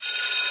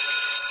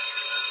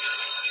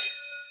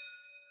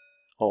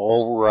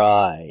All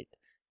right.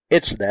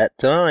 It's that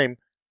time.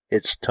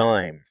 It's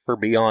time for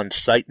Beyond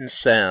Sight and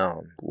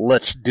Sound.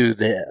 Let's do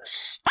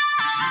this.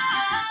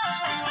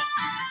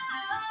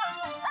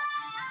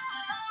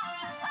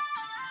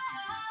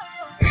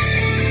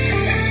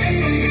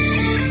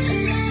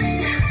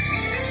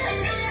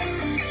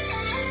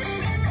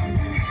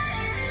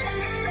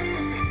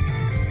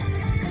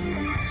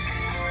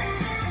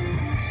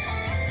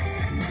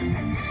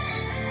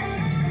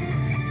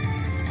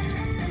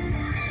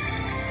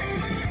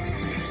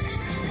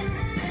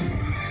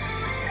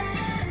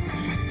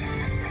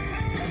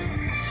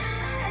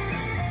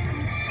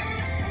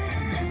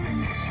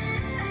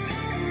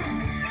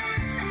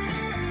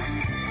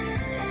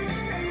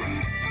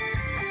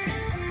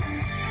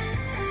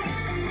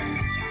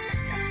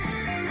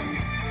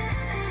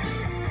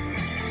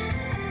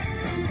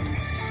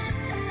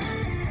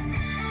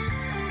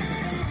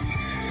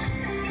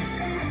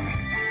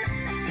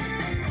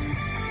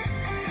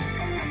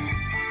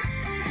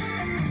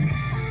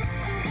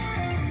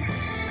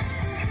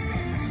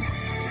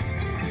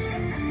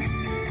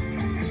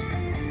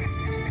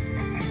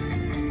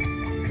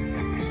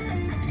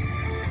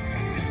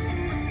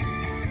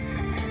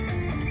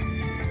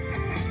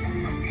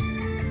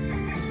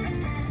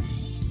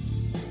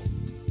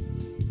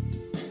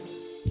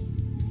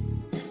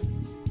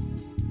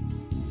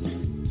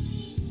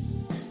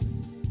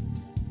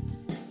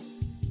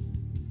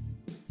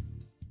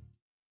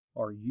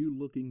 Are you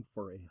looking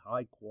for a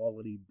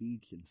high-quality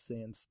beach and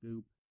sand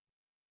scoop?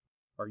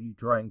 Are you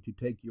trying to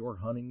take your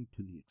hunting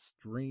to the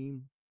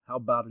extreme? How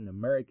about an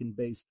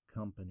American-based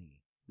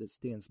company that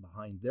stands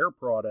behind their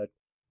product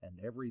and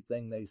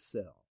everything they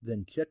sell?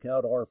 Then check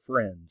out our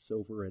friends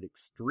over at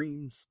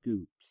Extreme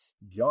Scoops.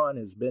 John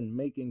has been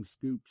making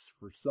scoops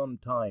for some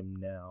time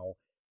now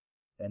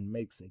and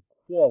makes a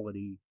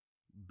quality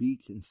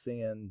beach and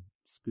sand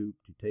scoop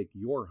to take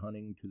your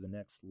hunting to the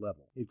next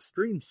level.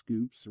 Extreme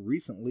Scoops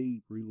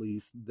recently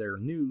released their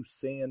new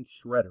sand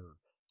shredder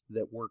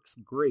that works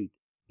great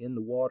in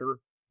the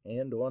water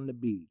and on the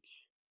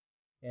beach.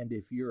 And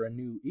if you're a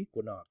new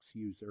Equinox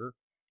user,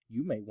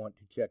 you may want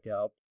to check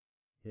out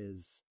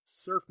his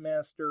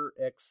Surfmaster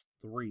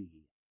X3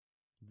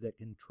 that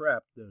can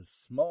trap those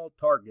small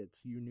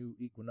targets you new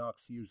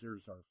Equinox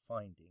users are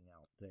finding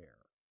out there.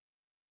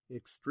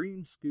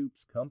 Extreme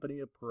Scoop's company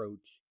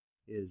approach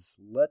is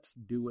let's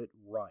do it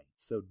right.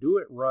 So do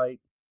it right,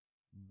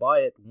 buy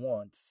it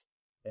once,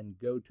 and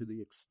go to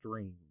the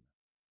extreme.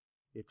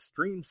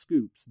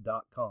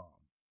 Extremescoops.com.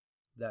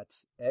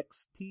 That's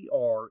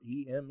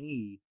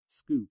XTREME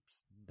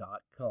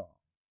scoops.com.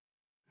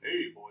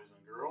 Hey, boys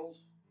and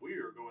girls, we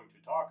are going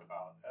to talk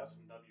about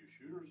S&W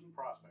shooters and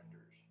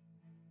prospectors.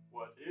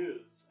 What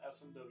is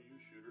S&W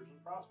shooters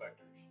and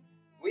prospectors?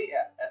 We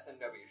at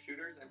S&W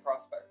Shooters and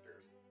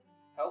Prospectors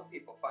help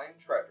people find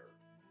treasure.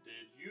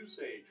 Did you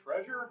say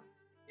treasure?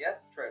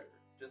 Yes, treasure.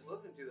 Just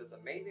listen to this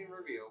amazing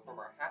review from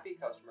our happy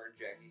customer,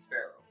 Jackie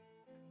Sparrow.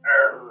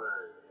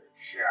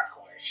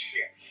 Chocolate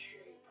ship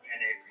shape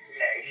and a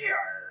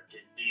pleasure to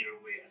deal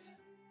with.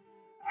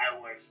 I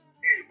was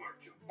able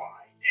to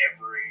buy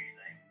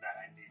everything that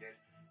I needed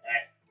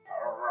at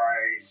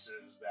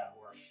prices that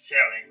were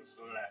shillings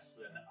less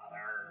than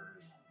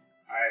others.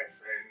 I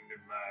found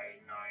my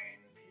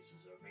 9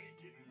 pieces of meat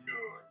in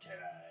no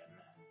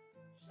time.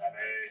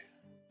 Savvy?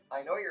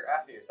 I know you're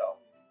asking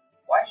yourself,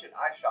 why should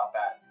I shop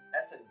at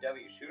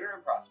S&W Shooter and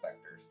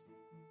Prospectors?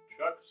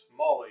 Chuck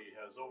Smalley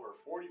has over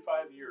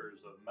 45 years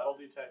of metal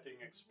detecting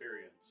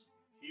experience.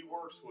 He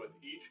works with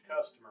each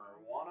customer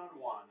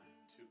one-on-one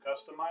to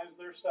customize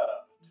their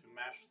setup to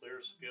match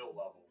their skill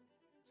level.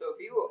 So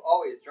if you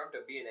always dreamt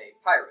of being a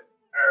pirate,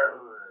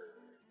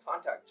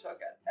 contact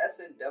Chuck at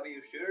S&W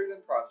Shooters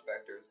and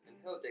Prospectors and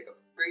he'll take a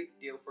great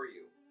deal for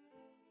you.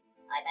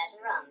 Eye patch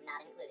and rum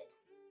not included.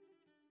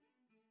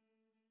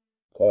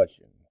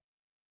 Caution.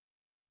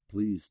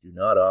 Please do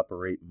not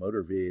operate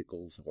motor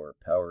vehicles or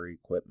power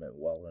equipment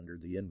while under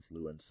the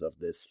influence of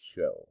this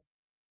show.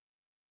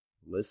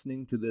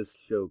 Listening to this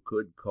show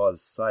could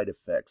cause side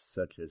effects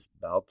such as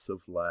bouts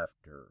of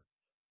laughter,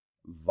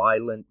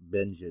 violent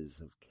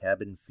binges of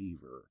cabin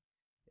fever,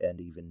 and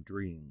even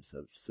dreams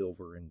of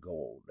silver and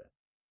gold.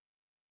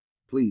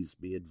 Please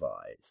be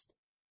advised.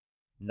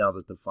 Now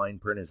that the fine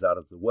print is out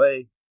of the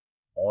way,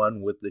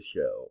 on with the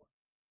show.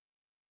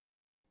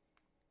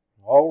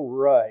 All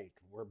right,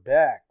 we're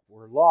back.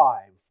 We're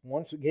live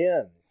once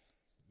again.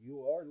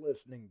 You are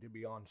listening to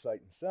Beyond Sight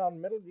and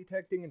Sound, metal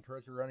detecting and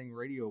treasure hunting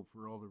radio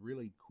for all the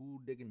really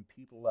cool digging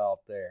people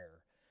out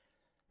there.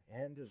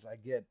 And as I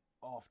get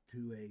off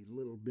to a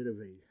little bit of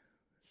a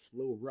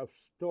slow, rough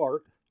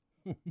start,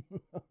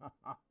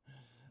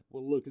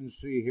 we'll look and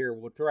see here.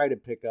 We'll try to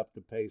pick up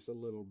the pace a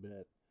little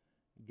bit,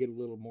 get a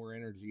little more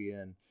energy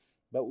in.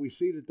 But we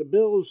see that the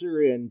Bills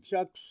are in,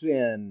 Chuck's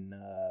in,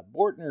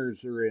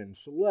 Bortners are in,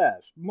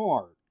 Celeste,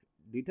 Mark,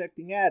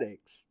 Detecting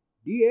Addicts,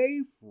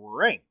 D.A.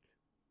 Frank.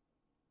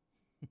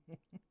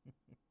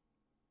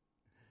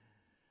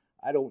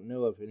 I don't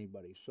know if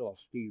anybody saw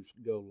Steve's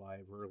Go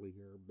Live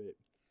earlier, but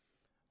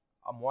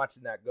I'm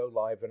watching that Go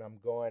Live and I'm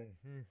going,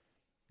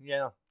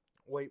 Yeah,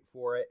 wait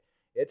for it.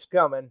 It's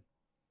coming.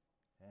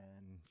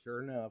 And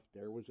sure enough,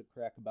 there was a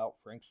crack about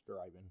Frank's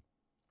driving.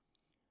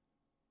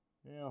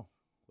 Well,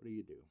 what do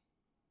you do?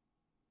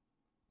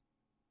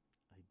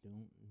 I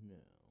don't know.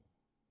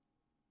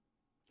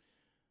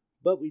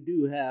 But we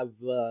do have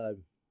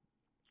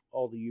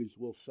all the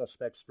usual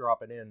suspects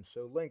dropping in.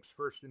 So links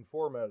first and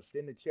foremost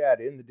in the chat,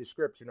 in the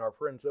description. Our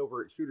friends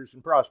over at Shooters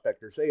and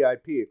Prospectors,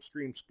 AIP,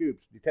 Extreme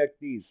Scoops,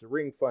 Detectives, The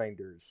Ring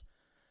Finders.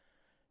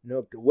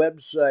 Note the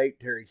website,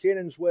 Terry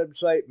Shannon's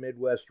website,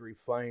 Midwest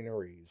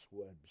Refinery's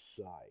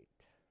website.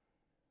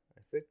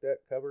 I think that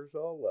covers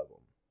all of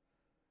them.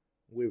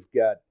 We've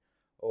got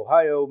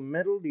Ohio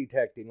Metal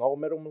Detecting, All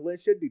Metal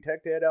Militia,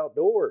 Detect That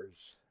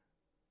Outdoors.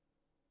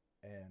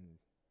 And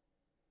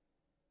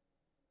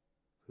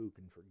who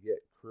can forget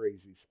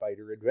Crazy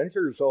Spider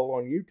Adventures, all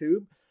on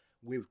YouTube.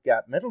 We've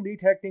got Metal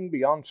Detecting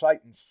Beyond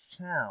Sight and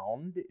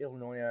Sound,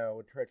 Illinois,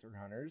 Iowa Treasure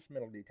Hunters,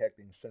 Metal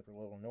Detecting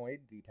Central Illinois,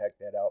 Detect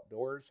That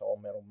Outdoors, All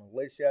Metal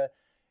Militia,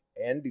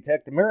 and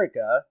Detect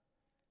America,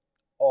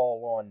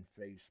 all on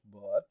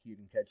Facebook. You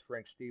can catch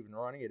Frank, Steve, and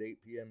Ronnie at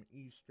 8 p.m.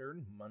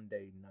 Eastern,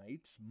 Monday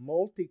nights.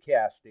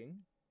 Multicasting.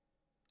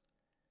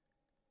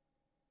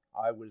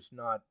 I was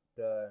not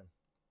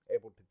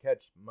able to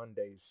catch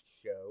Monday's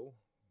show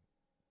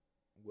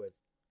with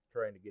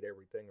trying to get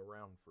everything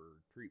around for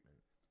treatment.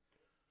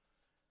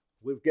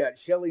 We've got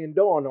Shelley and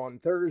Dawn on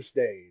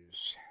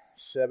Thursdays,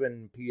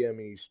 7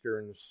 p.m.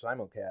 Eastern,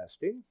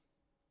 simulcasting.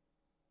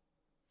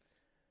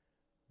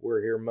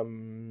 We're here, blah,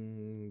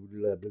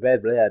 blah,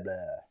 blah, blah.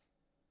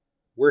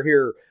 We're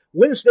here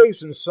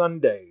Wednesdays and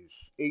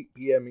Sundays, 8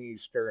 p.m.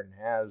 Eastern,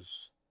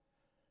 as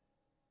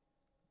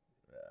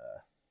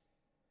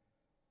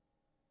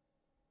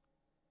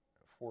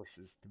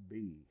forces to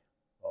be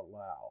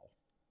allow.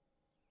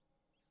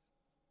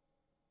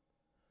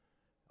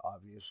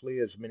 Obviously,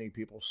 as many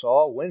people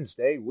saw,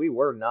 Wednesday we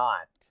were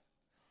not.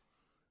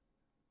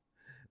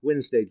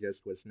 Wednesday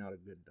just was not a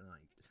good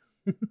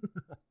night.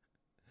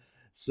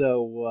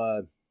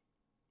 So,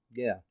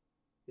 yeah,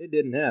 it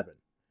didn't happen.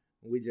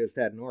 We just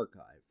had an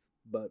archive.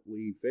 But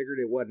we figured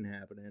it wasn't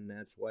happening.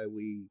 That's why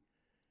we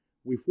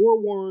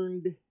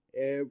forewarned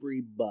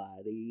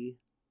everybody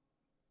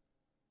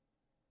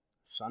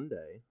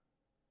Sunday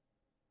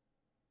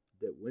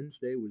that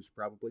Wednesday was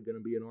probably going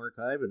to be an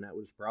archive, and that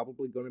was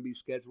probably going to be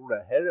scheduled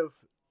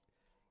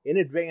in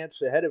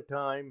advance, ahead of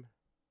time,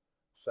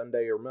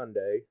 Sunday or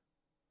Monday,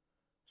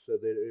 so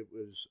that it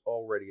was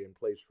already in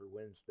place for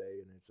Wednesday,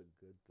 and it's a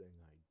good thing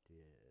I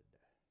did.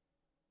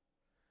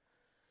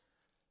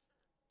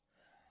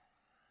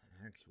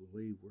 Actually,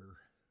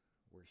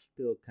 we're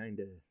still kind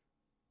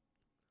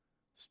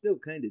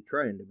of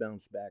trying to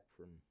bounce back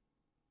from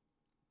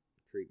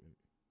treatment.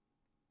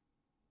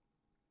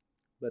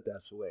 But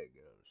that's the way it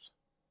goes.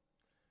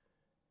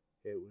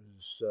 It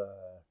was,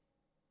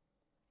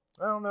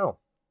 I don't know,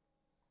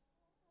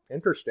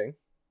 interesting.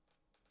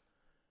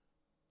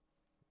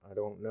 I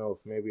don't know if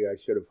maybe I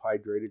should have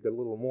hydrated a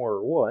little more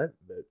or what,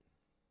 but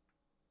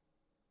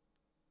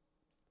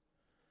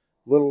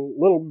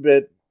little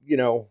bit,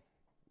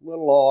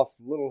 little off,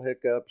 little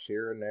hiccups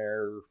here and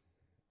there,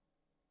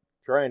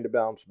 trying to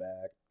bounce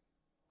back.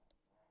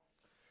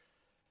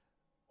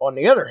 On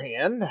the other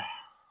hand,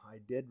 I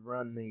did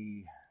run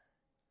the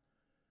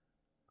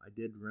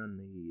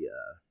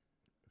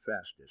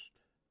fastest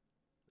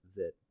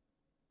that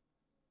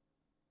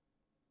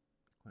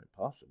quite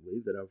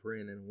possibly that I've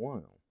ran in a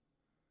while.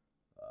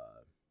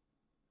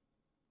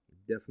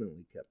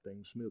 Definitely kept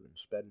things moving,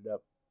 sped it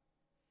up.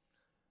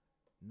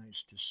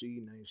 Nice to see,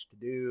 nice to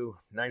do,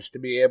 nice to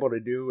be able to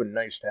do, and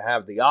nice to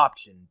have the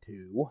option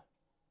to.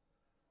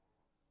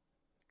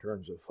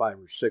 Turns a 5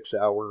 or 6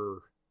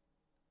 hour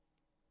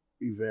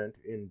event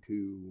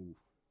into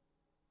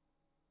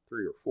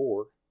 3 or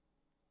 4.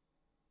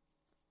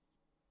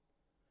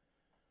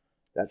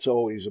 That's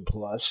always a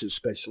plus,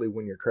 especially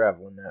when you're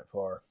traveling that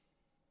far.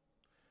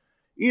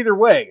 Either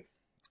way,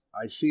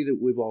 I see that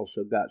we've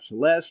also got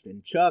Celeste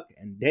and Chuck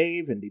and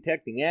Dave and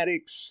Detecting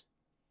Addicts,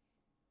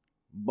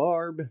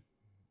 Barb,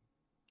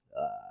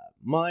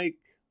 Mike.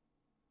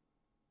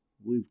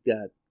 We've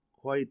got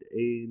quite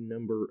a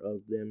number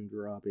of them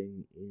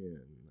dropping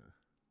in.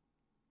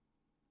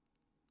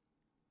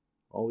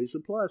 Always a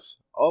plus.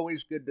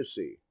 Always good to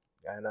see.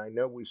 And I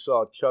know we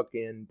saw Chuck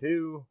in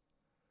too.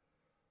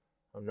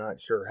 I'm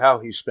not sure how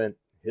he spent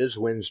his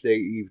Wednesday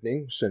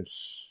evening,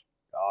 since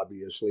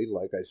obviously,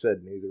 like I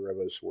said, neither of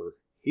us were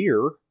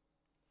here.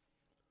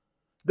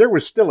 There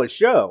was still a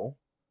show.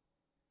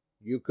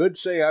 You could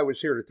say I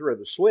was here to throw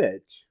the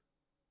switch.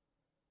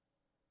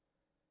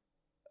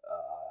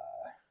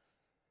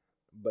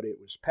 But it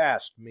was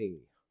past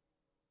me.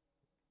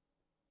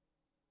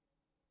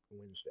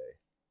 Wednesday.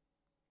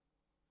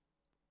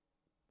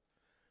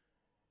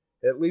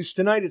 At least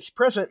tonight it's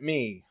present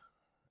me,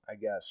 I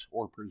guess.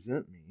 Or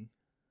present me.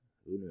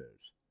 Who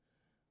knows?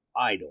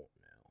 I don't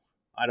know.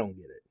 I don't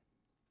get it.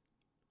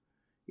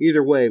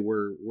 Either way,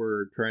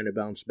 we're trying to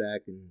bounce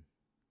back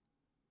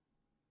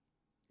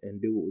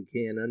and do what we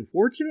can.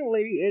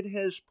 Unfortunately, it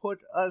has put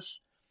us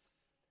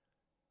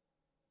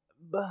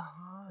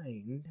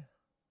behind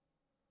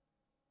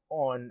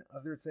on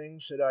other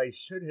things that I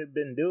should have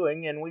been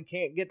doing, and we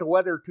can't get the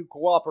weather to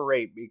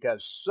cooperate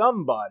because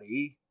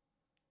somebody,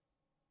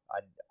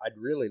 I'd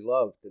really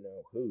love to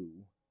know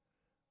who,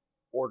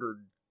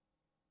 ordered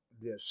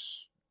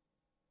this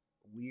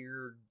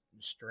weird,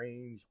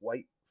 strange,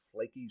 white,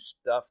 flaky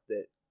stuff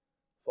that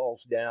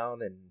falls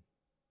down and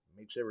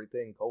makes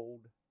everything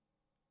cold.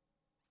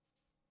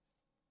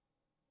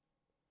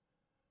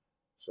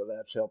 So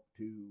that's helped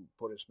to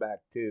put us back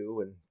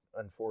too, and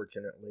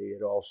unfortunately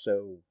it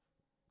also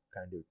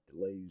kind of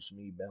delays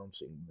me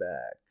bouncing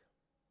back.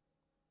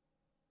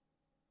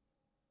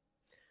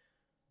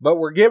 But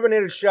we're giving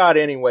it a shot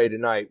anyway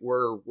tonight.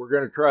 We're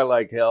going to try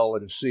like hell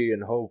and see,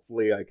 and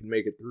hopefully I can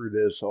make it through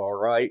this all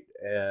right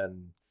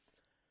and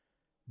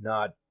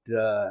not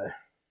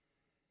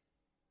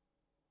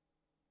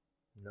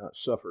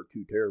suffer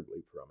too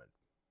terribly from it.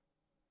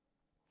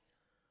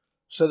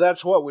 So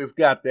that's what we've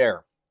got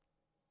there.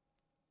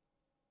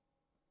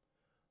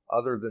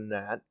 Other than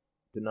that,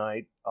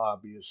 tonight,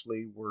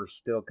 obviously, we're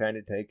still kind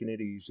of taking it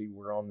easy.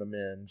 We're on the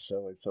mend,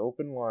 so it's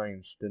open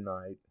lines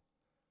tonight.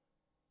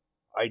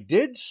 I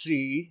did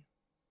see...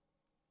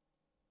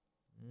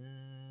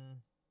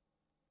 I'm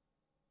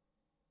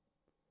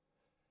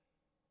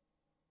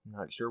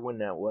not sure when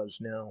that was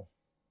now.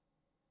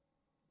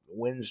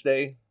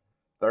 Wednesday,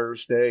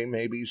 Thursday,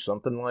 maybe,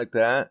 something like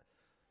that.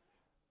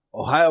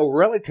 Ohio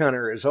Relic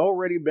Hunter has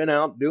already been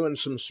out doing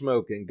some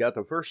smoking. Got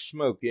the first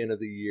smoke in of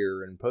the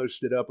year and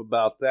posted up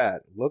about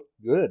that. Looked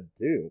good,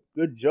 too.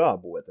 Good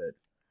job with it.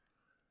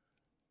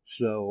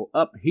 So,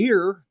 up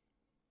here,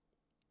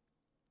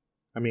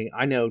 I mean,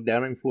 I know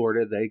down in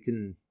Florida they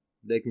can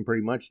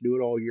pretty much do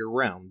it all year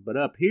round. But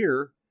up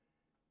here,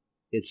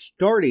 it's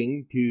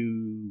starting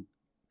to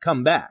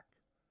come back.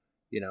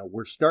 You know,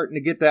 we're starting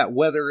to get that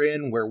weather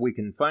in where we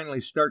can finally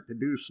start to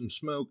do some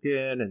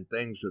smoking and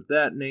things of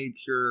that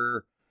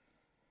nature.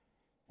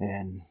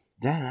 And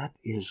that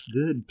is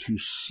good to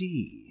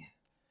see.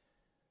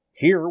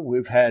 Here,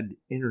 we've had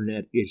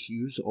internet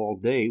issues all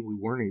day. We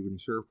weren't even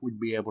sure if we'd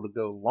be able to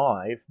go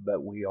live,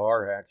 but we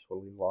are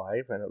actually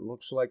live, and it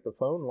looks like the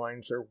phone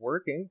lines are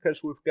working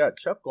because we've got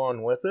Chuck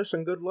on with us,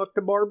 and good luck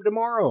to Barb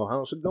tomorrow.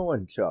 How's it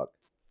going, Chuck?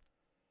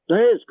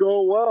 Hey, it's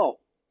going well.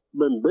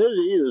 Been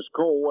busy, this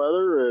cold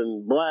weather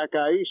and black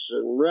ice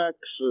and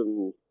wrecks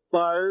and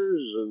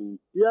fires, and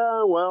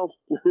yeah, well,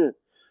 it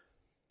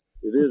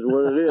is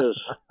what it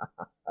is.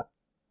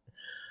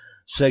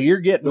 So you're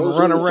getting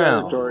run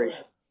around. Territory.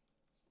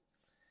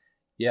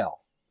 Yeah.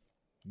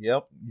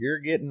 Yep, you're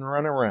getting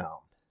run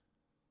around.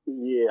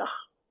 Yeah.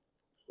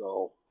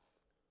 So.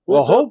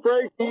 Well,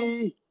 hopefully,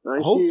 Frankie?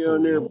 Nice to see you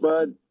on there,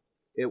 bud.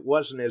 It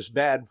wasn't as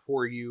bad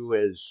for you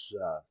as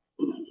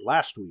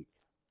last week.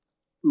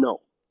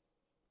 No.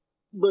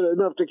 But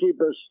enough to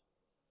keep us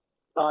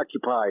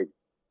occupied.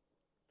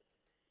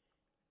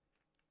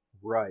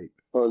 Right.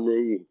 On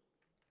the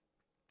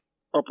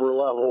upper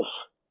levels.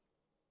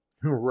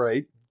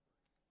 Right.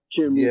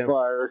 Chimney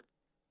fire,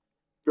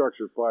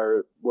 structure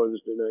fire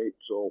Wednesday night,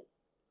 so.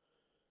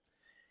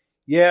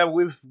 Yeah,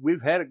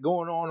 we've had it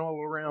going on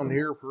all around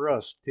here for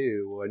us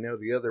too. I know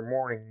the other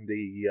morning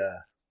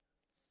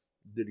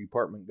the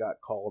department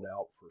got called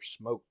out for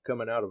smoke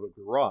coming out of a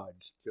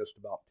garage just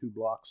about 2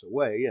 blocks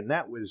away, and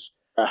that was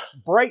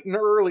bright and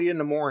early in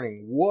the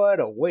morning. What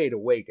a way to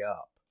wake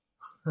up.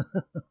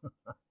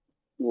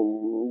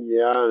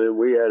 Yeah, and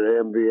we had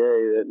an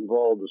MVA that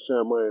involved a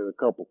semi and a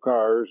couple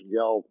cars.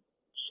 Gal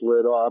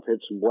slid off, hit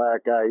some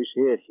black ice,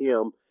 hit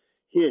him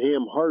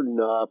hard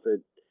enough,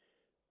 it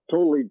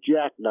totally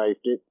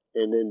jackknifed it,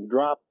 and then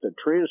dropped the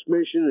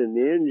transmission and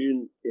the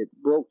engine. It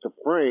broke the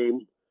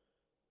frame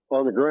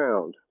on the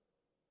ground.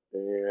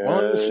 And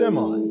on the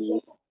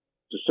semi.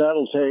 The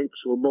saddle tanks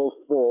were both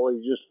full. He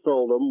just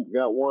filled them.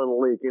 Got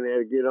one leaking. Had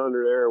to get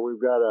under there.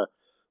 We've got a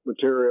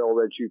material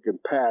that you can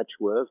patch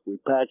with. We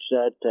patched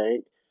that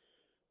tank,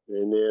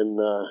 and then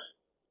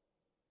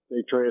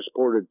they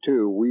transported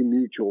 2. We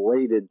mutual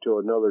aided to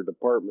another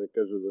department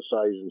because of the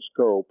size and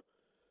scope.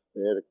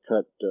 They had to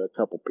cut a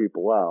couple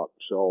people out,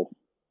 so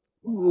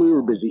we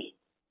were busy.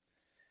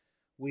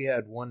 We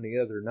had one the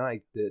other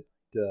night that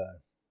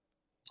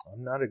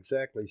I'm not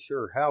exactly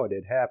sure how it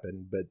had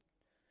happened, but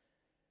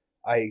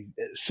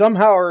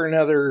somehow or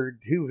another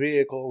 2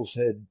 vehicles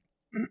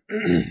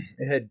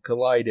had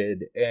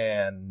collided,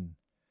 and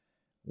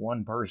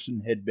one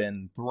person had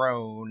been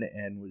thrown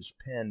and was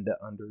pinned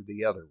under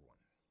the other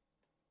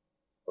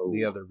one,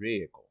 the other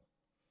vehicle.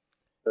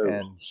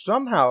 And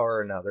somehow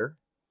or another,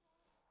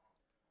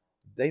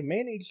 they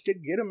managed to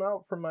get him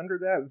out from under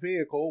that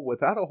vehicle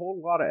without a whole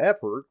lot of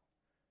effort,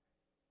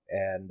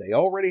 and they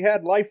already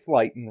had life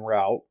flight en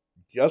route,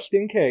 just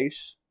in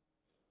case.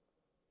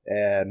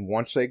 And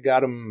once they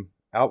got him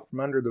out from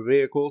under the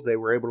vehicle, they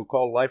were able to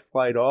call life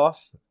flight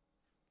off.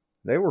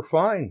 They were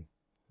fine.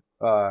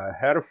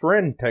 Had a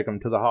friend take them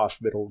to the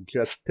hospital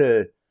just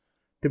to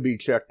be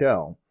checked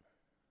out.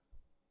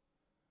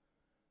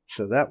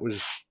 So that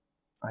was,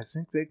 I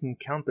think they can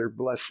count their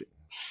blessings.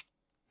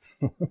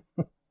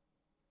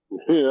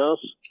 Yes.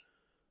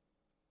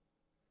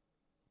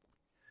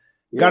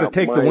 Got to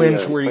take the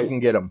wins where you can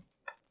get them.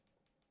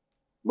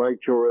 My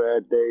chore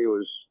that day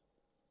was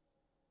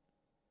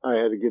I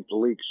had to get the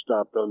leak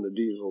stopped on the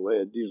diesel. They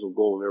had diesel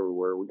going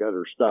everywhere. We got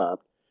her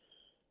stopped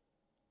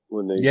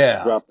when they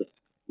dropped it.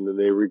 And then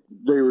they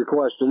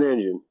request an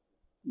engine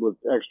with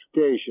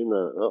extrication.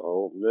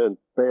 Then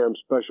bam,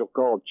 special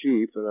call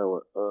chief. And I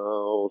went,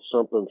 oh,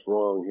 something's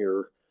wrong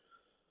here.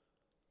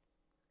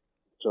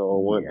 So I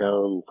went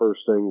down.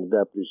 First thing the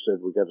deputy said,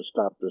 we got to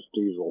stop this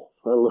diesel.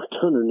 I looked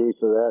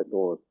underneath of that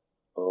going,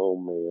 oh,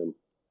 man.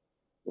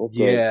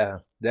 Okay. Yeah,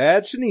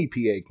 that's an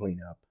EPA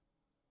cleanup.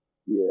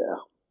 Yeah.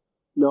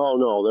 No,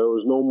 there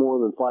was no more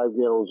than 5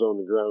 gallons on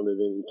the ground at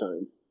any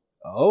time.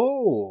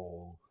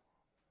 Oh.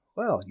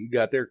 Well, you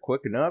got there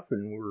quick enough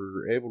and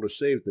were able to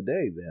save the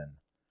day then.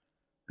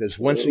 Because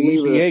once the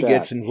EPA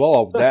gets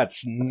involved,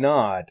 that's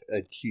not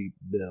a cheap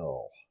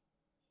bill.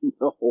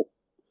 No.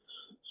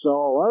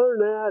 So other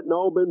than that,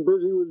 no, been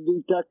busy with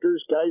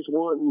detectors. Guys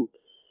wanting,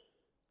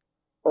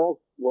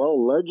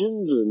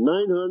 Legends and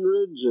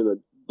 900s and a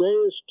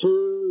Deus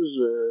 2s,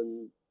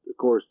 and of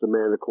course the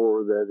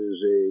Manticore. That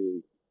is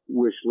a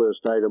wish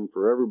list item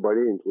for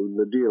everybody, including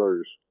the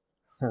dealers.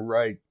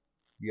 Right.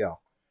 Yeah.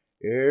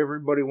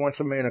 Everybody wants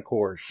a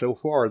Manticore. So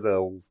far,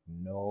 though,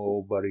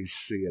 nobody's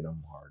seeing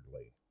them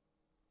hardly.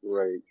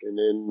 Right. And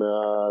then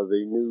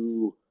the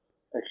new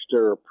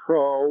Xterra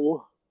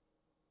Pro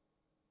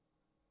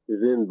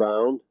is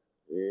inbound,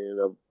 and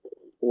I've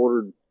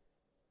ordered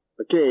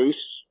a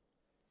case,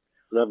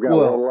 and I've got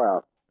one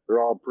left. They're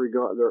all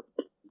they're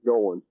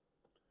going.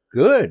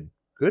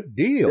 Good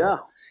deal. Yeah.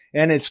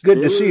 And it's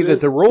good to see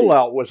that the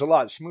rollout was a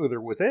lot smoother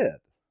with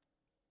it.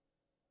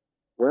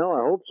 Well,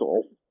 I hope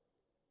so.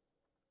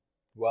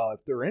 Well,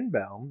 if they're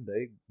inbound,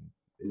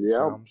 it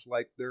sounds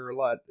like they're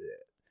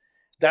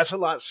that's a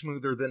lot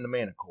smoother than the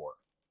Manticore.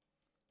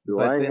 Do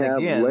I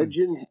have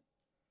Legend?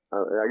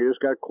 I just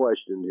got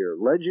questioned here.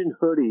 Legend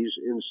hoodies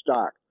in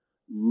stock?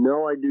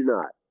 No, I do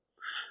not.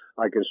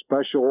 I can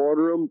special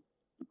order them.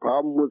 The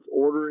problem with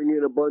ordering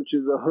in a bunch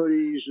of the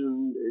hoodies,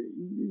 and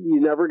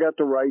you never got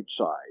the right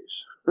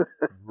size.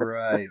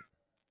 Right.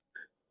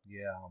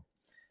 Yeah.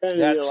 And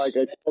like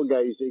I tell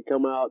guys, they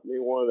come out and they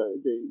want a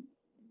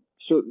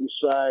certain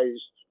size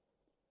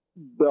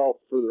belt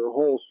for their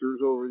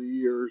holsters over the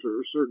years, or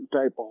a certain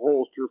type of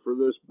holster for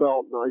this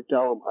belt, and I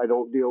tell them I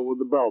don't deal with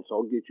the belts.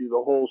 I'll get you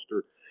the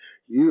holster.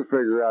 You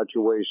figure out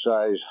your waist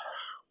size.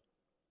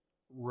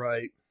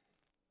 Right.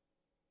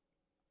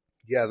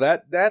 Yeah,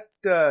 that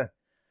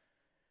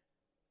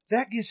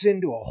gets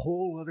into a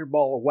whole other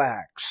ball of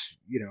wax.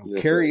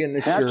 Carrying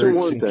the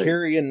shirts and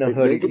carrying the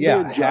hoodie.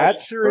 Yeah,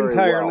 hats are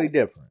entirely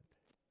different.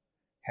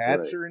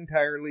 Hats are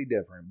entirely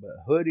different,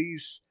 but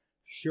hoodies,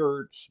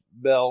 shirts,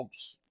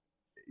 belts,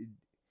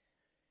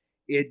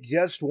 it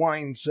just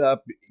winds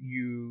up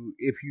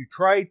if you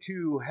try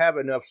to have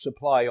enough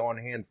supply on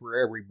hand for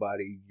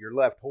everybody, you're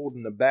left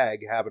holding the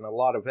bag, having a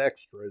lot of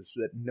extras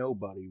that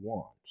nobody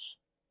wants.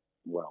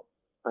 Well,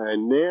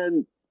 and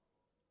then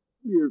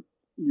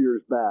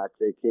years back,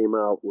 they came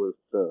out with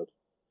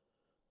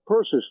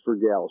purses for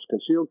gals,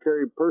 concealed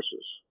carry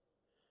purses,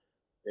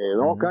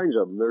 and all kinds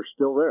of them. They're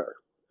still there,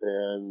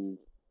 and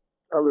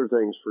other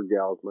things for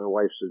gals. My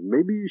wife said,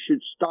 maybe you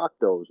should stock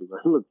those. And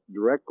I looked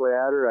directly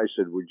at her. I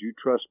said, would you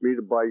trust me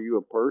to buy you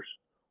a purse?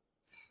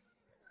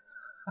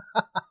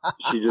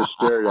 She just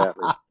stared at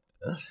me.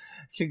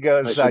 She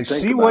goes, I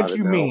see what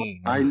you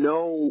mean. I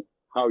know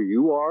how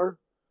you are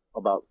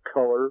about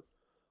color,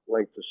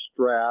 length of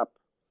strap.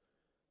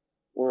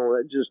 Well,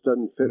 that just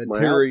doesn't fit my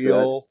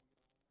outfit.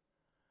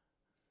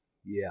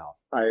 Yeah.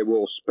 I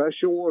will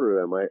special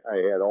order them. I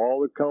had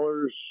all the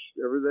colors,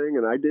 everything,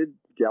 and I did.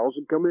 Gals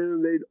would come in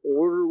and they'd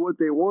order what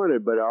they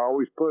wanted, but I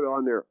always put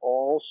on there,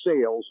 all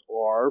sales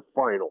are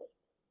final.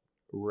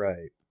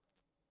 Right.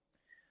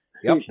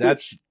 Yep,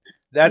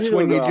 that's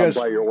when you just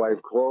buy your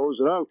wife clothes,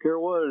 and I don't care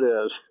what it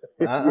is.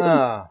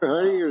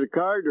 Honey, here's a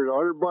card. There's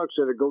 $100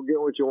 in it. Go get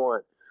what you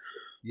want.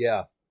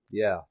 Yeah.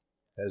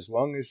 As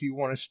long as you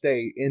want to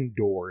stay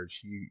indoors,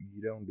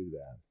 you don't do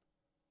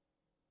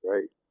that.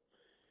 Right.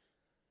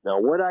 Now,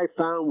 what I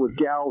found with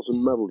gals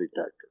and metal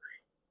detectors,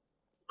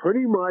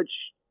 pretty much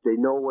they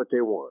know what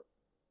they want.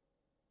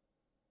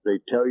 They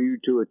tell you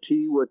to a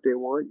T what they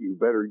want. You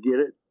better get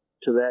it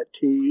to that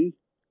T.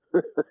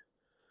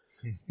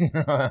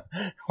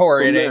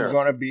 Or it ain't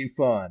going to be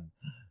fun.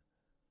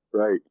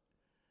 Right.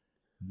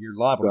 You're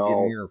liable to get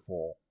an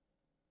earful.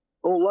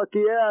 Oh,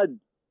 lucky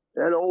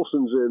Ed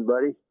Olson's in,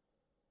 buddy.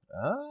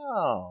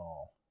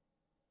 Oh.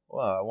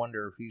 Well, I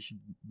wonder if he's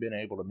been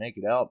able to make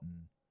it out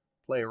and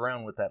play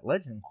around with that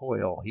Legend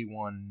coil he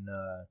won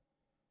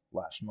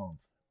last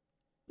month.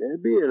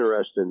 It'd be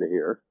interesting to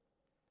hear.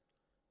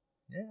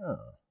 Yeah.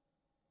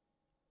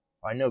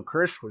 I know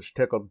Chris was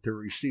tickled to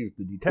receive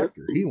the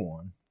detector he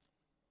won.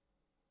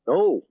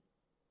 Oh,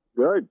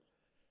 good.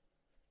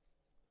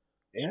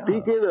 Yeah.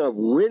 Speaking of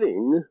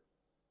winning,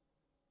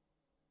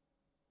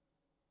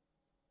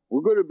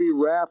 we're going to be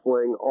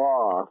raffling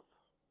off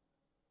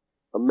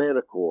a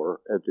Manticore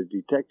at the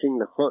Detecting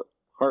the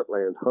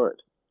Heartland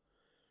Hunt.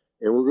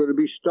 And we're going to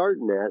be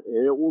starting that,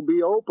 and it will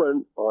be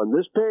open on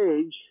this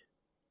page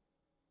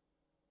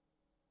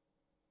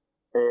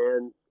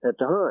and at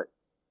the hunt.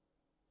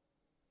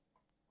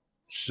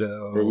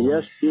 So, and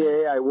yes,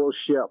 PA, I will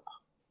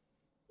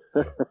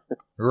ship.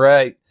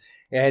 Right.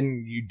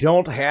 And you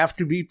don't have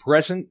to be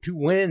present to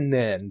win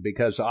then,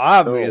 because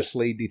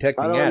obviously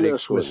Detecting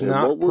Addicts was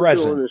not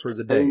present for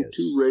the days.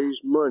 To raise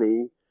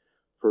money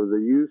for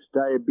the Youth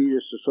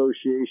Diabetes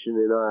Association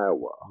in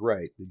Iowa.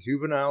 Right, the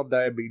Juvenile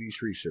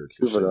Diabetes Research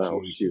Juvenile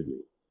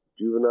Association.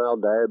 Juvenile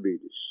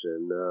diabetes.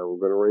 And we're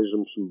going to raise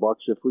them some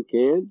bucks if we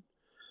can.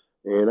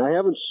 And I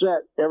haven't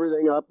set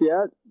everything up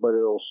yet, but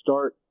it'll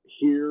start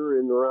here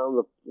in around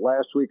the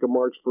last week of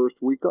March, first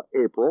week of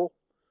April.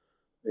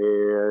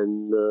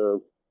 And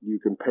you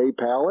can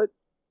PayPal it.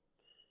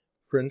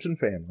 Friends and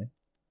family.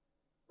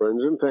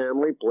 Friends and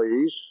family,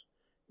 please.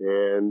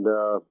 And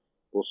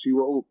we'll see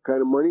what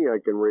kind of money I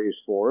can raise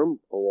for them,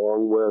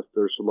 along with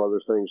there's some other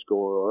things going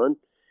on.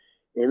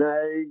 And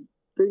I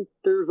think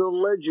there's a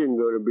legend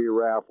going to be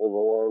raffled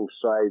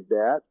alongside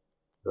that.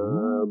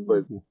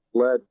 But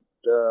let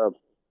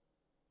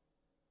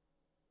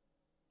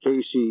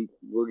Casey,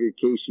 we'll get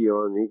Casey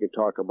on and he can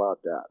talk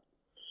about that.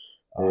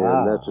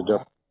 And that's a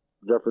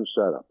different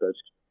setup. That's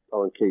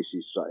on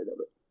Casey's side of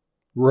it.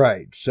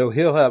 Right. So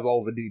he'll have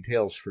all the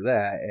details for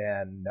that.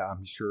 And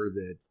I'm sure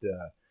that,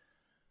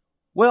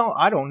 well,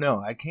 I don't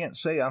know. I can't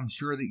say I'm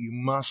sure that you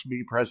must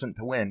be present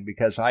to win,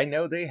 because I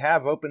know they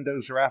have opened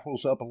those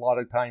raffles up a lot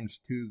of times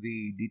to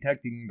the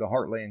Detecting the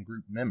Heartland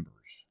group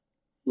members.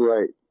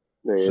 Right.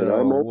 And so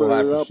I'm opening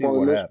it up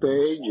on this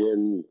happens. page,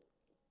 and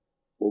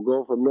we'll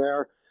go from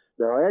there.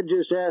 Now, Ed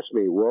just asked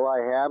me, will I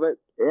have it?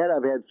 Ed,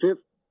 I've had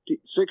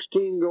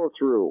 16 go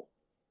through.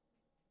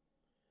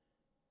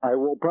 I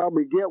will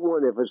probably get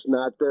one. If it's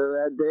not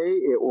there that day,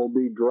 it will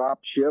be drop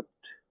shipped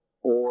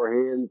or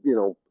hand,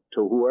 to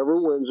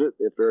whoever wins it.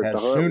 If they're at the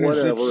hunt,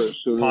 whatever, as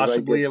soon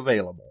possibly as I get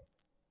available.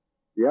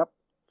 Yep.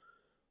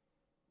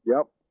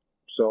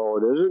 So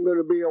it isn't going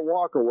to be a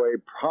walk away,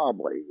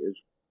 probably. It's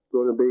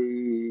going to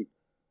be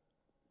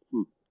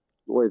the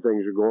way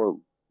things are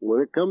going.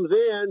 When it comes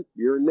in,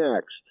 you're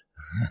next.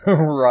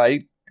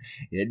 Right.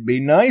 It'd be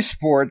nice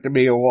for it to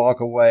be a walk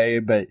away,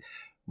 but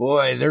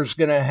boy, there's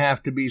going to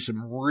have to be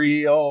some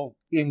real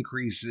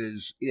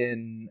increases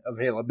in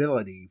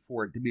availability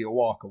for it to be a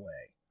walk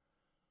away.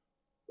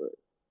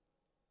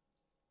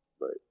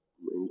 Right.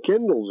 And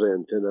Kendall's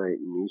in tonight,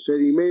 and he said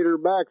he made her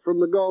back from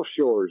the Gulf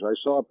Shores. I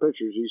saw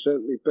pictures. He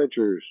sent me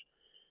pictures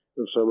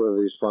of some of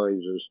these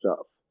finds and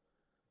stuff.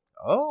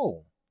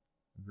 Oh,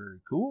 very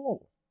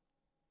cool.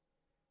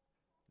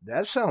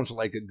 That sounds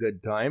like a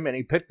good time, and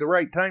he picked the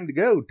right time to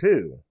go,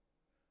 too.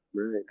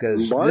 Right.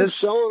 Because Barb's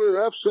selling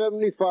her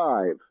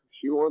F-75.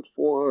 She wants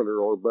 $400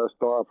 or best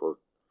offer.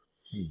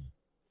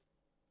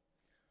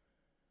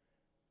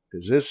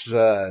 Because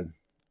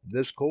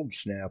this cold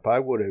snap, I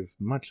would have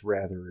much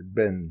rather had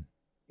been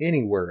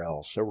anywhere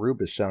else.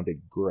 Aruba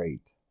sounded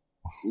great.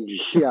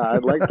 Yeah,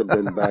 I'd like to have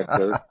been back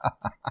there.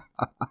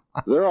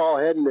 They're all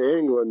heading to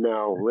England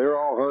now. They're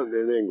all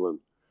hunting in England.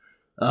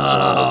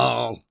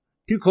 Oh,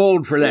 too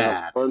cold for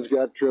that. One's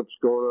got trips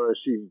going on. I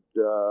see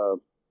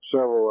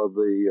several of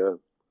the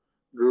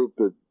group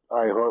that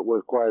I hunt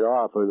with quite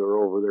often are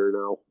over there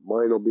now.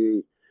 Mine will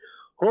be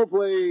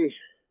hopefully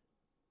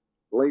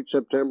late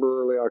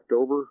September, early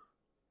October.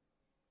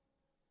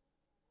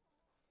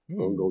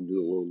 I'll go do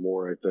a little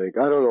more, I think.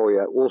 I don't know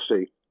yet. We'll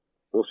see.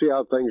 We'll see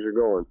how things are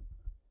going.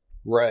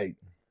 Right.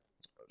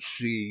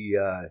 See,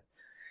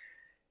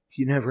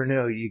 you never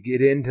know. You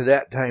get into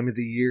that time of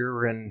the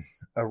year and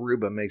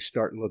Aruba may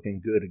start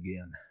looking good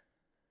again.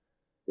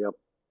 Yep.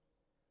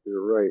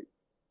 You're right.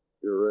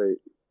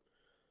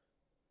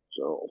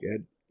 So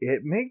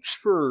it makes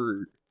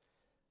for,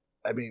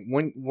 I mean,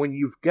 when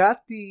you've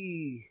got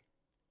the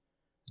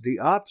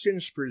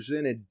options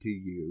presented to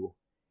you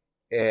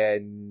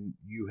and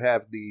you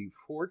have the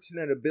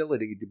fortunate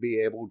ability to be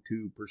able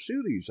to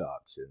pursue these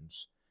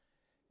options,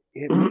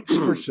 it makes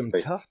for some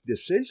tough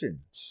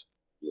decisions.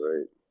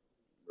 Right.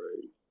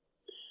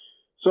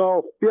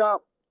 So, yeah,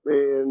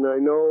 and I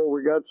know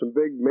we got some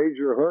big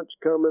major hunts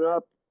coming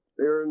up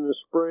there in the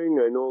spring.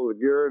 I know the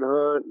Garrett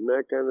hunt and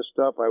that kind of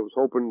stuff. I was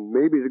hoping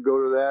maybe to go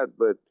to that,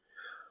 but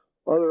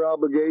other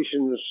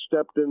obligations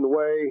stepped in the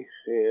way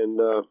and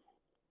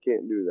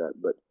can't do that,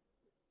 but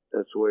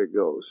that's the way it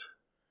goes.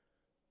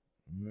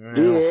 Well,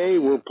 DA,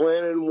 we're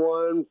planning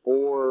one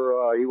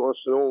for, he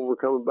wants to know when we're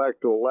coming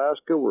back to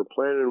Alaska. We're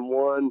planning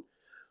one,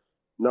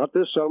 not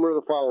this summer,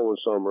 the following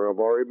summer. I've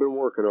already been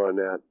working on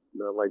that.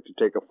 And I'd like to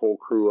take a full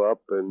crew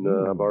up, and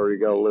I've already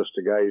got a list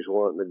of guys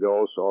wanting to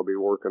go, so I'll be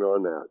working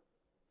on that.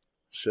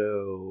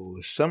 So,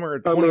 summer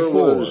of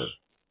 24.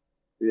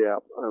 Yeah.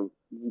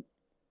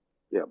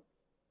 So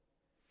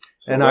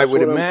and I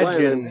would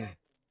imagine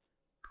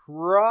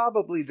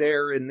probably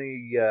there in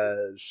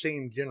the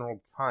same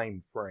general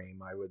time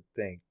frame, I would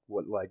think.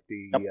 What, like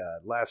the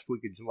last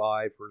week of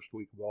July, first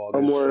week of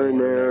August? Somewhere in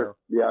there,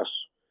 yes.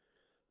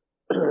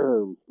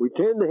 We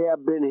tend to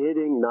have been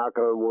hitting, knock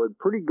on wood,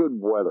 pretty good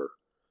weather.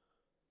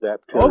 that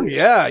Oh, period.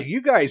 yeah.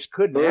 You guys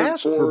couldn't Third,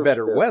 ask for fourth,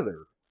 better fifth.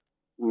 weather.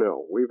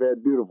 No, we've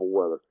had beautiful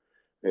weather.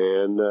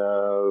 And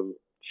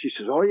she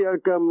says, "Oh, you got to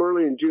come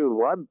early in June."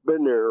 Well, I've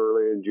been there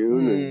early in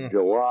June and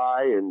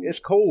July, and It's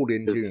cold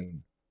in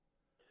June.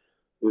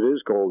 it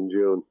is cold in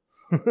June.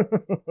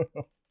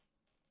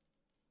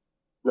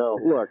 Now,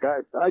 look,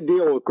 I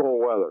deal with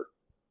cold weather,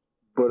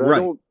 but Right.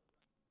 I don't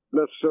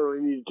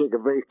necessarily need to take a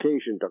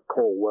vacation to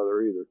cold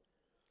weather either.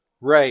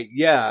 Right,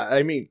 yeah.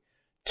 I mean,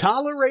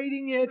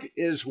 tolerating it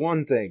is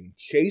one thing.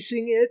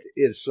 Chasing it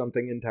is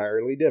something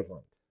entirely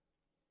different.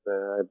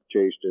 I've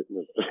chased it,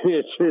 and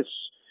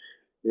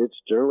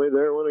it's generally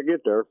there when I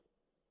get there.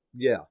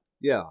 Yeah,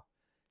 yeah.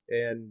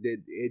 And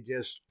it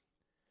just,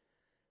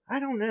 I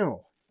don't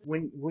know.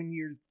 When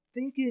you're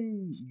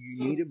thinking you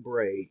need a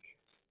break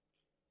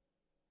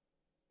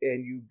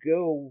and you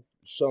go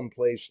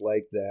someplace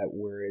like that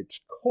where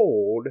it's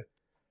cold,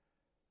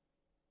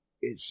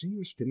 it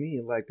seems to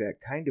me like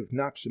that kind of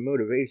knocks the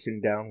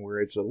motivation down where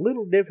it's a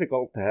little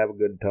difficult to have a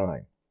good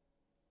time.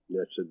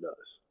 Yes, it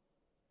does.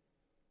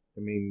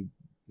 I mean,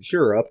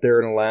 sure, up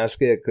there in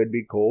Alaska it could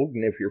be cold,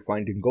 and if you're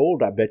finding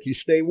gold, I bet you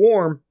stay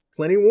warm.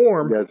 Plenty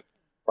warm. Yes.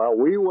 Well,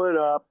 we went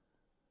up,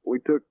 we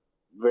took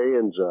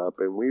vans up,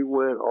 and we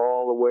went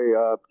all the way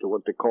up to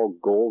what they call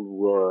Gold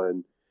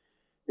Run.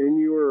 And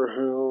you were,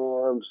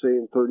 I'm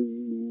saying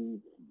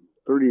 30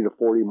 to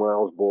 40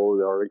 miles below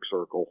the Arctic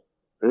Circle.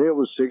 And it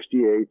was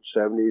 68,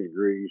 70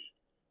 degrees,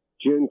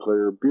 gin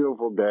clear,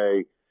 beautiful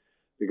day.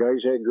 The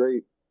guys had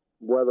great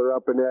weather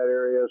up in that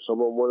area. Some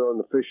of them went on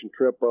the fishing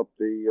trip up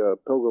the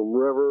Pilgrim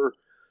River.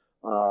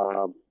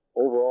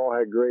 Overall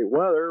had great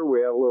weather. We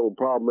had a little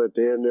problem at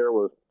the end there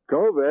with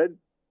COVID,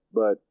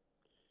 but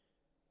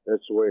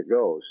that's the way it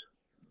goes.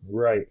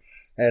 Right.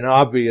 And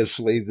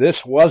obviously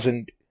this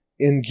wasn't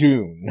in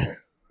June.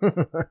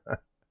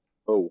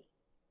 Oh.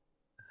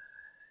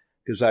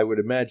 Because I would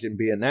imagine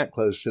being that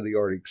close to the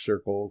Arctic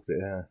Circle,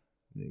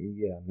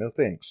 yeah, no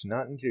thanks.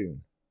 Not in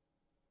June.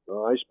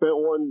 I spent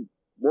one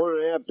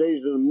and a half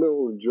days in the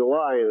middle of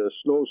July in a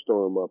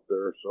snowstorm up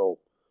there, so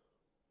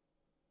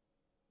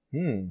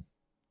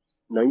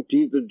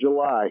 19th of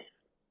July.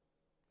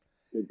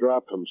 It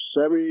dropped from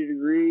 70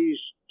 degrees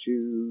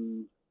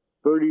to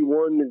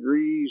 31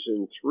 degrees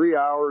in 3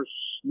 hours,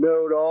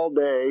 snowed all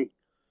day,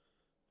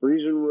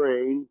 freezing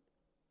rain.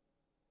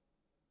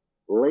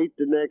 Late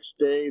the next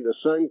day, the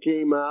sun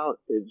came out,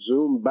 it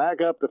zoomed back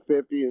up to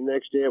 50, and the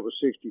next day it was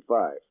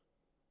 65.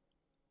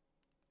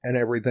 And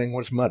everything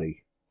was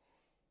muddy.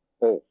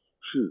 Oh,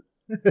 shoot.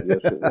 Yes,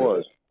 it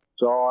was.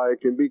 So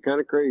it can be kind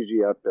of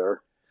crazy out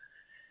there.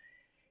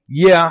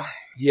 Yeah.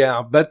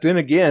 But then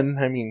again,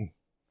 I mean,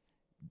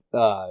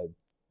 well,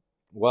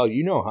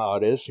 you know how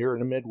it is here in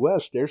the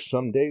Midwest. There's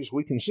some days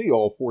we can see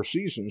all four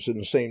seasons in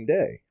the same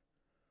day.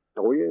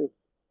 Oh, yeah.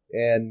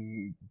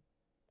 And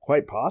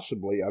quite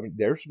possibly, I mean,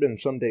 there's been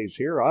some days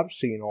here I've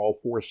seen all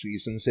four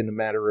seasons in a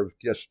matter of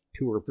just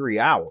 2 or 3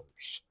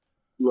 hours.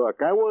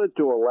 Look, I went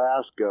to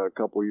Alaska a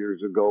couple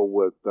years ago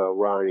with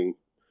Ronnie,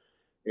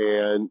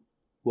 and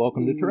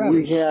welcome to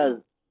Travis. We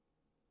had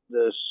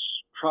this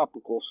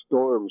tropical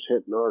storms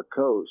hitting our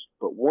coast,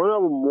 but one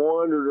of them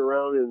wandered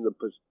around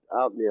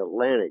out in the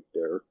Atlantic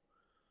there,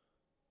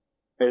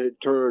 and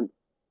it turned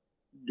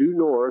due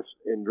north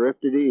and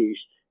drifted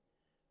east.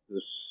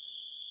 The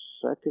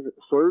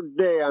third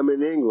day I'm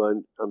in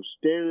England, I'm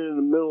standing in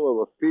the middle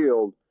of a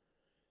field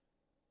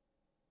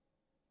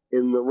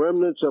in the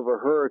remnants of a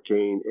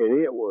hurricane,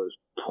 and it was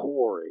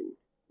pouring.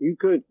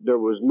 There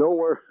was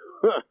nowhere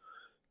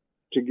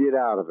to get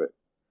out of it,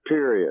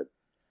 period.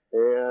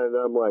 And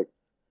I'm like,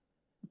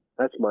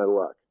 that's my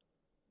luck.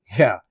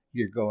 Yeah,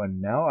 you're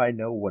going, now I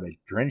know what a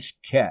drenched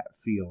cat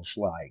feels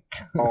like.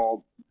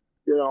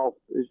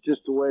 It's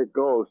just the way it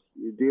goes.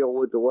 You deal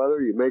with the weather,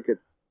 you make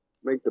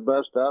the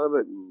best out of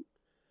it, and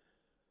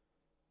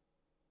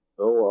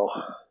oh well.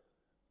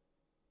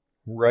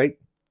 Right?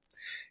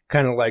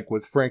 Kind of like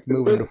with Frank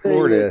moving to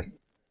Florida.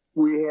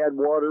 We had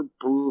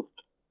waterproof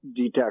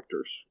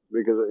detectors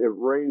because it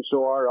rained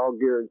so hard, I'll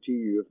guarantee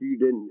you, if you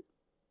didn't.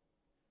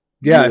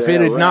 Yeah, if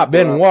it had not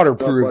been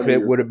waterproof,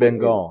 it would have been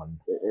gone.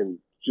 And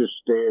just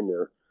stand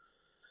there.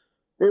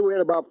 And we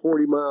had about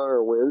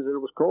 40-mile-an-hour winds, and it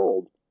was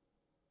cold.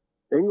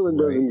 England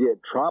doesn't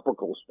get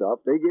tropical stuff;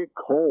 they get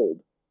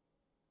cold.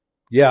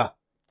 Yeah,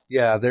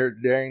 there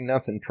ain't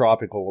nothing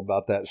tropical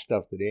about that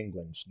stuff that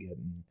England's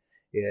getting.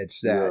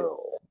 It's that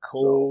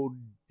cold,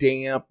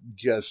 damp,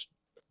 just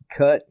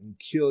cut and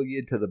chill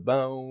you to the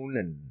bone,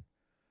 and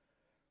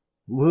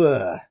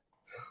ugh.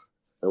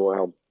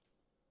 Well,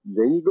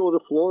 then you go to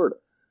Florida.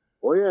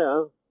 Oh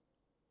yeah,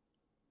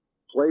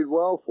 played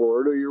well,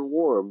 Florida. You're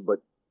warm,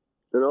 but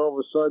then all of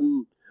a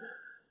sudden,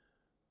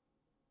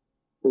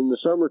 in the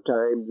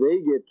summertime, they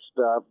get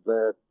stuff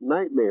that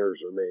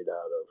nightmares are made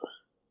out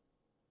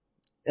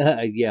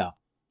of. Yeah.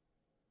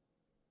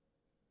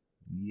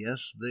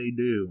 Yes, they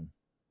do.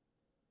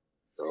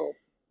 So,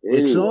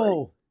 anyway.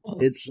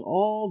 It's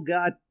all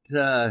got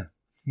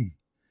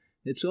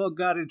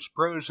its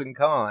pros and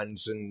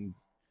cons, and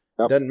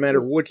it doesn't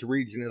matter which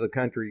region of the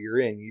country you're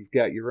in. You've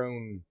got your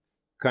own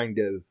kind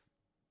of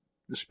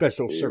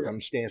special Yeah.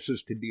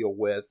 circumstances to deal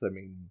with. I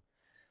mean,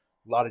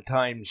 a lot of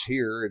times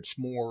here it's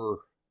more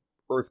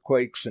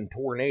earthquakes and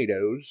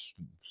tornadoes.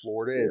 In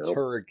Florida, it's Yep.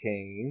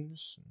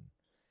 hurricanes.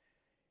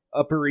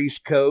 Upper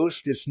East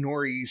Coast, it's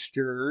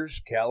nor'easters.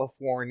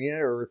 California,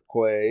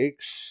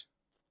 earthquakes.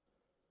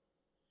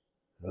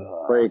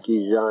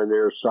 Frankie's on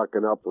there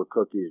sucking up her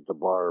cookies to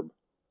Barb.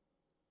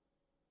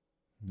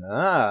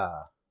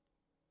 Ah.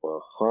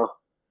 Uh-huh.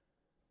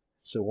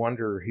 So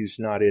wonder he's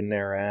not in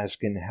there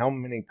asking, how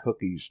many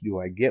cookies do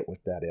I get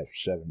with that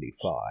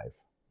F-75?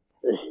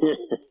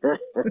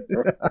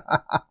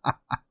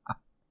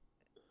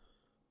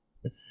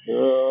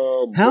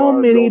 Oh, How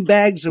Barb, many don't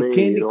bags of me,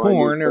 candy I need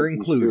corn are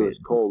cookies too. included? It's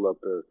cold up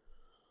there.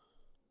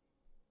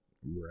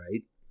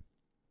 Right.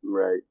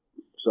 Right.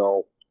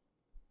 So,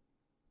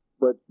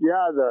 but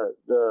yeah,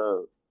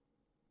 the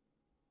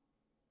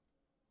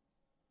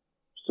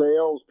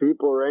sales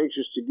people are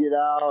anxious to get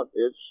out.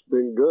 It's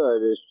been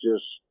good. It's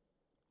just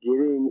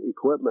getting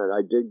equipment.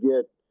 I did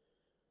get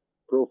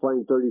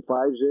Profine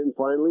 35s in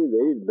finally.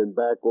 They'd been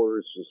back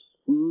orders since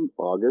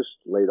August,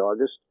 late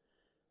August,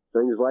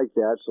 things like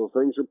that. So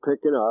things are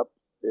picking up.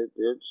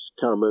 It's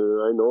coming,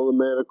 and I know the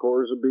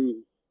Manticores will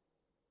be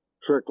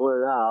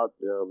trickling out.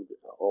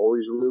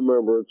 Always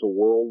remember it's a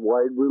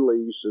worldwide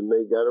release, and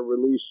they got to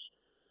release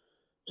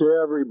to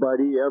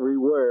everybody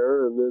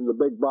everywhere, and then the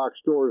big box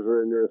stores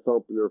are in there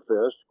thumping their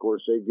fist. Of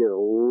course, they get a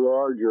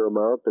larger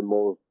amount than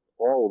all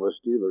of us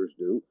dealers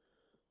do.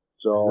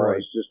 So Right.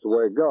 It's just the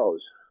way it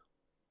goes.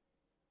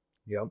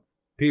 Yep.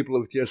 People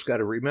have just got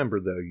to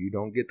remember, though, you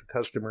don't get the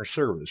customer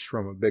service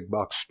from a big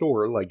box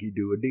store like you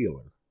do a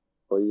dealer.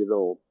 Well, you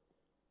don't.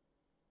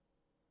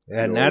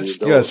 And No, that's you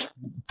don't. just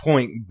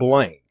point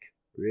blank.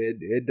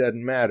 It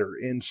doesn't matter.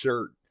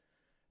 Insert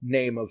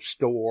name of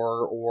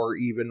store or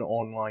even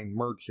online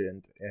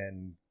merchant,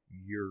 and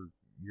you're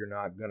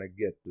not going to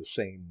get the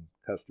same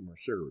customer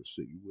service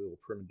that you will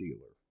from a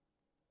dealer.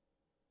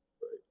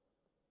 Right.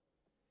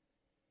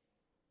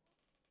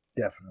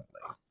 Definitely.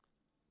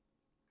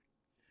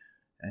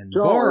 And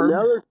So Barb,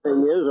 another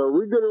thing is, are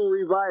we going to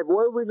revive?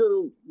 What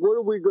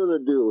are we going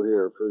to do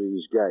here for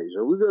these guys?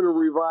 Are we going to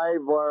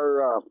revive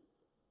our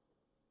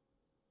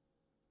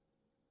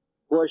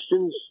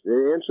questions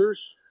and answers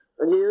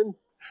again?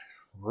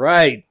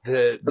 right,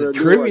 the Or do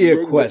I trivia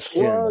dig the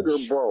questions. plug or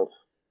both?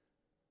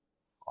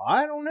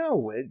 I don't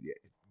know. You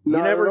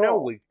Not never at know.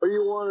 all. What do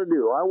you want to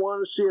do? I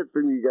want to see it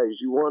from you guys.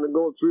 You want to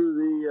go through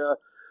the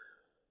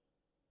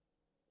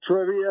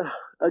trivia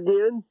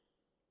again?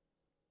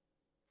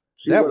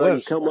 See That what I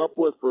was- can come up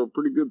with for a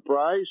pretty good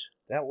prize?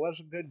 That was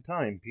a good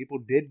time. People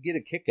did get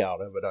a kick out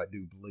of it, I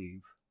do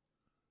believe.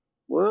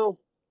 Well,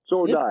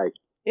 so did I.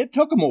 It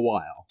took them a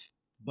while,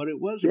 but it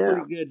was a Yeah.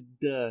 pretty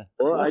good.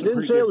 Well, I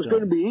didn't say it was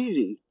going to be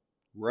easy.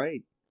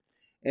 Right.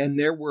 And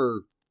there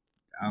were,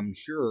 I'm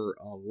sure,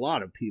 a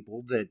lot of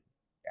people that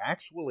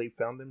actually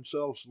found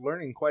themselves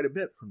learning quite a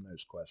bit from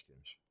those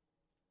questions.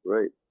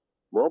 Right.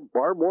 Well,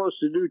 Barb wants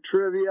to do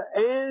trivia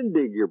and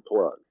dig your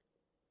plug.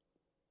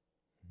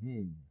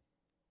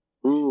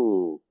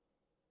 Ooh.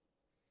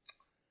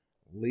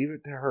 Leave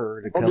it to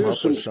her to I'll come do up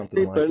some with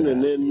something like sleeping, that.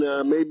 and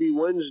then maybe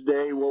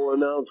Wednesday we'll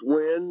announce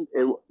when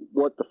and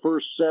what the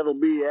first set will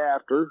be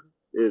after.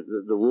 The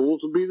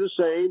rules will be the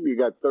same. You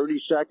got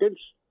 30 seconds.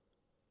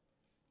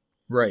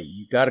 Right.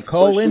 You got to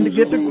call in to Questions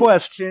get the will be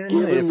question.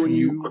 Given If when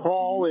you you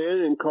call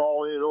in and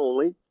call in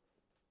only.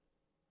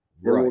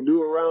 And right. we'll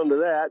do a round of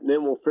that, and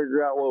then we'll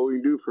figure out what we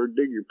can do for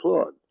dig your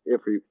plug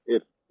if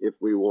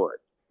we want.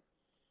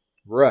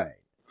 Right.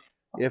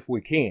 If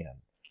we can.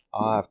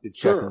 I'll have to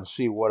check Sure. and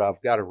see what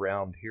I've got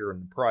around here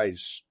in the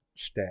prize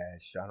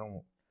stash.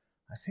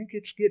 I think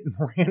it's getting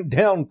ran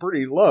down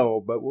pretty low,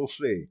 but we'll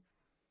see.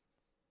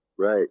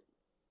 Right.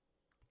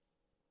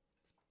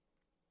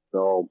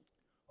 So,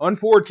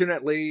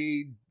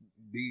 Unfortunately,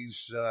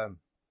 these,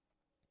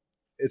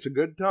 it's a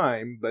good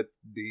time, but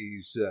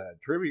these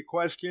trivia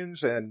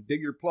questions and dig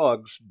your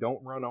plugs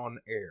don't run on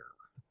air.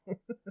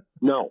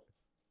 no.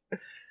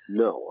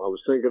 I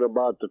was thinking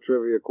about the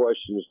trivia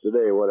questions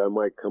today, what I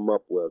might come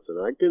up with, and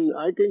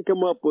I can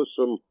come up with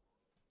some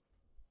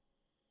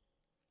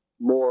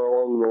more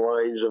along the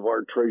lines of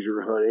our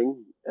treasure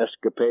hunting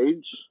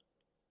escapades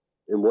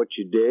and what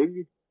you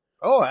dig.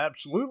 Oh,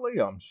 absolutely,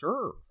 I'm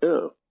sure.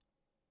 Yeah.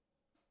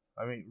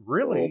 I mean,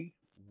 really,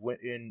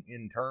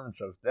 in terms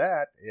of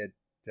that,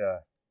 the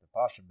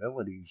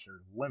possibilities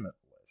are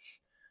limitless.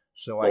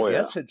 So I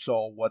guess it's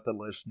all what the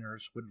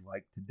listeners would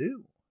like to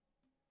do.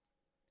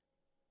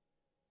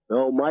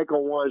 No,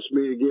 Michael wants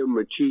me to give him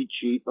a cheat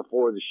sheet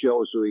before the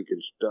show so he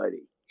can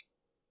study.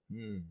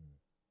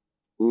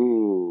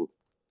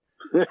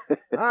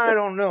 I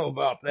don't know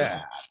about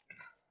that.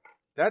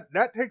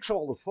 That takes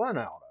all the fun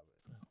out of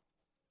it.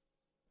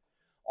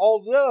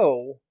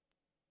 Although,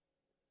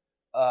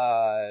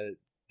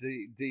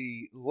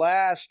 the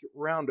last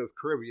round of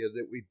trivia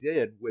that we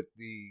did with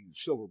the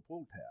Silver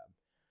Pull Tab,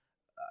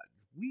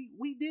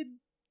 we did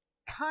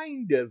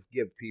kind of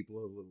give people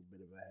a little bit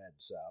of a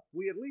heads up.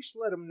 We at least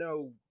let them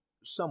know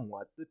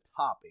somewhat the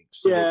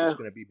topics that it was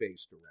going to be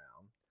based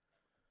around.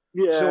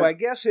 Yeah. So I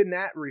guess in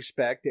that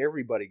respect,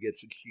 everybody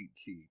gets a cheat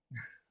sheet.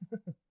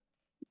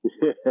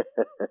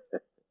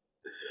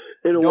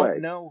 In a way.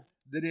 Don't know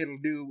that it'll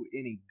do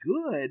any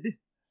good,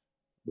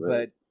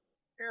 Right. but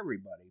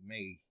everybody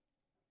may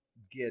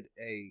get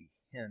a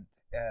hint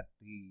at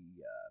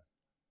the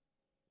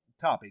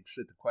topics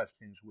that the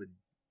questions would.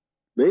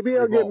 Maybe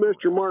I'll get revolve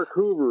Mr. Mark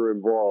Hoover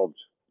involved.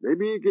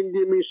 Maybe he can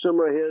give me some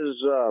of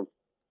his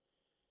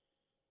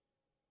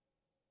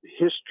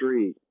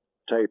history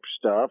type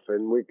stuff,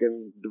 and we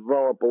can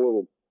develop a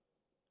little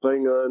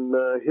thing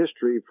on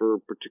history for a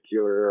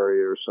particular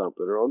area or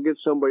something. Or I'll get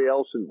somebody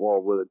else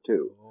involved with it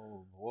too.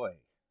 Oh boy,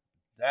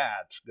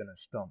 that's gonna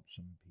stump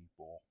some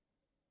people.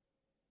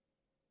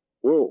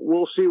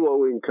 We'll see what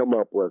we can come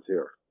up with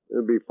here.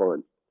 It'll be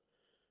fun.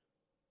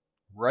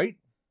 Right?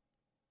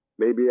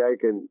 Maybe I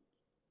can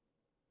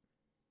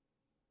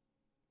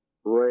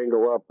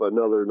wrangle up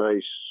another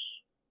nice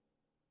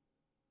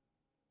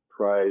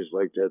prize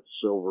like that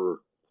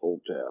silver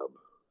pull tab.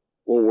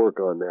 We'll work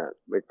on that.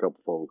 Make a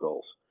couple phone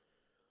calls.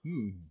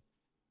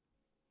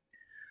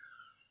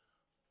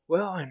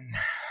 Well, and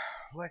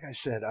like I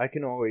said, I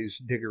can always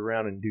dig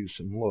around and do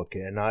some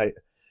looking.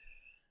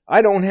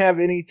 I don't have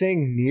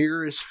anything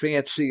near as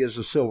fancy as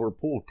a silver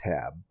pull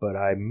tab, but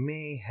I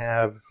may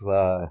have,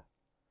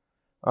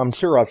 I'm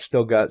sure I've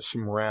still got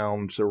some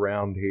rounds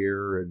around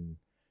here and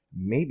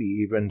maybe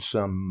even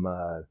some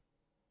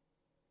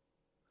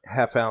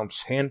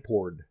half-ounce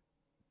hand-poured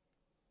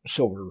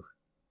silver.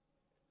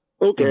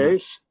 Okay.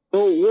 Image.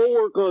 So we'll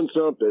work on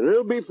something.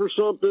 It'll be for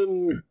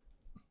something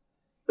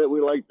that we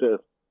like to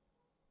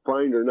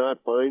find or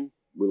not find.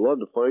 We love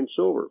to find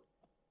silver.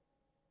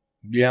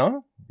 Yeah,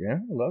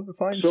 love to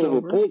find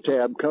silver. Pull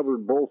tab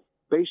covered both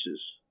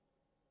bases.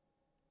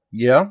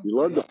 Yeah. You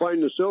love to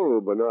find the silver,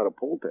 but not a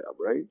pull tab,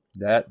 right?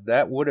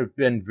 That would have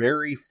been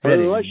very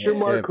fitting. Unless you're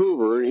Mark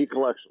Hoover and he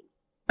collects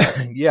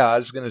them. Yeah, I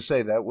was going to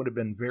say that would have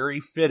been very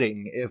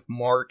fitting if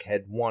Mark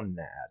had won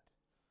that.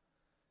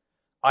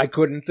 I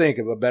couldn't think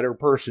of a better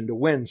person to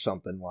win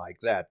something like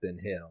that than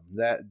him.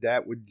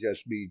 That would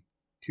just be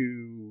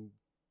too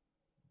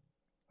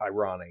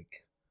ironic.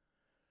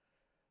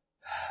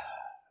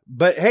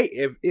 But hey,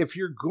 if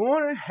you're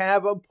going to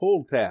have a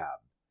pull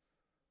tab,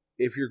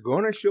 if you're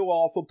going to show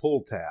off a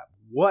pull tab,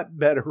 what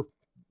better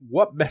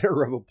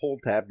of a pull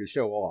tab to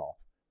show off?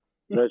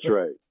 That's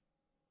right.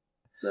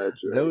 That's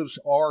right. Those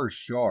are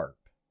sharp.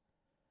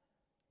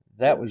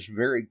 That was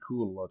very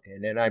cool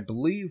looking, and I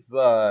believe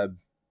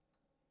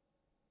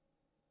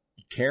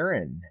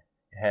Karen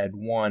had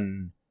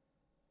won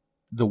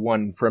the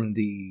one from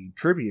the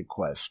trivia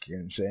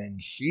questions,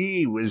 and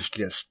she was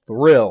just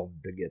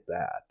thrilled to get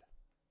that.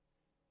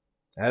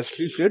 As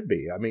she should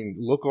be. I mean,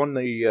 look on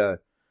the,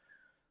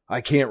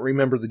 I can't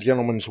remember the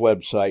gentleman's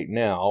website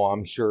now.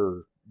 I'm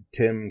sure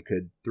Tim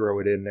could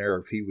throw it in there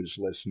if he was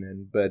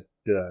listening, but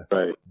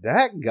right.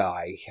 That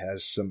guy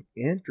has some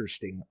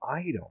interesting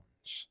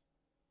items.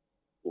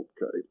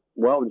 Okay.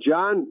 Well,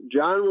 John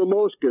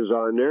Ramoska's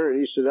on there, and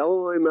he said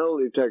Illinois Metal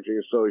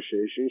Detecting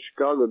Association,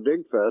 Chicago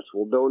Dig Fest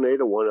will donate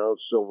a 1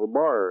 ounce silver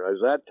bar.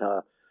 Is that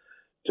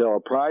to a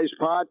prize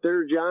pot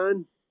there,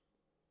 John?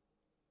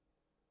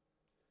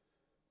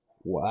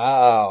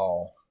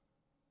 Wow.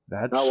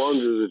 That's... How long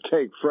does it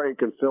take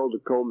Frank and Phil to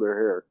comb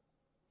their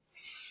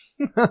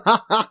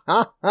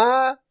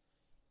hair?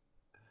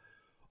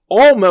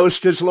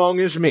 Almost as long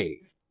as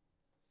me.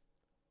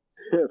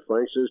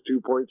 Frank says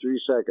 2.3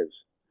 seconds.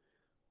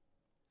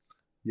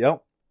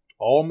 Yep.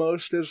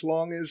 Almost as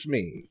long as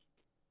me.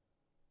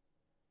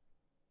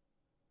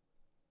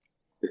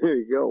 There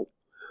you go.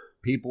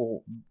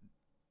 People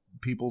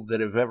that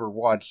have ever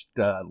watched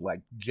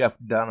like Jeff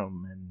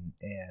Dunham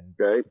and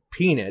okay.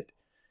 Peanut,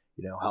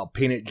 you know how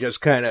Peanut just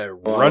kind of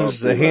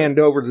runs the hand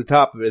over the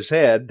top of his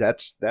head.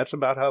 That's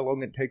about how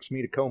long it takes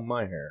me to comb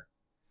my hair.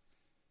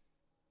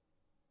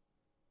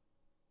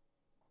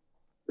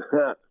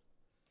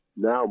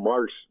 Now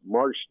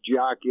Mark's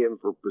jockeying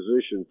for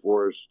position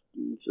for us.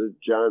 He said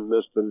John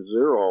missed a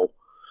 0.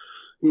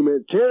 He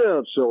meant 10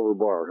 ounce silver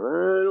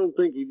bar. I don't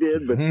think he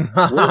did, but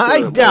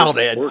I doubt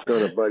it. Work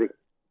on it, buddy.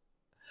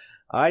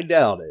 I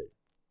doubt it.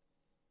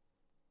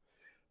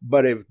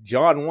 But if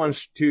John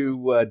wants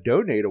to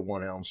donate a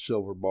 1 ounce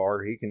silver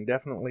bar, he can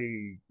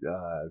definitely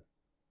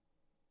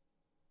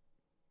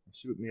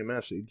shoot me a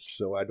message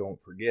so I don't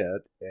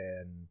forget,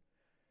 and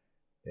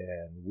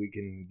we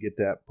can get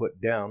that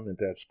put down.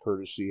 That's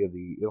courtesy of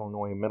the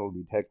Illinois Metal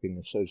Detecting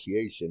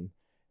Association.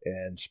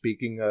 And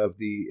speaking of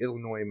the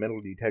Illinois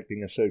Metal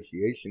Detecting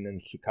Association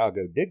and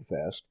Chicago Dig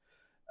Fest,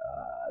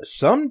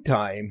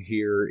 sometime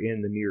here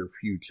in the near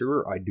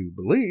future, I do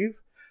believe,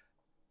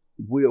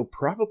 we'll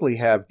probably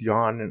have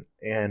John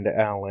and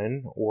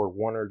Alan or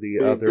one or the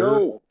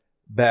other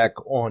back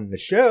on the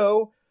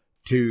show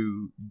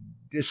to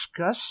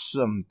discuss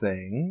some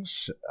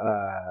things.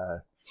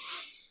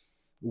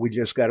 We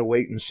just got to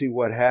wait and see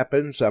what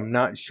happens. I'm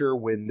not sure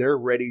when they're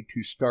ready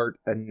to start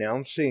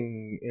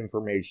announcing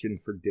information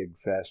for Dig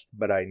Fest,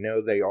 but I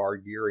know they are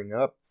gearing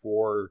up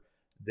for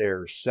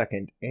their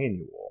second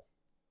annual.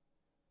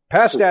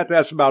 Past that,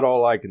 that's about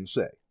all I can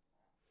say.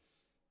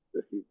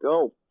 There you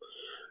go.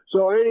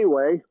 So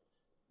anyway,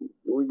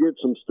 we get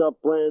some stuff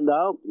planned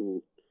out,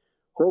 and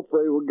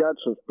hopefully we got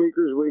some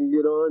speakers we can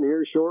get on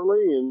here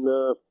shortly.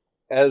 And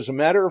as a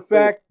matter of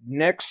fact,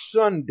 next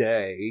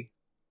Sunday,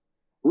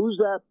 who's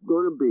that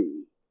going to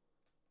be?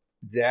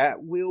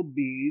 That will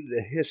be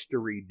the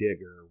history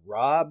digger,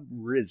 Rob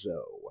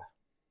Rizzo.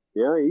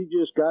 Yeah, he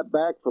just got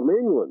back from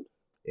England.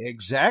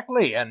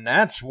 Exactly, and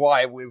that's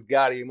why we've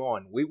got him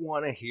on. We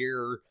want to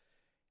hear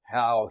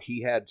how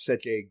he had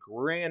such a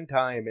grand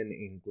time in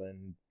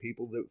England.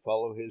 People that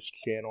follow his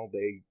channel,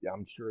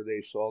 I'm sure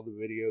they saw the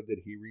video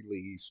that he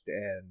released.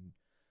 And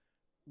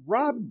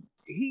Rob,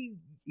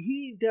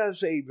 he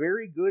does a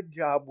very good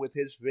job with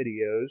his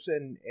videos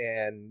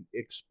and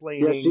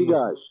explaining. Yes, he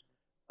does.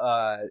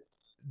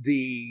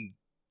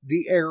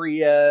 The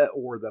area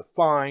or the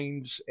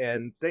finds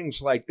and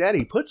things like that.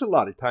 He puts a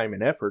lot of time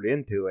and effort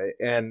into it,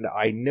 and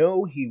I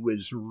know he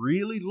was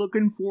really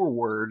looking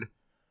forward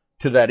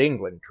to that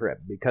England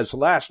trip, because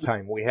last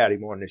time we had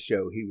him on the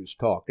show, he was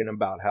talking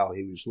about how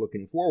he was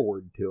looking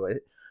forward to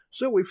it.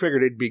 So we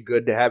figured it'd be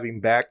good to have him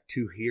back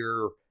to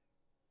hear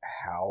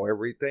how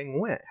everything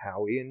went,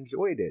 how he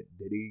enjoyed it.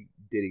 Did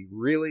he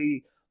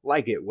really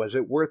like it? Was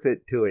it worth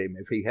it to him?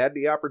 If he had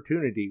the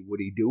opportunity,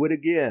 would he do it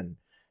again?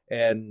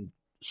 And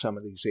some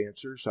of these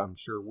answers, I'm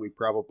sure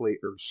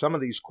some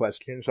of these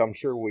questions, I'm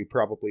sure we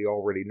probably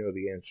already know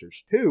the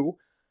answers to.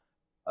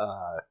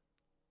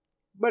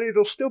 But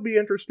it'll still be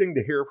interesting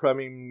to hear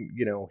from him,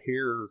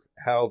 hear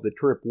how the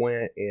trip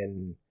went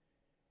in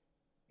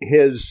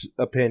his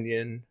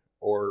opinion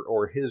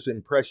or his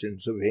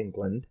impressions of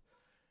England.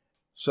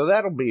 So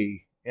that'll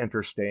be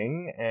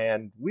interesting.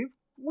 And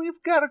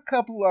we've got a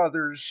couple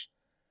others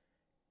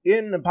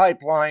in the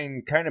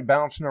pipeline kind of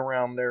bouncing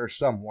around there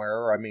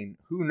somewhere. I mean,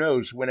 who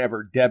knows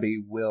whenever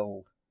Debbie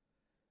will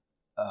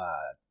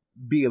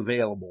be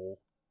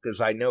available,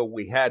 because I know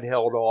we had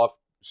held off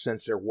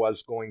since there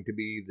was going to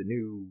be the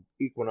new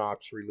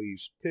Equinox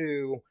release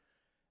too.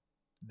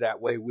 That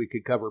way we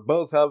could cover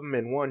both of them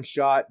in one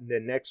shot, and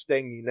then next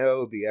thing you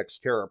know, the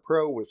Xterra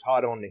Pro was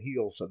hot on the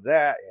heels of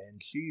that,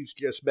 and she's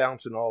just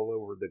bouncing all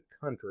over the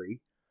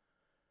country.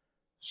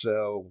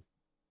 So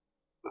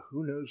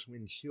who knows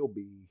when she'll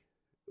be.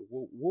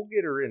 We'll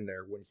get her in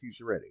there when she's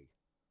ready.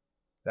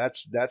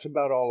 That's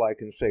about all I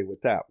can say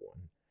with that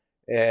one.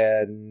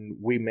 And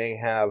we may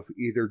have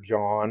either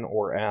John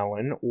or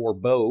Alan or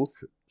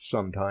both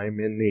sometime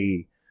in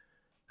the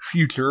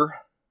future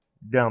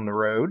down the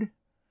road.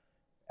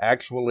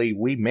 Actually,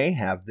 we may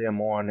have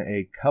them on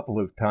a couple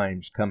of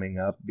times coming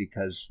up,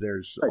 because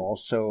there's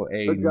also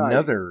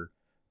another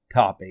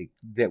topic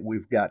that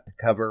we've got to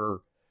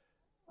cover.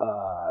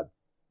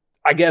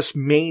 I guess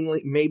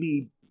mainly,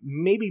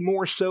 maybe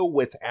more so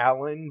with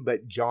Alan,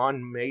 but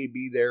John may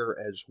be there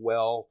as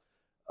well.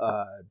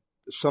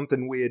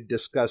 Something we had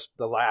discussed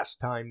the last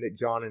time that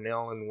John and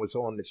Ellen was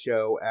on the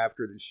show.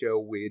 After the show,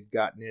 we had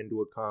gotten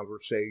into a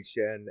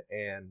conversation,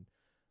 and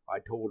I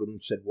told him,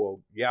 said,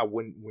 "Well, yeah,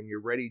 when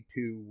you're ready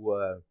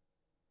to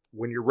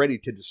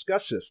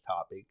discuss this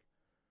topic,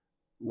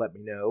 let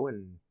me know,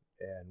 and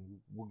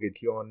we'll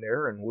get you on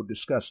there, and we'll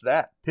discuss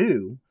that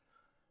too."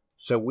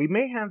 So we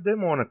may have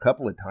them on a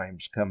couple of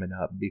times coming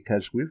up,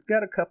 because we've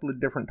got a couple of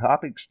different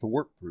topics to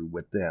work through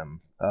with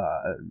them.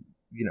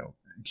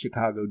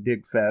 Chicago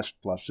Dig Fest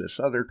plus this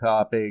other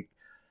topic.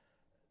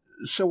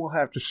 So we'll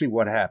have to see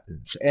what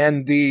happens.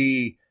 And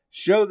the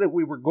show that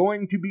we were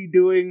going to be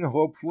doing,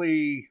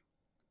 hopefully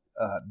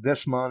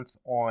this month,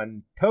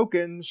 on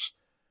tokens,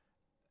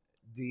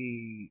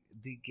 the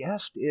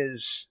guest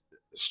is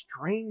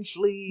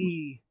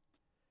strangely,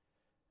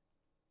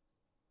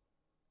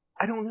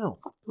 I don't know,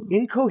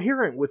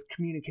 incoherent with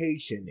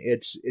communication.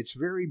 It's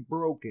very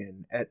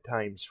broken at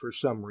times for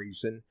some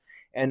reason.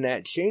 And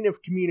that chain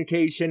of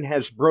communication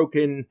has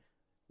broken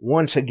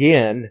once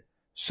again.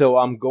 So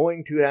I'm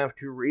going to have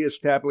to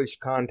reestablish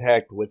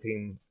contact with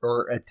him,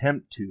 or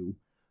attempt to,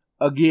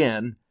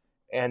 again,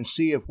 and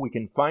see if we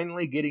can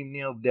finally get him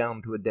nailed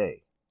down to a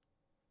day.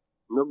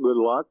 No good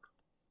luck.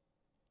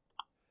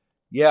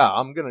 Yeah,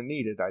 I'm going to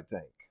need it, I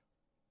think.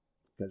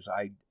 Because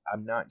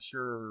I'm not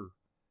sure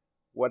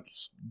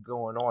what's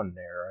going on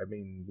there. I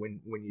mean,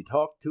 when you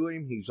talk to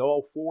him, he's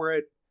all for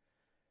it.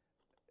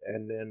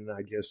 And then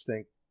I just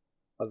think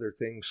other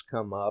things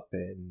come up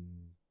and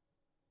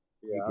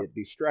you get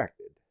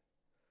distracted.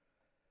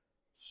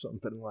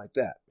 Something like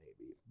that,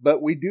 maybe.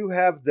 But we do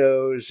have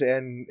those,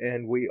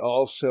 and we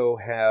also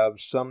have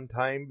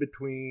sometime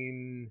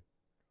between,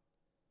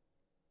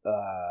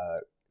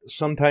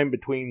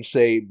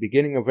 say,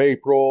 beginning of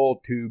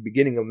April to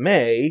beginning of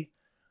May,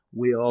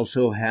 we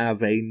also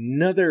have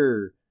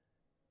another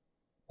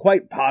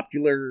quite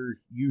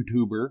popular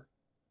YouTuber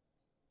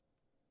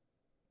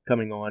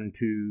coming on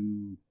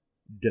to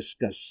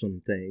discuss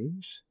some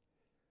things.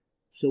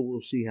 So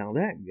we'll see how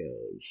that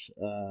goes.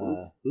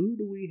 Who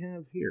do we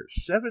have here?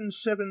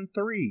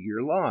 773,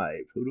 you're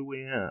live. Who do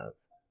we have?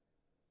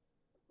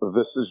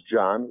 This is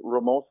John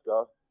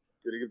Ramoska.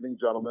 Good evening,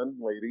 gentlemen,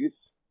 ladies.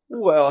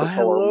 Well,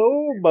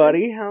 hello,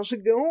 buddy. How's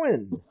it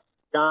going?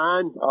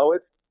 John. Oh,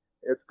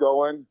 it's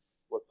going.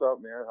 up,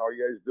 man? How are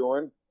you guys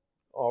doing?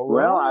 All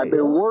Well, right. I've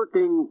been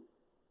working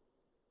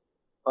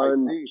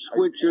on I see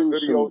switching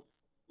videos. some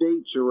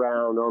dates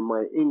around on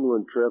my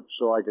England trip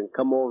so I can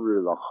come over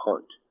to the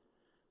hunt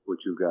with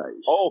you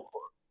guys. Oh,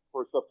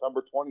 for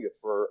September 20th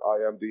for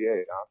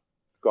IMDA, huh?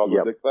 Called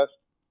Yep. the Dick Fest?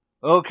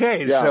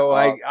 Okay, Yeah, so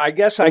I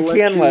guess I we'll let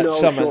can you let know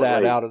some of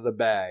that shortly. out of the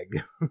bag.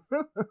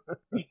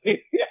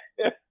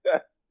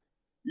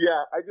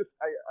 Yeah, I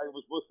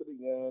was listening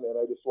in, and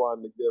I just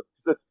wanted to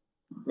give,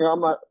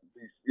 I'm not,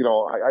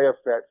 I have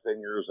fat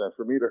fingers, and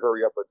for me to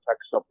hurry up and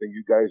text something,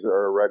 you guys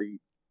are already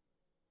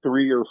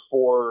 3 or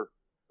 4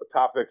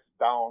 topics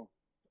down,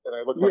 and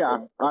I look like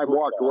I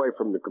walked away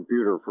from the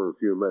computer for a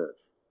few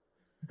minutes.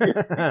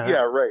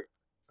 Yeah, right.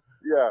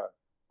 Yeah,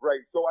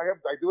 right. So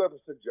I do have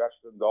a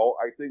suggestion, though.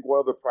 I think one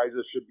of the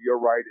prizes should be a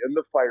ride in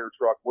the fire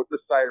truck with the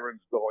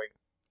sirens going,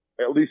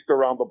 at least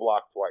around the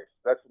block twice.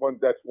 That's one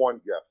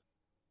gift.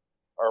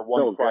 Or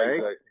one prize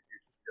that I think you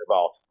should give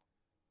out.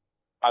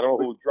 I don't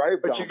know who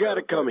drives down. But you got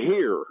to come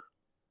here.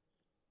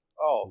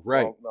 Oh,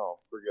 right. Well, no,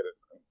 forget it.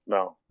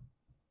 No.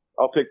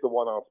 I'll take the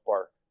 1 ounce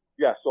bar.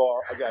 Yeah, so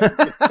again,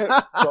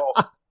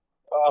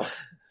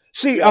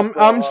 See, yeah,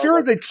 I'm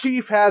sure the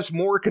chief has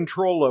more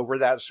control over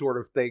that sort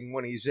of thing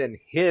when he's in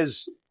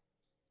his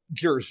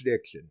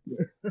jurisdiction.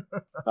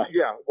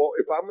 Yeah, well,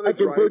 if I'm going to I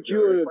can put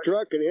you in a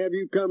truck and have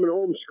you coming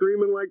home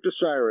screaming like the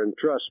siren.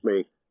 Trust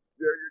me.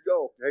 There you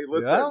go. Hey,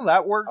 listen. Well,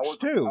 that works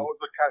too.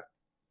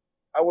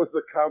 I was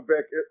the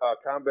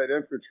combat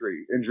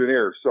infantry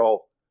engineer,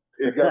 so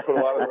you got to put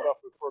a lot of stuff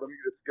in front of me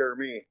to scare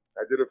me.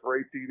 I did it for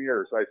 18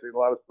 years. I've seen a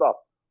lot of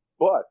stuff.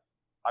 But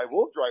I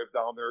will drive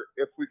down there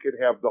if we can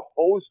have the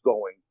hose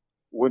going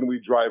when we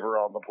drive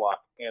around the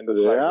block. And the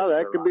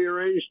that could be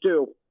arranged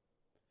too.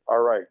 All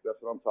right, that's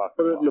what I'm talking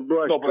Put it about. in the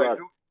brush truck.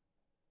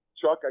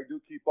 Chuck, I do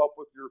keep up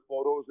with your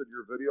photos and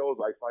your videos.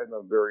 I find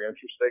them very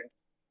interesting.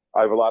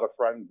 I have a lot of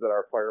friends that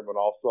are firemen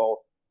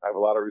also. I have a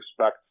lot of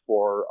respect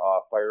for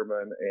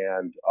firemen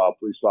and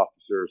police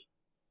officers.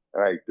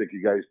 And I think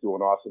you guys do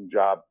an awesome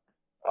job.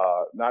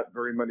 Not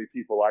very many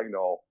people I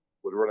know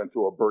would run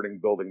into a burning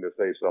building to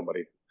save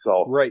somebody.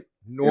 So right.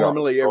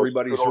 Normally,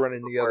 everybody's kudos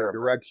running the other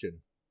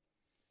direction.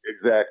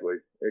 Exactly.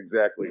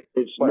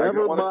 It's But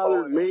never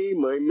bothered me,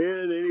 my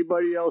men,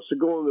 anybody else to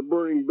go in the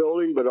burning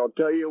building, but I'll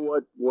tell you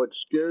what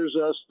scares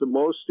us the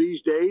most these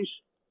days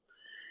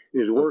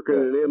is working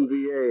at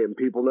MVA and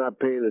people not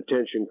paying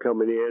attention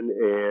coming in,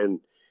 and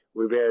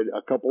we've had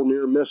a couple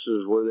near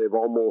misses where they've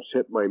almost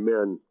hit my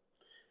men.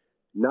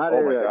 Not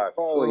at a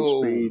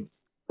falling speed,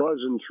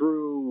 buzzing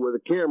through with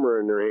a camera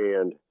in their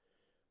hand.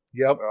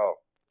 Yep. Oh.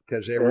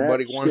 Because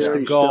everybody That's wants to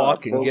scary gawk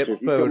stuff, and folks. get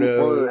If you come in front of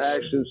photos. the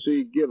action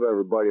seat, give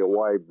everybody a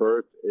wide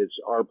berth. It's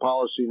our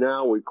policy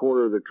now. We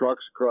corner the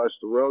trucks across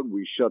the road.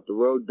 We shut the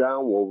road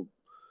down. We'll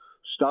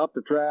stop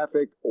the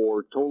traffic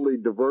or totally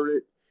divert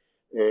it.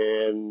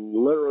 And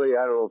literally,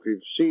 I don't know if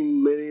you've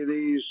seen many of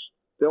these,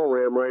 they'll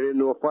ram right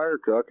into a fire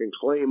truck and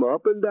claim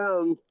up and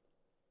down.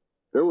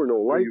 There were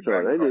no lights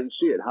on. I didn't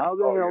see it. How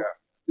the hell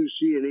do you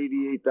see an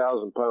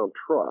 88,000-pound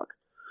truck?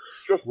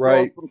 Just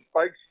throw some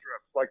spike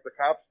strips like the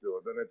cops do,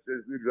 and then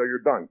you're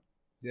done.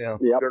 Yeah.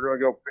 Yep. They're going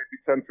to go maybe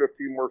 10,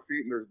 15 more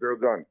feet, and they're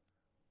done.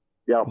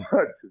 Yeah.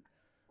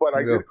 But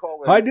I did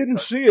call in. I didn't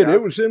see it.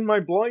 It was in my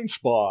blind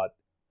spot.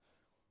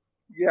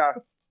 Yeah.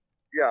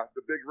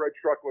 The big red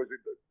truck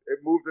it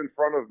moved in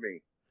front of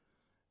me.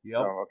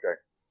 Yep. Oh, okay.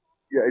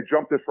 Yeah, it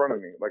jumped in front of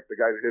me, like the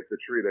guy that hit the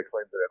tree that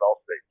claimed it at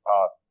Allstate.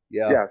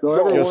 Yeah.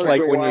 So just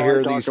like when you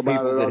hear talk these about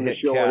people it that on the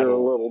hit show here a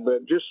cattle. little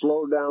bit. Just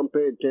slow down,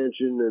 pay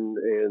attention,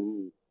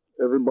 and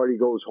everybody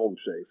goes home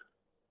safe.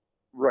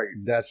 Right.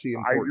 That's the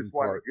important I just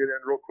wanted part. to get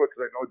in real quick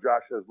because I know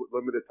Josh has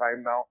limited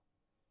time now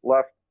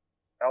left.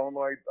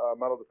 Illinois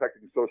Metal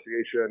Detecting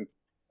Association,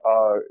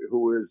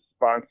 who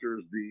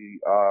sponsors the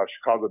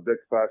Chicago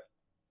Dick Fest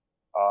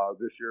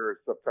this year,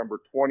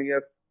 September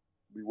 20th.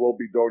 We will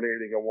be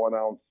donating a 1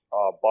 ounce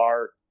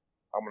bar.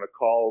 I'm going to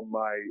call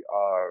my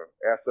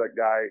asset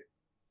guy.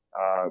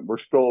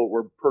 We're still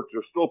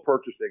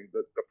purchasing.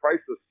 The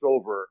price of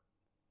silver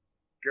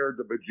scared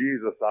the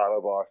bejesus out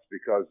of us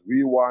because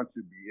we want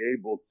to be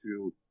able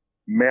to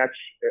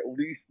at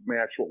least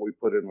match what we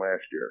put in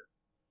last year.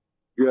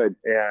 Good.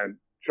 And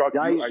Chuck,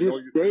 guys,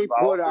 they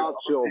put out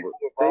silver.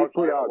 They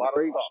put out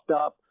great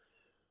stuff.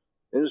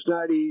 And it's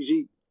not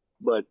easy,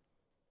 but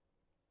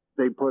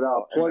they put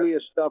out plenty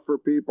of stuff for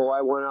people.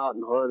 I went out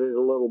and hunted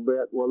a little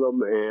bit with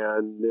them,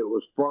 and it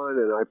was fun,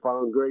 and I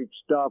found great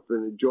stuff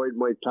and enjoyed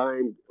my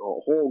time. A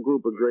whole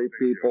group of great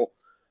people,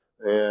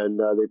 and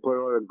they put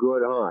on a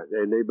good hunt.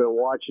 And they've been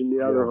watching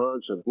the other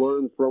hunts and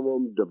learned from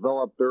them,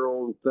 developed their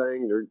own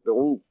thing,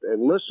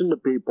 and listen to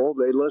people.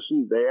 They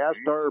listened. They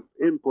asked our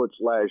inputs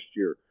last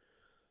year.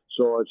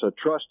 So it's a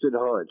trusted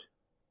hunt.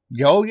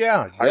 Oh,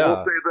 yeah. I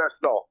will say this,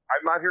 though.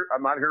 I'm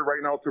not here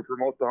right now to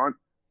promote the hunt.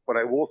 But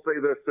I will say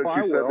this, since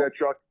you said that,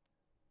 Chuck,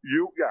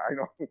 I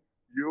know,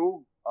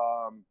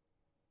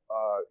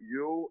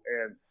 you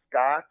and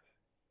Scott,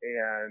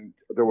 and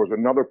there was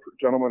another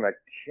gentleman, I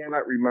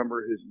cannot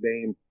remember his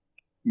name,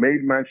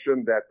 made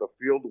mention that the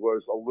field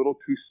was a little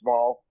too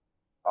small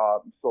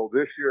So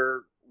this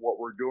year, what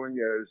we're doing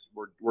is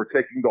we're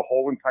taking the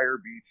whole entire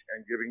beach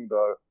and giving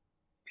the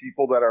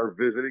people that are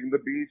visiting the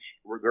beach,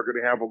 where they're going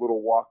to have a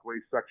little walkway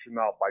section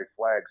out by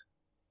flags.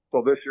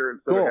 So this year,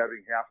 instead of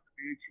having half the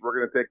beach, we're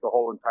going to take the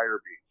whole entire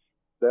beach.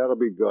 That'll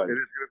be good. It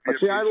is going to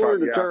be See, I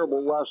learned a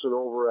terrible lesson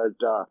over at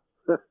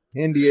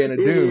Indiana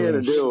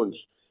Dunes.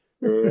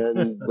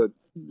 But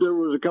there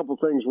was a couple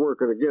things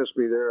working against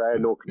me there I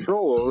had no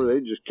control over. They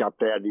just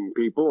kept adding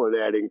people and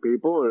adding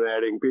people and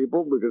adding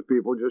people because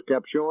people just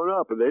kept showing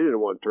up and they didn't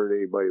want to turn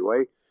anybody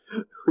away.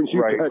 When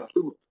you got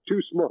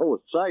too small a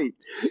site,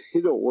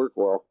 it don't work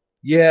well.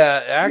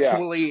 Yeah,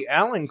 actually,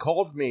 Alan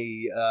called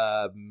me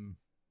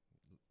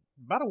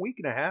about a week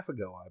and a half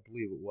ago, I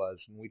believe it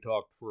was, and we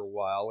talked for a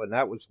while, and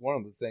that was one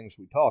of the things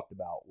we talked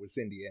about was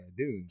Indiana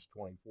Dunes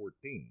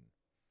 2014.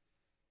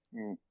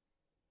 Mm.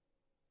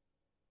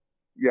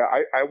 Yeah,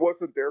 I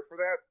wasn't there for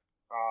that.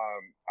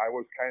 I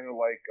was kind of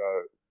like,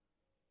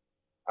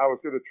 I was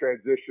in a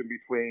transition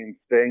between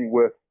staying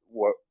with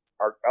what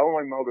our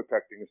Illinois Metal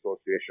Detecting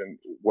Association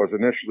was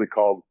initially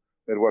called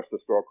Midwest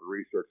Historical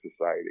Research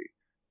Society.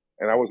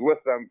 And I was with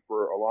them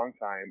for a long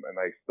time, and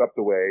I stepped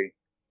away.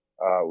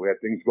 We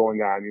had things going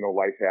on,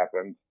 life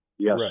happened.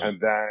 Yes. Right.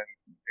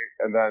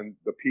 And then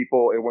the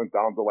people, it went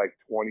down to like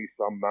 20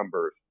 some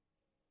members.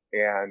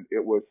 And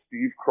it was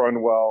Steve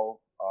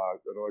Crunwell,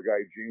 another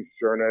guy, Gene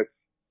Cernitz,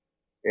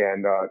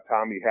 and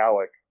Tommy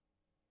Halleck.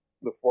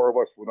 The four of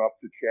us went up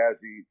to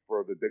Chazzy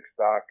for the Dick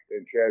Stock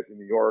in Chazzy,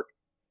 New York,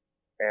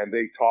 and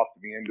they talked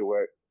me into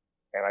it.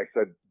 And I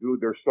said, dude,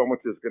 there's so much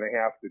that's going to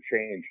have to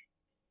change.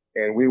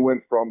 And we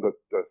went from the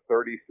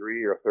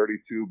 33 or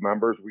 32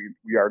 members.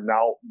 We are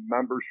now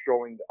members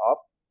showing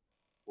up.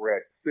 We're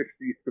at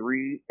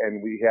 63,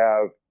 and we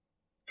have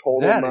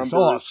total members. That is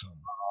awesome.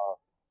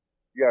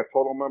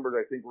 Total members.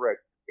 I think we're at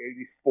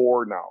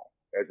 84 now,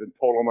 as in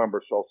total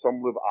members. So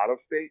some live out of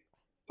state,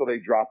 so they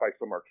drop by.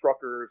 Some are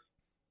truckers,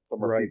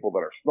 some are people that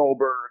are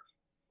snowbirds,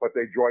 but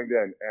they joined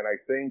in. And I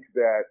think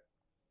that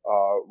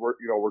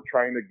we're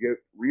trying to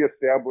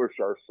reestablish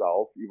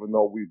ourselves, even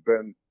though we've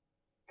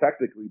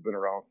technically been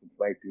around since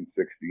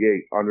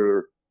 1968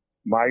 under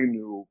my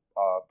new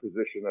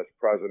position as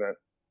president.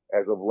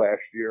 As of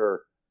last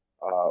year,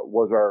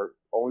 was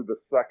only the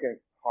second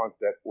hunt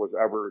that was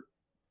ever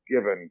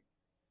given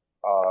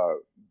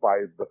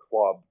by the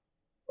club,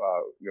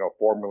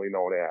 formerly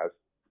known as.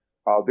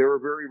 They were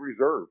very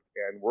reserved,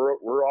 and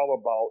we're all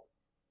about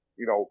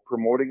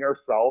promoting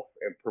ourselves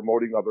and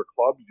promoting other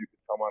clubs. You can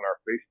come on our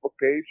Facebook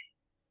page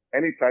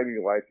anytime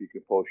you like. You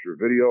can post your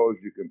videos,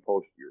 you can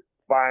post your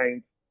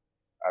finds.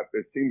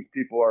 It seems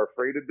people are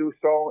afraid to do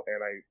so,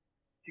 and I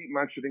keep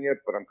mentioning it,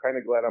 but I'm kind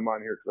of glad I'm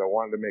on here because I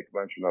wanted to make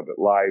mention of it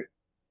live.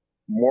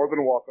 More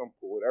than welcome,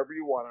 put whatever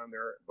you want on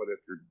there, but if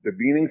you're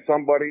demeaning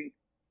somebody,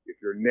 if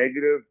you're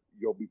negative,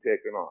 you'll be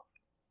taken off.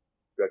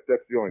 That's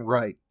the only thing.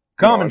 Right.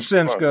 Common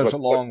sense goes a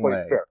long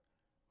way. Fair.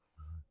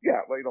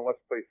 Yeah, let's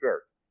play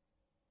fair.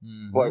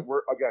 Mm-hmm. But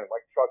we're, again,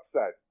 like Chuck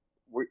said,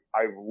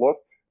 I've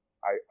looked.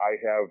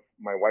 I have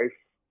my wife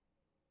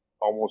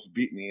almost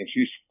beat me, and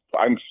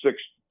I'm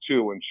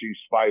 6'2" and she's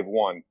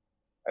 5'1",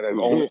 and I've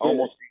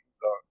almost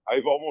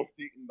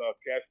eaten the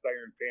cast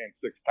iron pan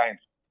 6 times.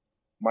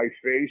 My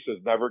face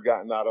has never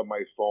gotten out of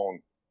my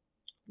phone.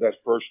 That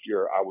first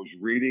year, I was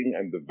reading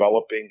and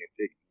developing and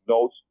taking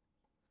notes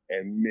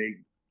and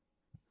made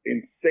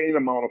insane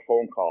amount of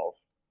phone calls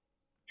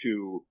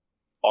to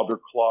other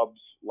clubs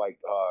like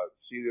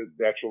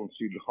Natural and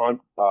Seeded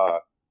Hunt.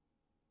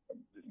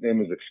 His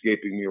name is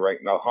escaping me right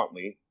now.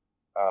 Huntley.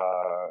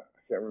 I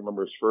can't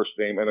remember his first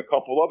name, and a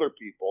couple other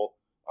people.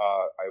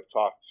 I've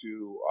talked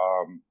to.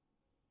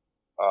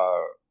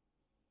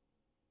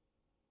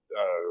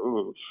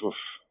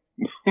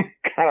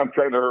 God, I'm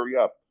trying to hurry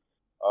up.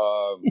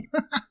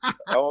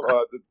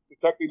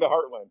 Detecting the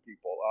Heartland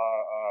people.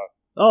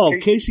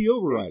 Casey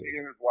Overrider. Casey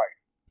and his wife.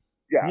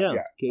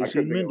 Yeah. Casey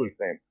and Mindy.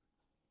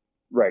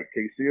 Right,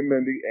 Casey and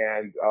Mindy.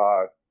 And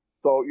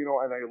so,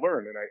 and I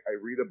learn and I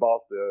read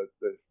about the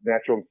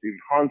natural and seeded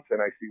hunts,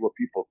 and I see what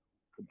people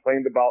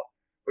complained about.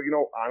 But,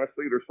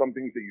 honestly, there's some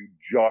things that you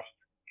just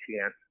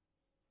can't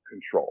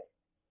control.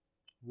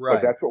 Right.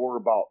 But that's what we're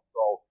about.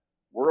 So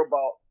we're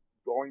about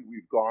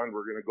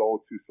we're going to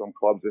go to some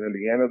clubs in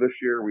Indiana this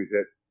year. We've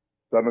hit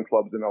 7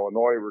 clubs in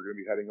Illinois. We're going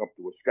to be heading up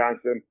to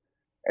Wisconsin.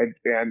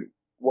 And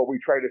what we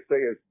try to say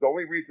is the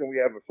only reason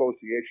we have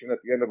association at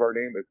the end of our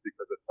name is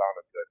because it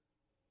sounded good.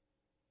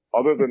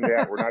 Other than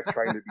that, we're not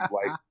trying to be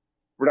like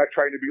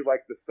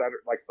the center,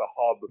 like the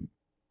hub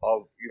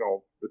of,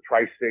 the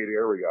tri-state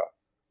area.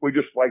 We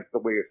just like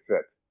the way it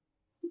fit,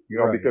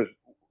 right. Because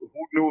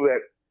who knew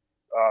that,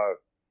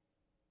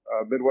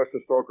 Midwest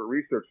Historical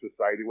Research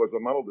Society was a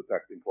metal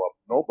detecting club?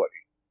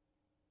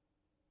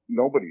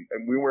 Nobody.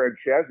 And we were at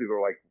Chazzy. They're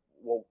like,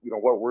 well,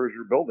 where's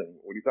your building?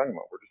 What are you talking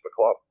about? We're just a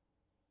club.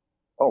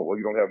 Oh, well,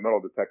 you don't have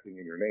metal detecting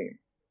in your name.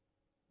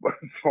 But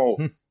so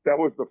that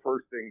was the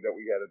first thing that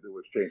we had to do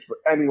was change.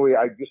 But anyway,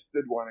 I just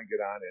did want to get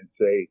on and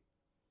say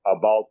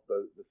about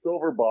the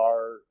silver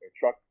bar. And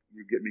Chuck,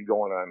 you get me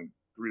going on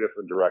 3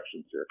 different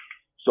directions here.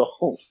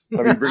 So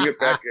let me bring it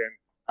back in.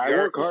 I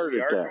work hard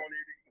at that.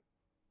 Donating,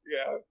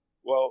 yeah.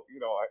 Well,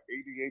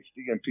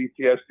 ADHD and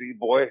PTSD,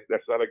 boy,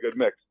 that's not a good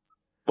mix.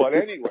 But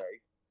anyway,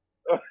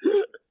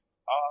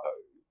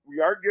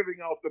 we are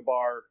giving out the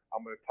bar.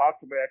 I'm going to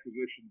talk to my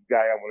acquisitions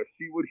guy. I'm going to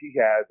see what he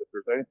has. If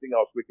there's anything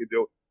else we can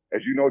do.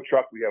 As you know,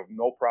 Chuck, we have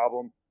no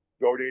problem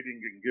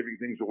donating and giving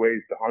things away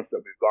to hunts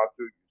that we've gone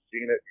to. You've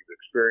seen it. You've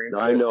experienced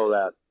it. I know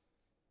that.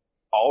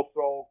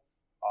 Also,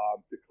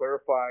 to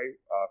clarify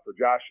for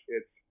Josh,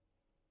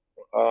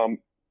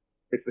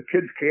 it's the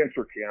kids'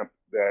 cancer camp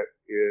that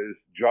is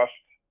just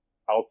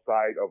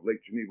outside of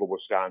Lake Geneva,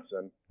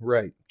 Wisconsin.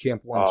 Right,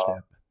 Camp One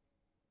Step.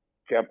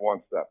 Camp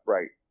One Step,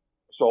 right.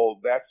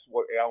 So that's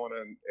what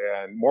Alan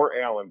and more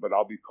Alan, but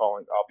I'll be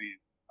on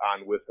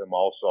with him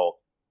also.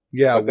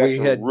 Yeah, we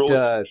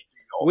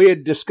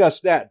had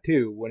discussed that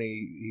too when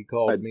he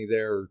called me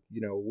there,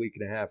 a week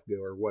and a half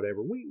ago or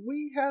whatever.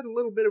 We had a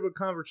little bit of a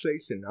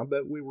conversation. I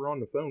bet we were on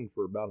the phone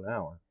for about an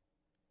hour.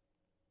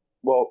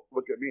 Well,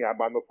 look at me. I'm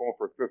on the phone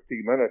for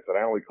 15 minutes, and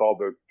I only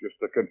called just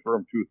to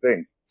confirm two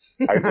things.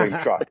 I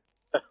blame Chuck.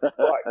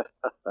 But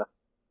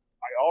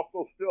I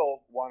also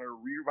still want to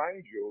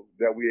remind you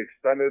that we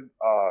extended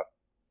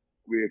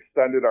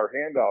our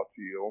handout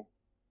to you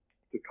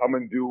to come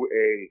and do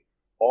a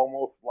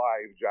almost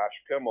live Josh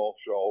Kimmel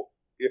show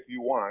if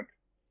you want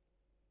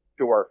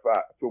to our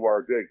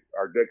dig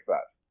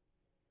fest.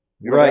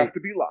 You don't have to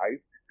be live.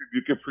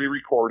 You can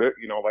pre-record it,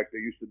 like they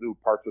used to do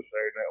parts of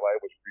Saturday Night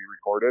Live was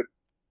pre-recorded.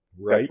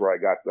 Right. That's where I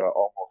got the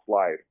almost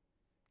live.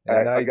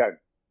 And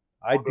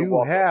I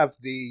do have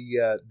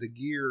the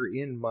gear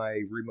in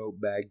my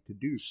remote bag to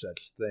do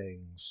such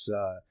things.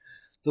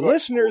 The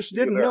listeners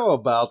didn't know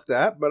about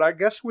that, but I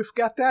guess we've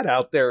got that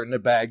out there in the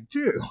bag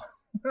too.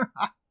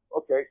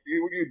 Okay, see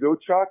what you do,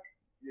 Chuck?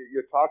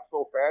 You talk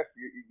so fast,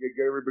 you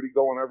get everybody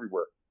going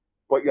everywhere.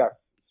 But yes,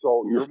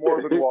 so you're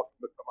more than welcome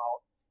to come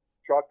out.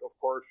 Chuck, of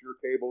course, your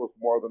table is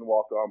more than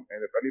welcome.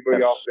 And if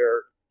anybody out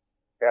there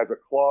has a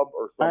club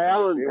or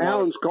something.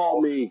 Alan's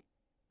called me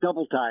a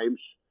couple times,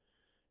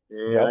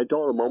 and I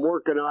told him I'm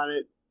working on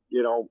it,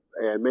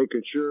 and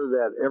making sure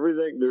that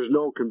there's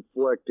no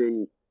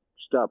conflicting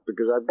stuff,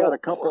 because I've got a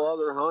couple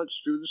other hunts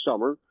through the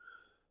summer,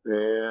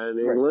 and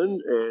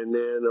England, and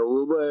then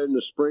Aruba in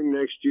the spring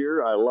next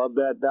year. I love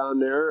that down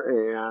there,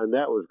 and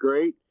that was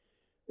great.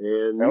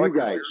 And you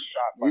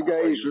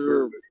guys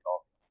are,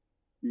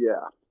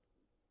 yeah,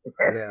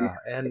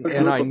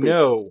 and I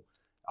know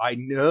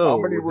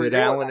that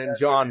Alan and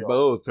John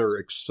both are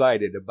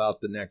excited about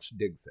the next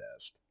Dig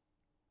Fest.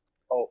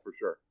 Oh, for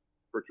sure.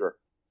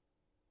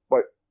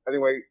 But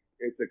anyway,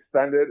 it's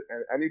extended,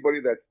 and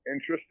anybody that's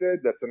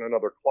interested, that's in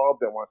another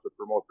club that wants to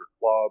promote their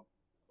club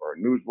or a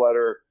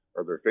newsletter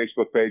or their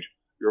Facebook page,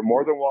 you're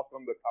more than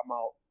welcome to come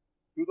out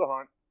to the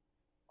hunt.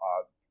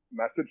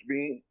 Message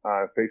me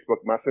on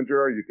Facebook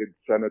Messenger. You could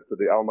send it to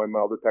the Illinois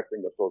Metal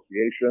Detecting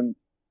Association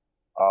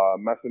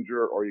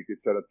Messenger, or you could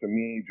send it to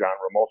me, John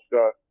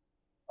Ramoska.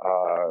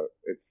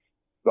 It's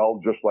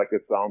spelled just like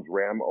it sounds,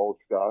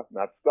 Ramoska,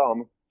 not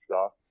Scum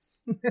stuff.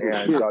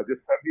 And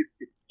just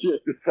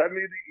send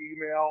me the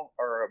email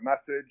or a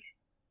message.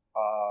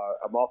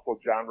 I'm also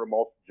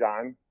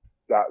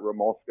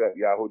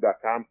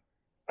john.ramoska@yahoo.com.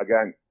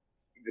 Again,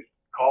 just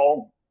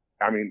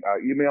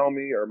email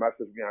me or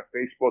message me on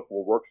Facebook.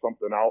 We'll work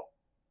something out.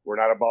 We're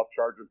not about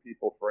charging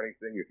people for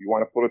anything. If you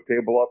want to put a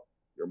table up,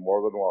 you're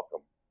more than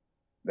welcome.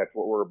 That's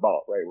what we're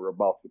about, right? We're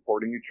about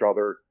supporting each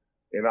other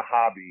in a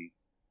hobby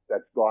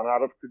that's gone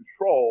out of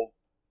control,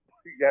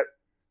 yet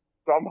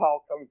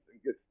somehow comes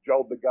and gets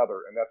gelled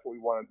together, and that's what we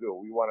want to do.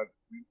 We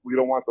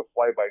don't want the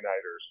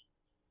fly-by-nighters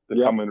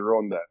to come and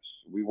ruin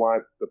this. We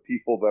want the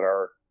people that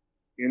are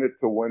in it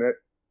to win it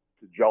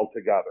to gel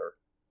together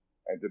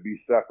and to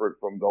be separate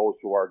from those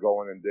who are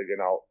going and digging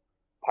out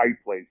pipe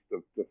plates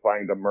to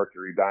find a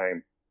mercury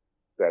dime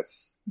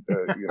that's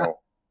an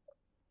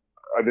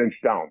inch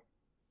down.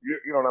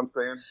 You know what I'm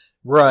saying?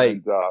 Right.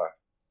 And,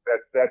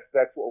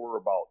 that's what we're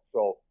about.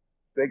 So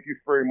thank you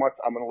very much.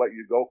 I'm going to let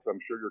you go because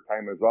I'm sure your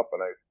time is up,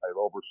 and I've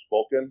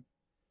overspoken,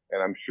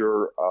 and I'm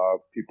sure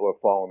people have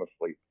fallen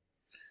asleep.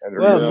 And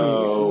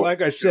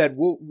like I said,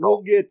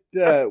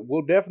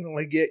 we'll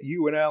definitely get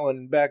you and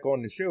Alan back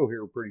on the show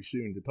here pretty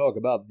soon to talk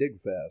about Dig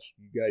Fest.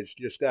 You guys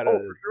just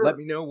gotta let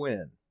me know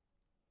when.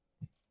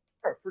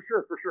 Yeah, for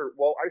sure.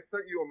 Well, I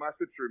sent you a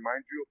message to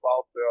remind you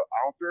about the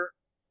ouncer.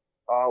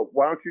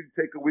 Why don't you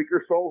take a week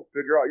or so,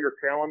 figure out your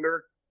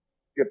calendar,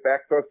 get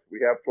back to us. We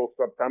have till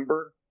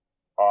September.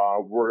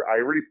 I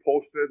already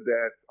posted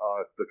that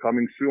the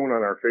coming soon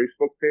on our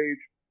Facebook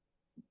page.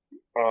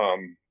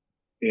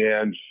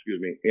 And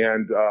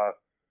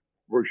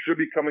we should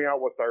be coming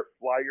out with our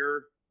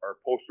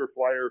poster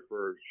flyer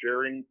for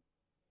sharing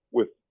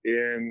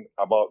within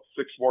about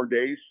 6 more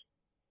days.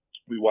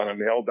 We want to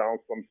nail down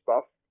some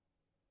stuff.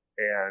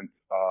 And,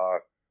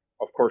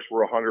 of course,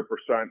 we're 100%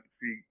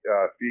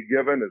 fee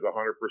given is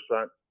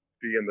 100%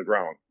 fee in the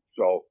ground.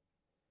 So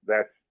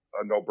that's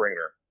a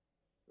no-brainer.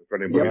 If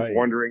anybody's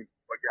wondering.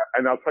 But yeah,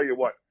 and I'll tell you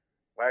what,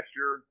 last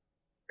year,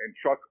 and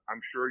Chuck,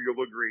 I'm sure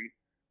you'll agree,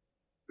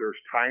 there's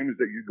times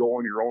that you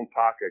go in your own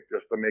pocket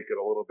just to make it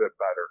a little bit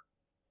better.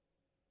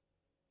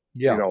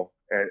 Yeah. You know,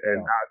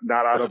 and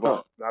not out of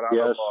I'm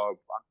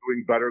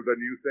doing better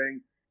than you thing.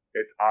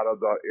 It's out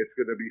of it's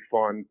going to be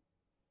fun.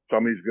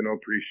 Somebody's going to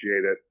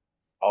appreciate it.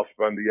 I'll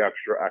spend the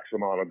extra X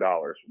amount of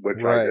dollars,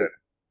 which I did.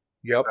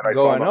 Yep. And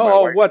Going,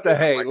 what the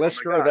hey? Let's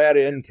throw that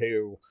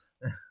into.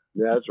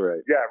 That's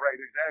right. Yeah, right.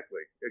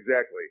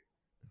 Exactly.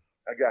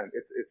 Again,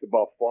 it's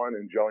about fun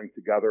and gelling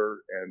together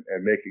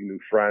and making new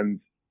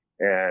friends.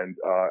 And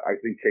I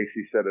think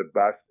Casey said it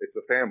best. It's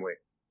a family.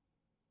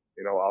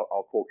 You know,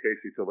 I'll quote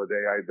Casey till the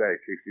day I die.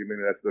 Casey, I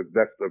mean,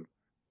 that's the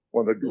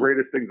one of the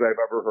greatest things I've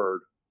ever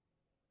heard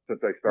since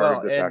I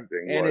started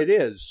detecting. And it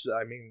is.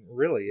 I mean,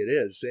 really, it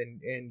is.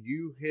 And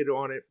you hit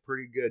on it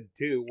pretty good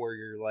too, where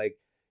you're like,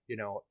 you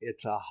know,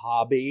 it's a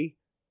hobby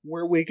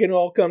where we can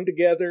all come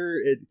together.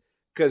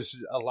 Because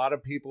a lot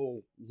of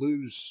people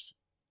lose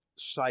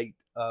sight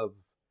of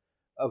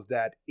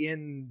that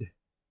end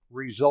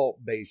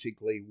result,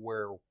 basically,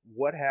 where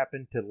what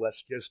happened to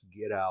let's just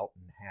get out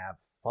and have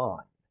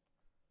fun.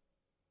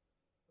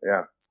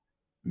 Yeah.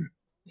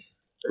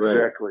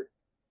 Right.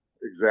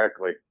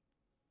 Exactly.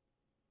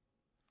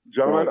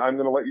 Gentlemen, I'm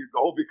going to let you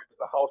go because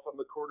the house on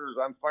the corner is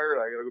on fire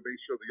and I got to go make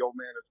sure the old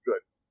man is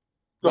good.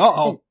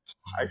 So,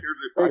 I hear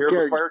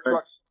the fire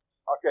trucks.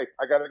 Okay,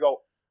 I got to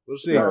go. We'll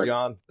see you,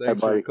 John.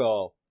 Thanks for the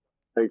call.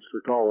 Thanks for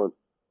calling.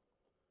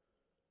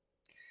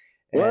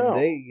 And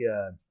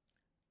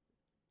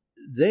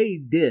they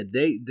did.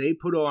 They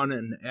put on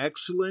an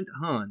excellent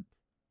hunt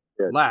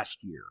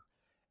last year.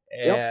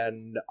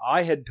 And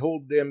I had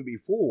told them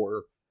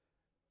before,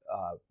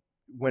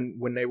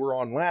 when they were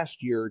on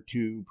last year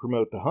to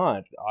promote the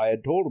hunt, I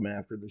had told them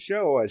after the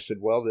show, I said,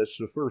 well, this is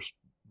the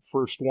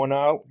first one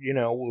out. You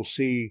know, we'll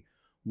see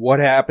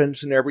what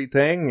happens and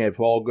everything. If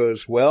all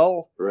goes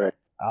well, right,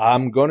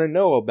 I'm going to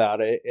know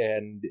about it.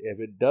 And if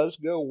it does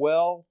go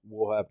well,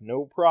 we'll have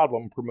no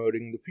problem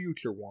promoting the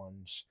future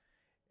ones.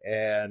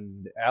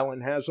 And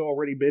Alan has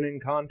already been in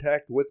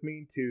contact with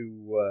me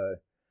to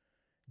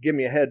give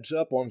me a heads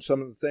up on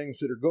some of the things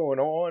that are going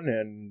on,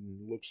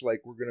 and looks like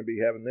we're going to be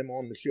having them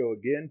on the show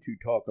again to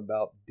talk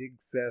about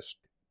Digfest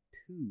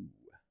 2.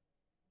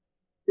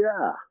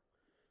 Yeah.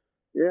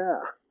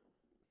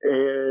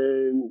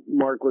 And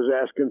Mark was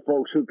asking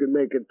folks who can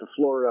make it to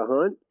Florida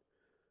hunt.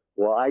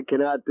 Well, I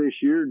cannot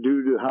this year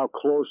due to how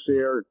close they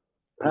are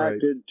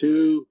packed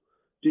to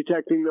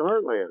detecting the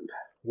Heartland.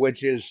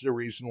 Which is the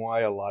reason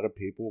why a lot of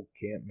people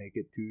can't make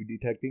it to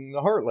detecting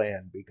the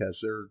Heartland,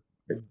 because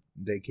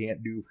they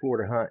can't do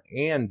Florida hunt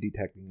and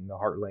detecting the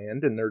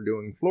Heartland, and they're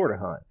doing Florida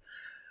hunt.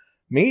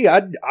 Me,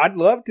 I'd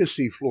love to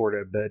see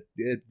Florida, but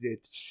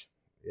it's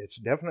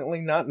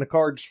definitely not in the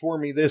cards for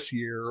me this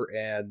year,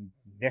 and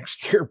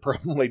next year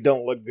probably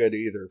don't look good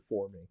either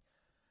for me.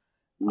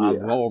 Yeah.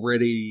 I've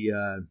already,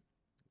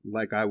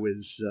 like I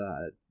was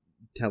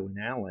telling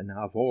Alan,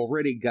 I've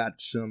already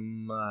got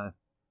some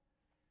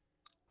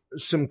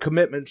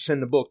commitments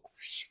in the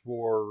books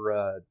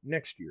for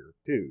next year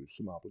too,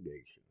 some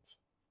obligations.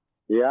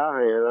 Yeah,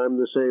 and I'm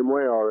the same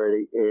way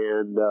already.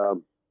 And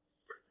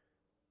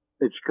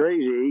it's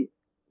crazy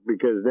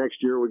because next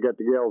year we got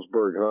the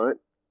Galesburg hunt.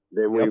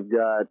 Then we've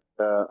got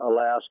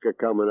Alaska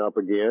coming up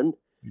again.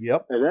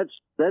 Yep. And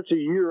that's a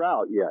year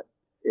out yet.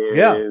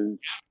 And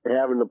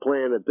having the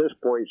plan at this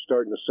point,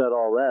 starting to set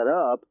all that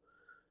up,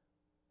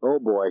 oh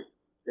boy.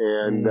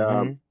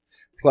 And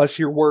plus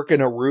you're working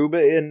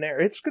Aruba in there.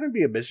 It's going to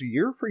be a busy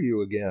year for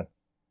you again.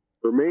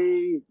 For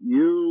me,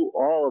 you,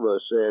 all of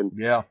us.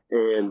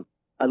 And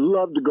I'd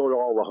love to go to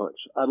all the hunts.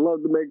 I'd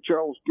love to make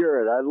Charles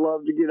Garrett. I'd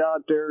love to get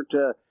out there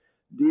to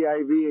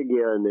DIV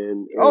again.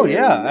 And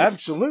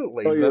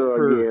absolutely.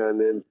 Again,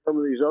 and some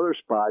of these other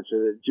spots.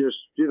 And it just,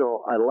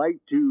 I like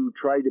to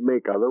try to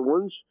make other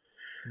ones.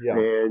 Yeah.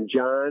 And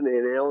John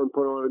and Alan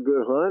put on a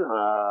good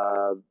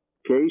hunt.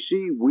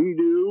 Casey, we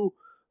do.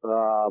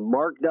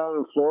 Mark down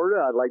in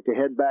Florida, I'd like to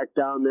head back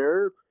down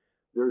there.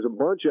 There's a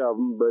bunch of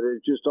them, but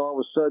it's just all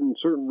of a sudden,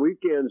 certain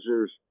weekends,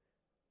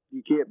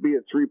 you can't be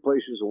at three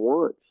places at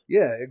once.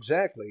 Yeah,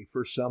 exactly.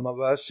 For some of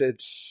us,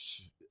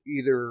 it's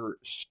either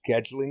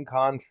scheduling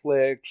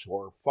conflicts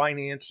or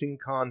financing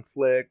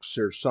conflicts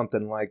or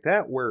something like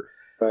that, where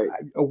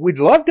we'd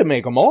love to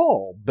make them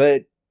all,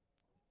 but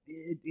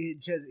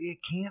it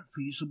can't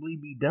feasibly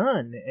be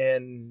done,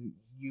 and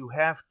you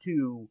have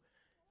to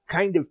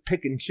kind of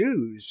pick and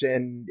choose,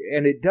 and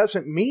it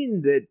doesn't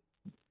mean that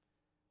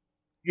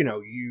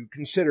you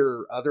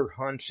consider other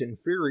hunts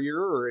inferior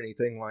or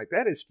anything like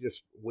that. It's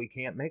just we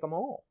can't make them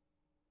all.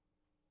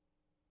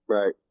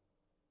 Right.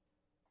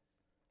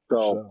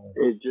 So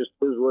it just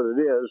is what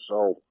it is.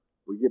 So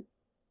we get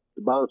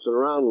to bouncing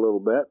around a little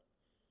bit.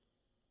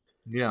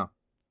 Yeah.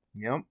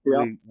 Yep.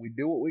 We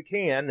do what we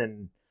can,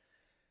 and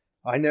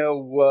I know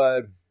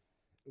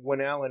when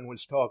Alan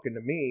was talking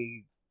to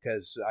me,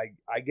 because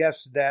I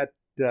guess that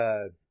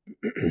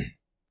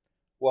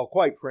well,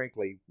 quite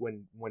frankly,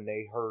 when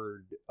they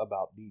heard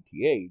about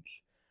DTH,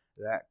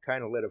 that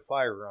kind of lit a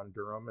fire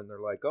under them, and they're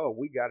like, "Oh,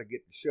 we got to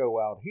get the show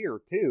out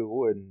here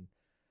too." And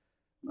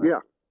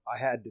I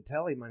had to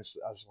tell him, I was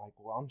like,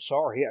 well, I'm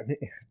sorry. I mean,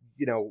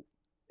 you know,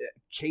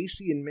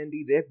 Casey and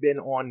Mindy, they've been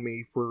on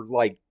me for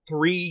like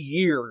 3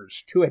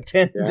 years to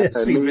attend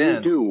this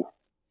event. Me too.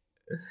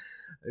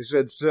 I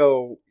said,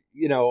 so,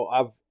 you know,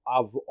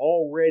 I've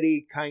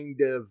already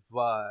kind of,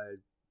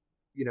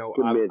 you know,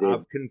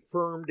 I've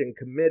confirmed and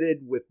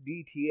committed with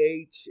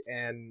DTH,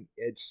 and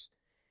it's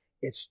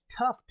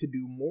tough to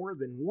do more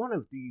than one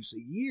of these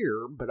a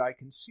year, but I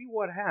can see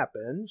what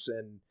happens,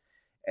 and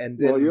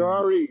then, well, you're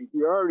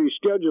already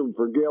scheduled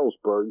for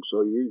Galesburg,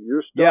 so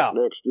you're stuck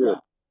next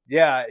year.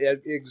 Yeah,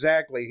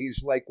 exactly.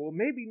 He's like, well,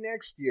 maybe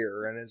next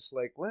year, and it's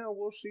like, well,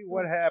 we'll see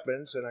what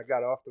happens. And I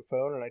got off the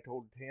phone and I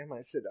told Tam,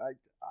 I said, I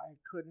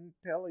couldn't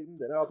tell him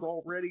that I've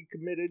already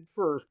committed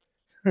for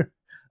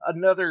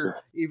another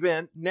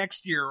event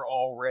next year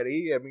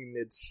already. I mean,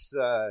 it's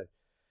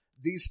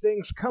these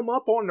things come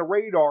up on the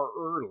radar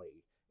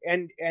early,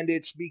 and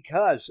it's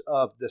because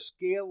of the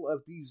scale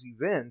of these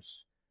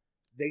events.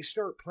 They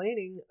start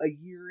planning a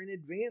year in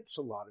advance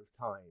a lot of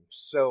times.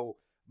 So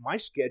my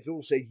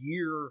schedule's a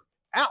year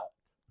out.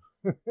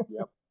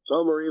 Yep.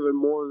 Some are even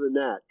more than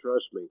that,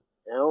 trust me.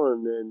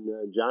 Alan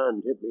and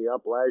John hit me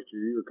up last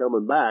year. You were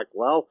coming back.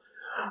 Well,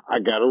 I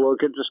got to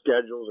look at the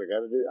schedules.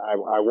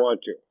 I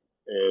want to.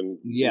 And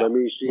let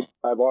me see if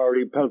I've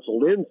already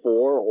penciled in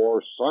for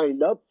or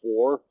signed up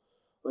for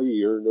a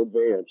year in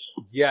advance.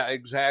 Yeah,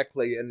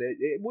 exactly. And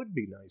it would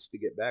be nice to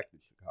get back to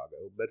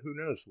Chicago, but who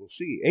knows? We'll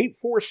see.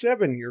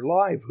 847, you're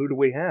live. Who do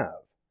we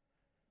have?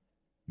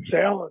 It's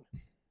Alan.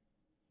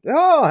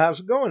 Oh,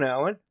 how's it going,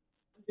 Alan?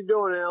 How you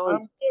doing, Alan?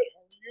 I'm good.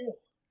 How are you?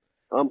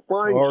 I'm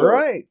fine, All sir.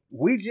 right.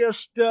 We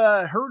just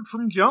heard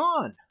from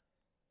John.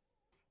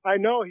 I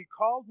know. He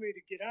called me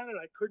to get on, and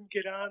I couldn't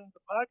get on the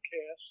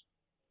podcast.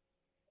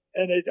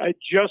 And I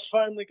just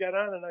finally got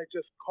on, and I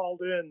just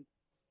called in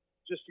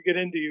just to get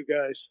into you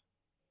guys.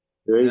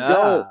 There you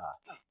go.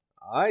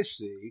 I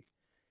see.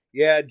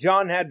 Yeah,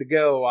 John had to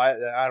go.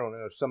 I don't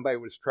know. Somebody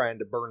was trying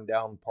to burn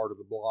down part of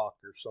the block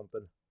or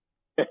something.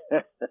 Gosh,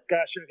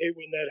 I hate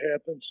when that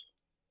happens.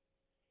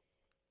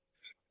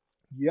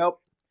 Yep.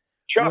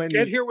 Chuck,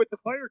 get here with the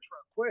fire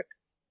truck, quick.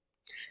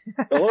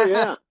 Oh,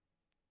 yeah.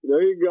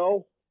 There you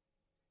go.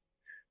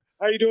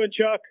 How you doing,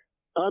 Chuck?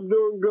 I'm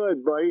doing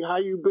good, buddy. How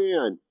you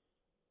been?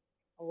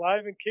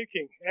 Alive and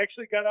kicking.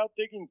 Actually got out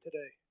digging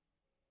today.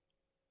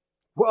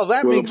 Well,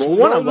 that makes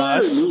one of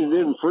us. You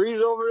didn't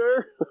freeze over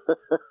there?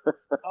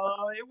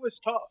 It was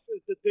tough.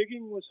 The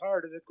digging was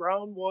hard. The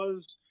ground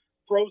was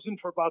frozen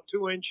for about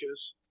 2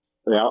 inches.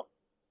 Yeah.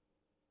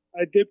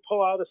 I did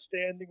pull out a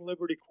standing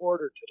Liberty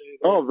quarter today,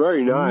 though. Oh,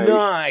 very nice.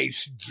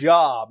 Nice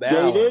job,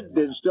 Alan. Dated?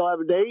 Did it still have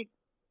a date?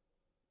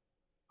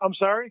 I'm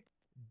sorry?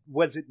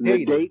 Was it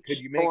dated? Could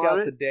you make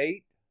out the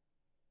date?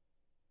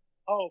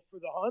 Oh,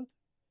 for the hunt?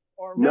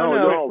 Or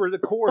no, for the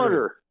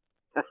quarter.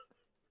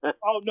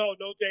 Oh, no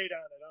date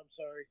on it. I'm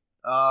sorry.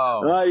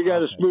 Oh. You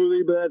got a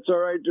smoothie, but that's all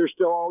right. They're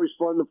still always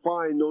fun to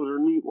find. Those are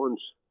neat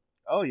ones.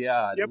 Oh, yeah.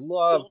 I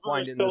love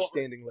finding the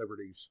standing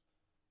liberties.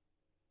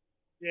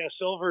 Yeah,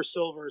 silver as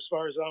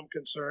far as I'm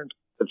concerned.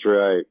 That's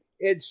right.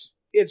 It's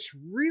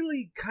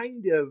really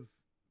kind of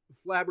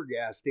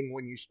flabbergasting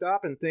when you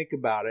stop and think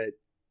about it,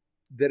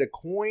 that a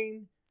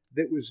coin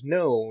that was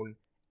known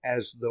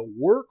as the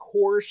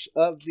workhorse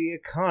of the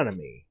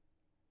economy,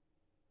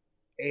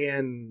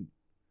 and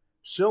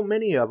so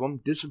many of them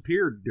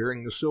disappeared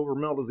during the silver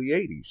melt of the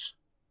 80s.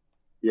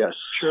 Yes.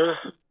 Sure.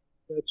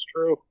 That's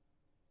true.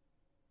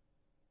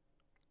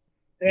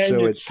 And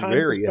so it's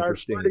very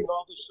interesting. Start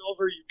all the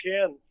silver you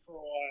can for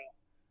a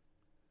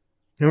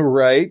while.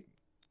 Right.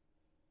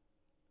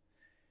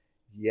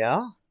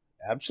 Yeah,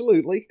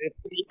 absolutely. It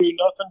would do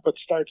nothing but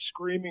start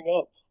screaming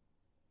up.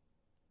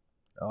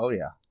 Oh,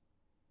 yeah.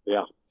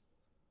 Yeah.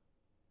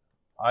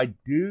 I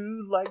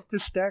do like to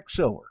stack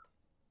silver.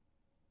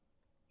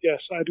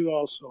 Yes, I do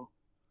also.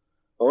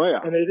 Oh,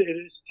 yeah. And it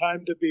is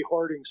time to be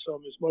hoarding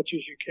some as much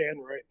as you can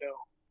right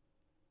now.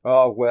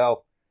 Oh,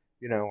 well,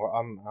 you know,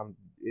 I'm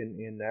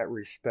in that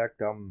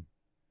respect, I'm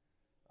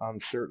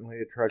certainly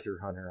a treasure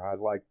hunter. I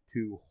like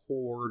to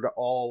hoard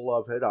all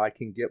of it I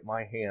can get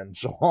my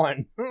hands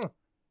on. I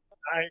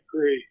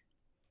agree.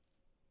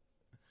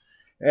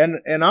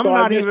 And I'm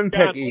not even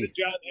picky. What did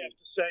John have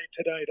to say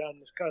tonight on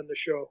the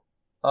show?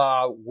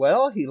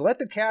 Well, he let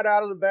the cat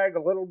out of the bag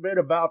a little bit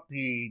about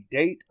the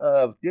date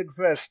of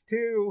DigFest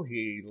 2.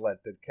 He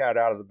let the cat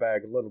out of the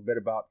bag a little bit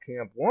about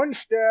Camp One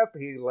Step.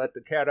 He let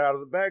the cat out of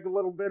the bag a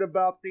little bit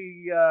about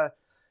the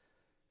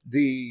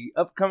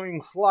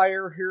upcoming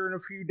flyer here in a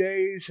few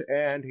days,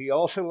 and he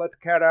also let the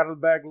cat out of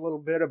the bag a little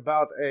bit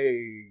about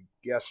a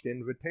guest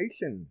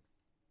invitation.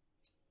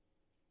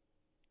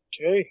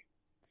 Okay.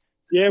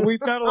 Yeah, we've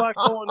got a lot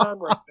going on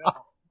right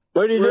now.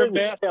 But he We're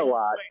didn't say a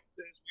lot. As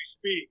we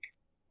speak.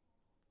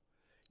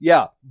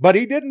 Yeah, but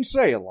he didn't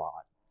say a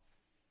lot.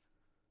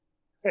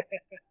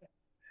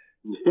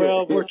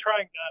 Well, we're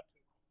trying not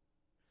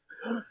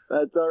to.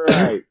 That's all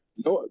right.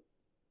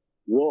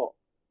 We'll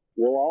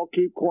all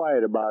keep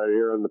quiet about it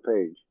here on the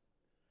page.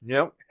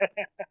 Yep.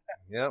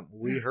 Yep,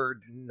 we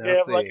heard nothing.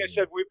 Yeah, like I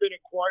said, we've been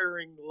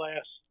acquiring the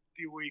last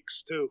few weeks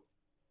too.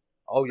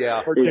 Oh,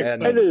 yeah.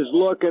 And It is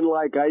looking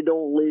like I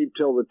don't leave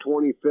till the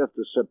 25th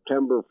of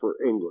September for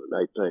England,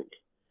 I think,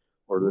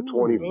 or the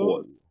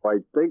 24th. I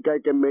think I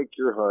can make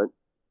your hunt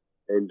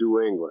and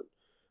do England.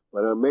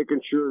 But I'm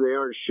making sure they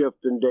aren't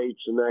shifting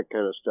dates and that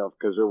kind of stuff,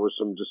 because there was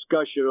some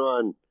discussion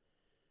on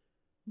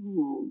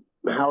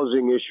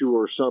housing issue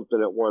or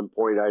something at one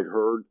point I'd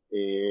heard.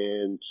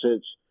 And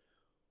since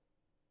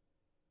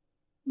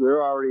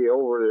they're already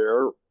over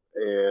there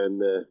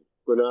and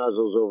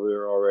Guanazzo's over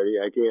there already,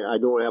 I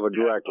don't have a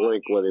direct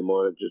link with him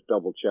on it, just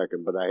double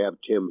checking, but I have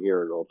Tim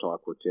here and I'll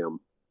talk with Tim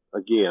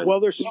again.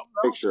 Well, there's something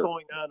else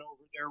going on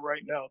over there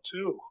right now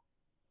too.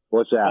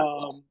 What's that?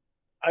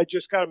 I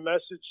just got a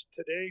message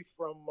today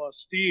from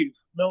Steve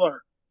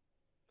Miller.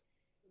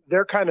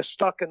 They're kind of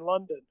stuck in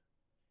London.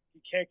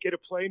 He can't get a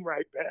plane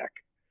ride back.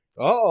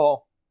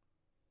 Oh.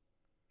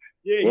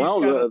 Yeah, he's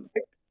got a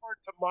ticket for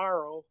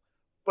tomorrow,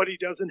 but he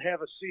doesn't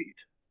have a seat.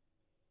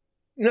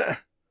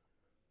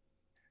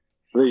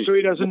 So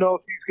he doesn't know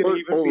if he's going to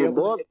even be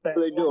able to get back.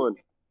 What are they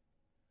doing?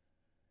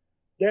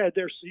 Yeah,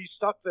 he's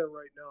stuck there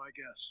right now, I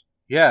guess.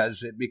 Yeah,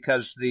 is it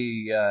because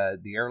the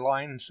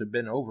airlines have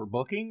been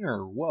overbooking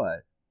or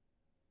what?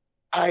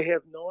 I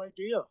have no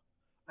idea.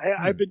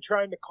 I've been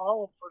trying to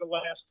call him for the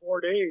last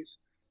 4 days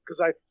because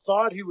I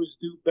thought he was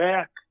due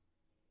back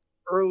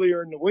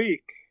earlier in the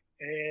week.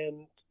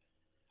 And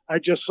I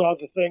just saw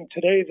the thing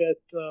today that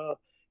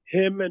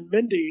him and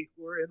Mindy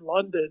were in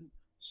London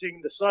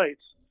seeing the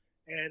sights.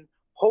 And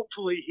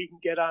hopefully he can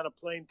get on a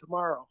plane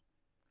tomorrow.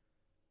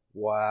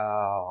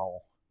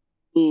 Wow.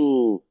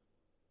 Ooh.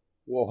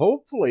 Well,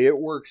 hopefully it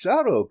works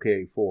out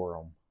okay for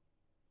him.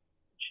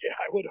 Yeah,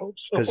 I would hope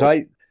so.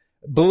 Because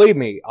believe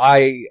me,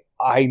 I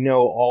know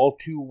all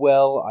too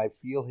well. I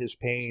feel his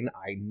pain.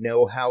 I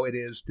know how it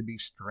is to be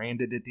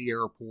stranded at the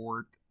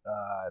airport.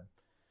 A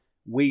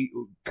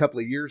couple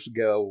of years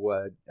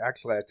ago,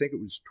 actually, I think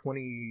it was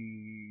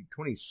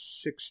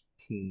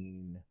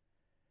 2016,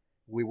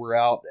 we were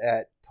out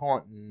at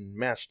Taunton,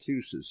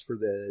 Massachusetts for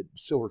the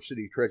Silver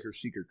City Treasure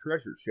Seeker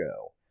Treasure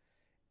Show.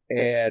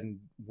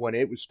 And when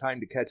it was time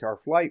to catch our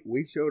flight,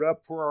 we showed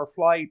up for our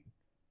flight,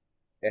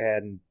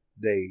 and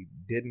they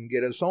didn't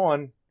get us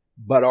on.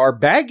 But our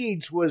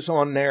baggage was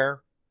on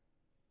there,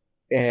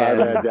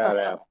 and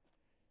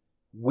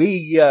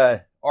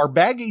our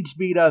baggage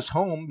beat us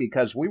home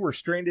because we were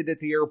stranded at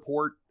the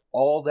airport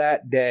all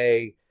that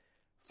day.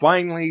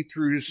 Finally,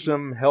 through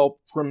some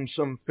help from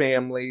some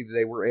family,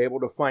 they were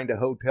able to find a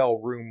hotel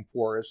room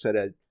for us at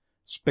a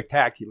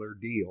spectacular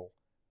deal.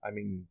 I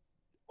mean,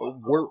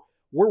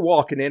 we're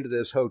walking into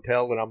this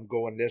hotel, and I'm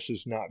going, this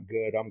is not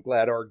good. I'm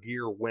glad our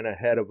gear went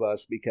ahead of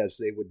us because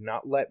they would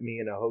not let me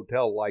in a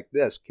hotel like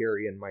this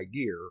carrying my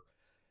gear.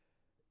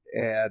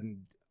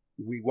 And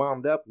we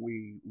wound up,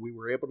 we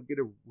were able to get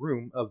a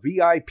room, a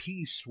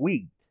VIP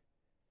suite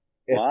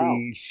at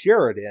the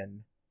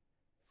Sheraton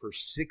for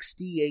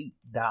 $68.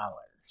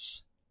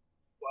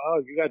 Wow,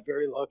 you got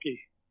very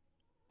lucky.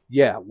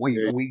 Yeah,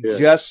 we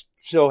just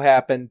so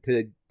happened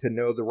to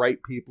know the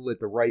right people at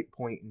the right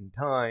point in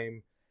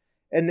time.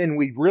 And then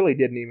we really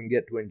didn't even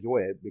get to enjoy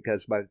it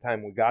because by the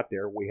time we got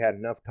there, we had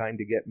enough time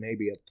to get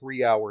maybe a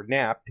 3-hour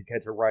nap to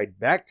catch a ride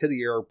back to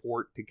the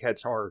airport to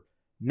catch our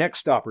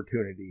next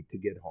opportunity to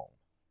get home.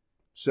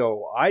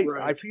 So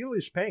I feel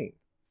his pain.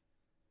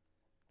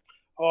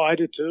 Oh, I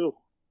did too.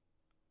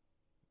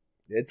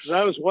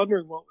 I was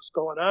wondering what was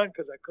going on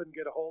because I couldn't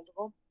get a hold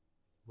of him.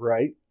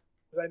 Right.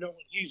 Because I know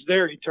when he's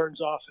there, he turns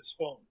off his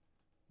phone.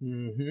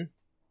 Mm-hmm.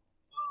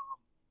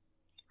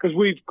 Because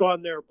we've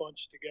gone there a bunch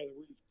together.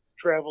 We've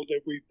traveled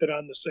it. We've been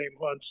on the same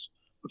hunts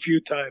a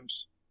few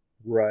times.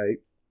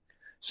 Right.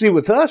 See,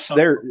 with us,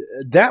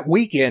 that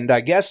weekend, I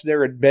guess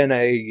there had been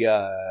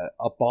a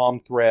bomb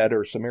threat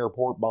or some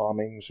airport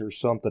bombings or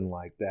something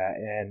like that,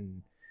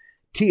 and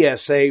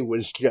TSA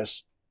was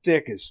just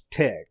thick as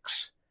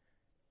ticks.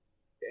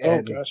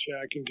 And, oh, gosh, yeah,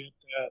 I can get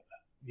that.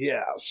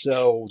 Yeah,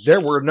 so there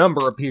were a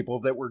number of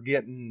people that were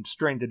getting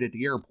stranded at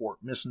the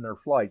airport, missing their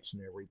flights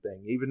and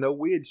everything. Even though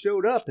we had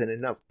showed up in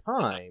enough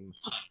time,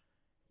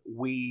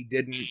 we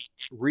didn't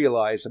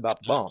realize about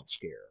the bomb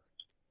scare.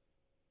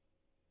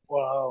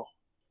 Wow.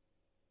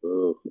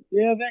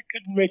 Yeah, that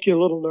could make you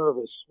a little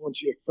nervous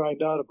once you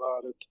find out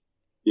about it.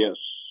 Yes.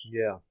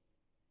 Yeah.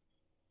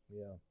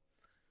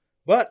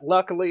 But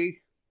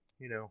luckily,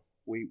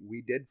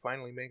 we did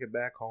finally make it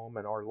back home,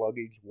 and our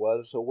luggage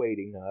was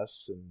awaiting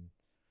us, and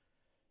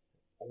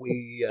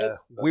we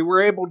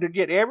were able to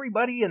get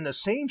everybody in the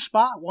same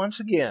spot once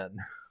again.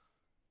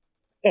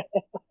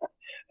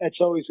 That's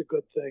always a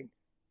good thing.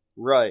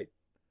 Right.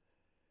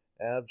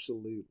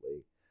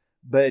 Absolutely.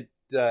 But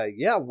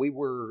we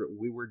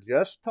were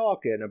just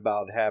talking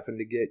about having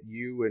to get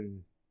you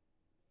and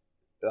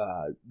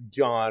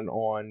John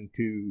on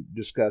to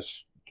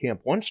discuss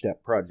Camp One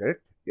Step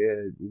Project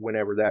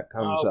whenever that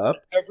comes up.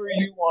 Whenever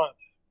you want.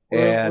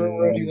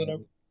 We're ready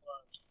whenever you want.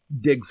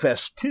 Dig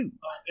Fest 2.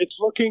 It's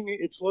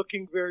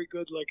looking very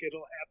good, like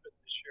it'll happen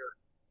this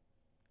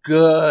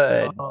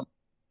Good. year.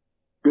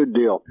 Good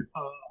deal.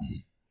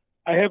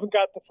 I haven't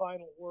got the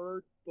final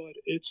word but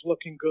it's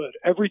looking good.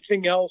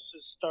 Everything else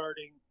is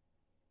starting.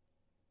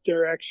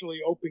 They're actually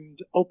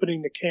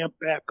opening the camp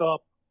back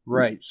up.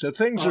 Right. So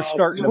things are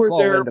starting we to were fall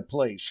there- into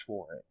place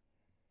for it.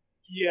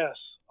 Yes.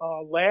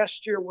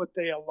 Last year, what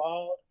they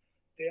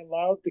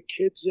allowed the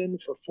kids in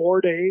for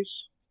 4 days.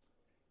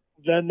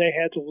 Then they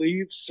had to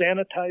leave,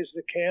 sanitize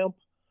the camp,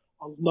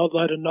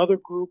 let another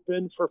group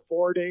in for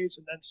 4 days,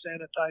 and then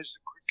sanitize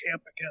the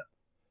camp again.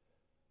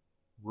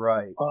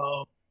 Right.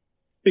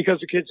 Because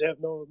the kids have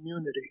no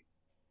immunity.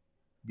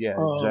 Yeah,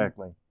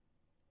 exactly.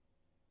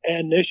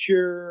 And this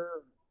year,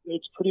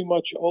 it's pretty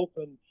much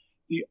open.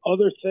 The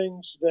other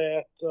things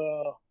that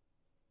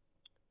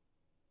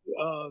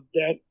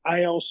that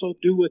I also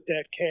do with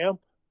that camp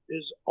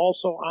is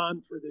also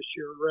on for this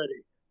year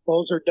already.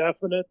 Those are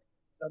definite.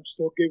 I'm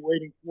still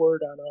waiting for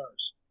word on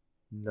ours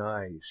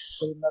Nice.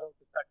 for the metal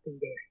detecting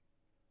day.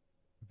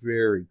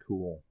 Very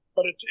cool.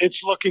 But it's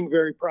looking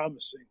very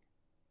promising.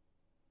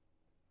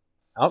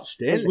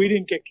 Outstanding. We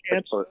didn't get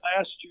canceled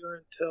last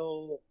year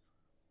until,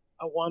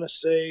 I want to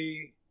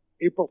say,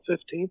 April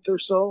 15th or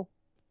so.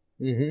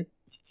 Mm-hmm.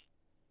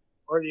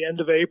 Or the end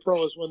of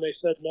April is when they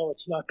said, no,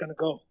 it's not going to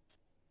go.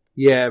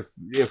 Yeah,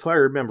 if I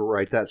remember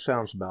right, that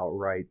sounds about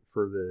right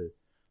for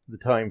the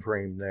time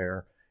frame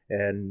there.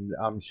 And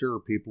I'm sure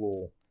people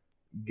will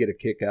get a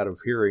kick out of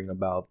hearing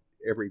about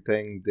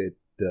everything that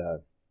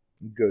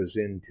goes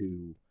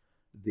into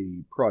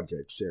the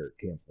projects there at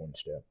Camp One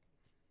Step.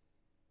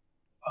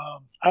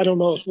 I don't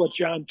know what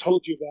John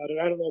told you about it.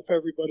 I don't know if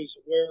everybody's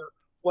aware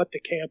what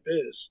the camp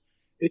is.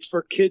 It's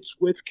for kids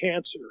with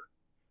cancer.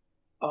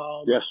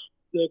 Yes.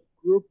 The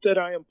group that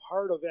I am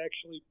part of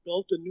actually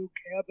built a new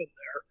cabin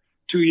there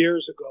 2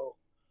 years ago.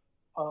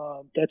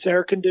 That's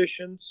air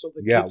conditioned, so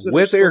the kids that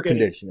with are still air getting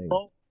conditioning.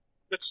 chemo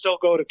could still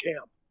go to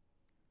camp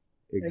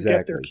and get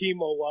Exactly. their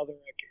chemo while they're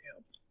at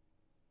camp.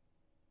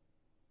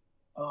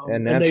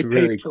 And that's they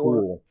very paid for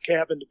cool. a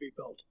cabin to be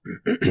built.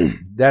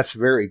 That's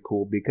very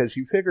cool because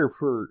you figure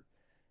for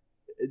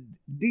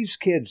these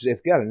kids,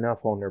 they've got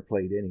enough on their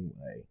plate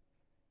anyway.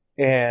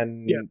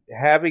 And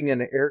having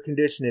an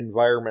air-conditioned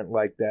environment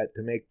like that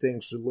to make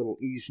things a little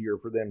easier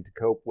for them to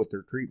cope with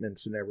their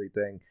treatments and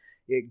everything,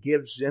 it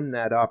gives them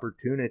that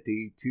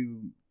opportunity to,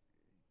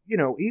 you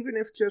know, even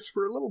if just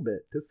for a little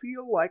bit, to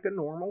feel like a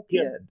normal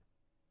kid.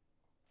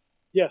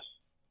 Yes,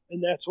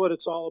 and that's what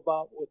it's all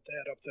about with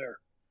that up there.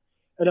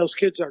 And those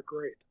kids are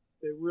great.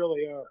 They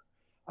really are.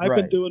 I've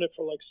been doing it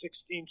for like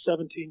 16,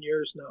 17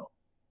 years now.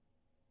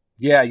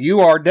 Yeah, you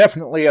are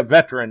definitely a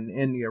veteran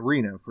in the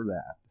arena for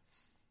that.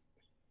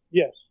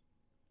 Yes.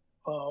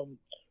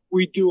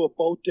 We do a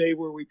boat day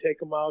where we take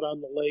them out on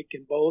the lake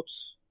in boats.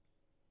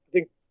 I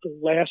think the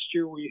last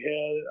year we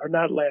had, or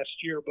not last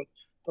year, but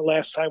the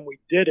last time we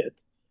did it,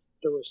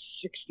 there was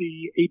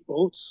 68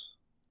 boats.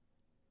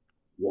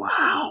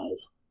 Wow.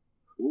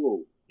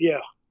 Ooh.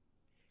 Yeah.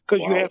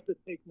 Because Wow. you have to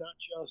take not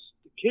just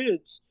the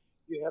kids,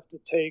 you have to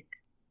take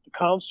the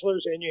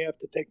counselors, and you have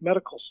to take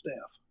medical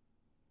staff.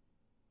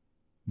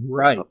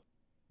 Right.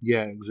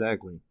 Yeah,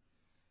 exactly.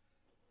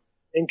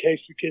 In case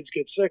the kids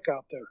get sick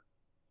out there.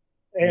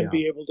 And Yeah.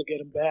 be able to get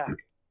them back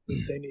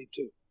if they need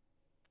to.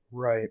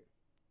 Right.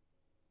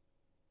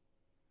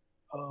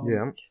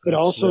 Yeah. But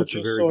also, that's a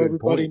just very so good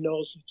everybody point.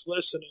 knows that's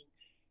listening,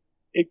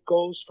 it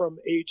goes from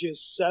ages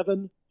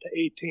 7 to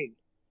 18.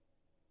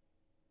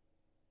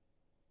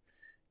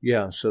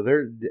 Yeah, so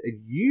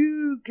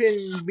you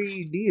can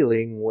be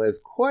dealing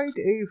with quite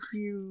a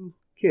few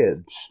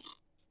kids.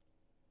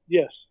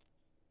 Yes.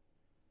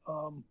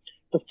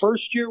 The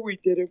first year we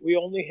did it, we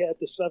only had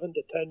the 7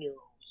 to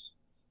 10-year-olds.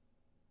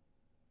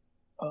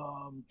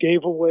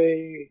 Gave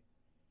away,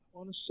 I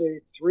want to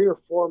say, 3 or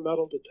 4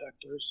 metal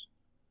detectors.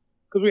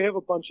 Because we have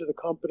a bunch of the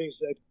companies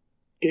that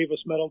gave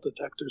us metal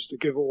detectors to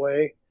give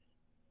away.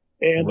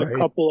 And Right. a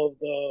couple of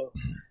the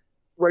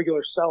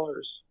regular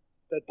sellers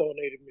that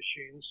donated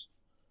machines.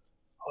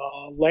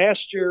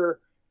 Last year,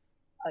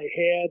 I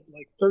had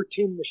like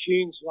 13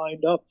 machines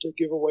lined up to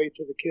give away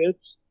to the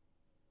kids,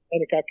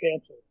 and it got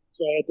canceled.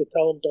 So I had to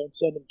tell them, don't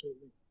send them to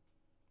me.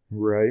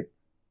 Right.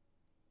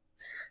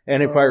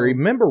 And if I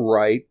remember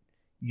right,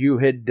 you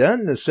had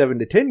done the 7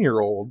 to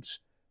 10-year-olds,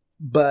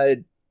 but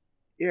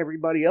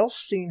everybody else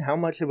seen how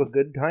much of a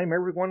good time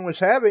everyone was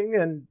having,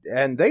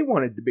 and they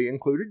wanted to be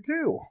included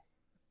too.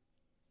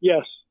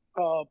 Yes.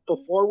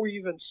 Before we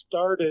even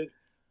started,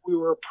 we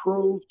were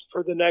approved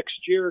for the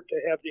next year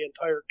to have the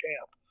entire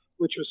camp,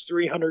 which was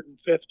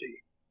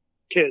 350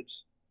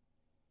 kids.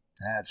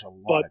 That's a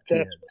lot But of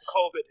kids. that's when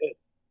COVID hit,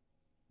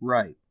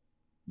 Right.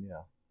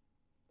 Yeah.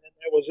 and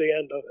that was the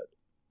end of it.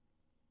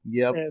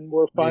 Yep. And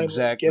we're finally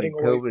Exactly. getting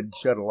away. COVID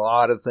shut a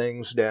lot of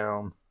things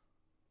down.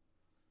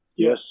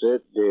 Yes,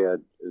 it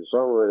did. And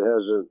some of it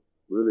hasn't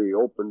really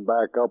opened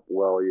back up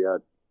well yet.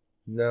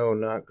 No,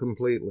 not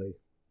completely.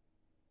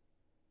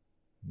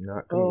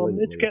 Not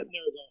completely. It's getting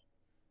there, though.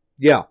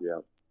 Yeah.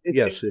 Yeah. It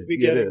Yes, seems to be it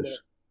getting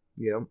is.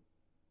 Yep.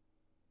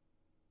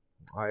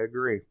 I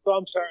agree. there. So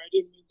I'm sorry, I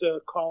didn't mean to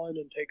call in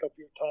and take up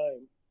your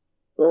time.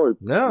 Oh,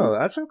 No,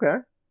 that's okay.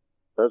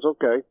 that's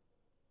okay.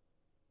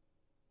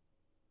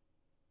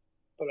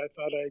 but I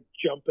thought I'd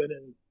jump in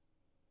and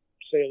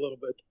say a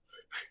little bit.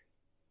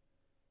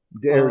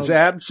 There's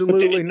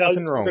absolutely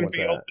nothing wrong with that.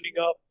 We're going to be opening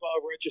up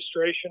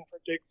registration for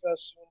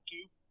DigFest soon,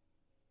 too.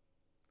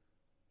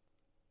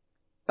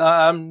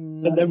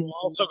 And then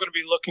we're also going to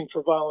be looking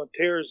for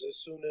volunteers as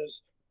soon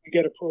as we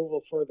get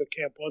approval for the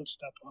Camp One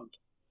Step Hunt.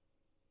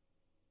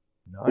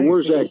 Nice.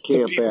 Where's that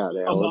camp at,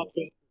 Alan?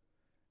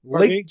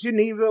 Lake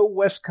Geneva,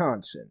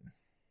 Wisconsin.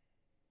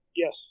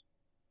 Yes.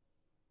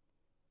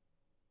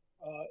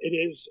 It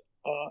is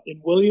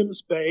in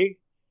Williams Bay.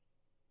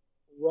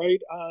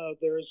 Right,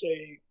 there's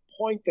a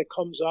point that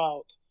comes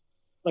out,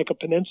 like a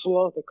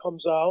peninsula that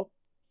comes out,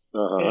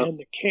 and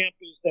the camp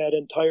is that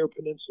entire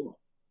peninsula,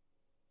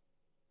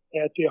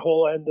 at the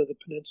whole end of the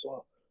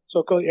peninsula.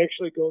 So it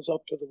actually goes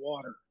up to the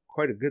water.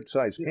 Quite a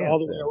good-sized camp. All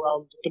the way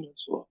around the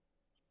peninsula.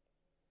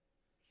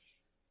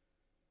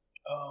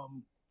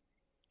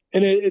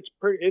 And it's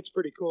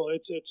pretty cool.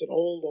 It's an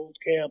old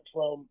camp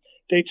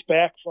dates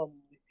back from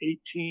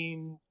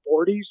 1840s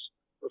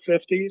or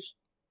 50s.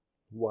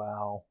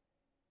 Wow.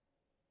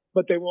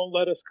 But they won't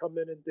let us come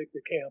in and dig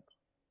the camp.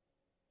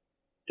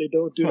 They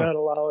do not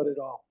allow it at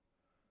all.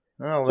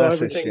 Oh, so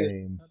that's a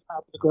shame. On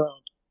top of the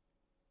ground.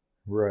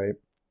 Right.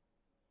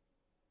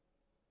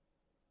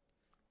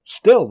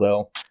 Still,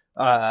 though,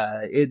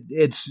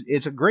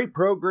 it's a great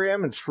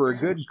program. It's for a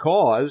good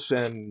cause,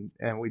 and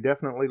we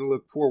definitely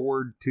look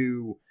forward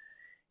to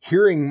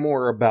hearing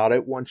more about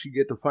it once you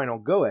get the final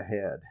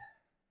go-ahead.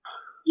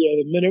 Yeah,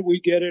 the minute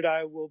we get it,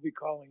 I will be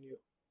calling you.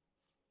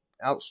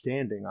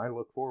 Outstanding. I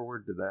look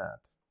forward to that.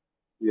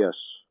 Yes.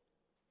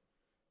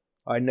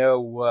 I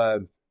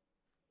know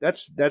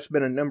that's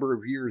been a number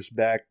of years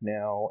back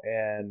now,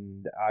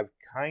 and I've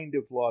kind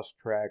of lost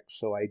track,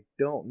 so I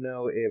don't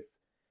know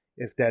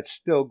if that's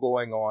still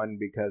going on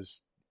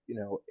because, you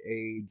know,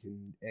 age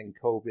and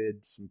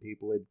COVID, some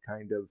people had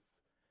kind of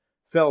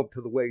fell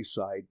to the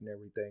wayside and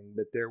everything.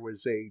 But there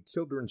was a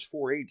children's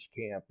 4-H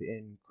camp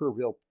in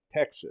Kerrville,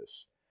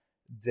 Texas,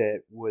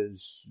 that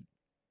was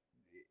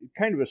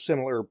kind of a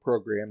similar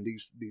program.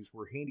 These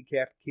were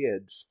handicapped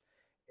kids,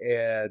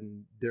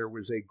 and there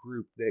was a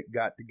group that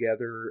got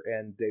together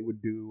and they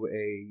would do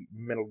a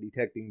metal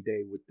detecting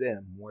day with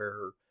them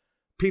where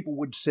people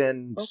would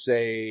send,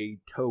 say,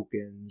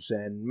 tokens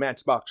and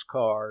matchbox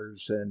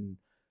cars and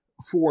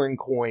foreign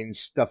coins,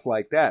 stuff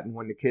like that. And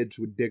when the kids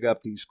would dig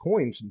up these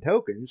coins and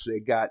tokens, they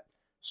got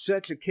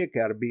such a kick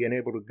out of being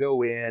able to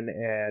go in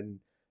and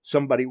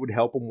somebody would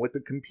help them with the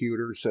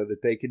computer so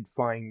that they could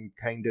find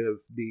kind of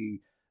the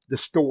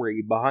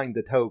story behind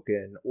the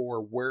token or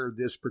where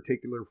this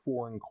particular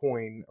foreign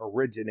coin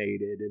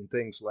originated and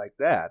things like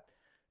that.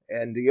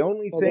 And the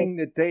only thing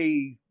that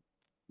they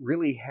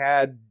really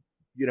had,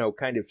 you know,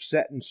 kind of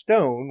set in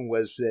stone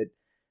was that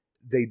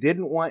they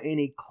didn't want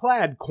any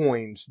clad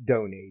coins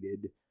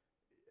donated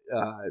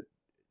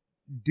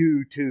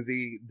due to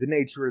the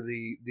nature of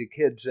the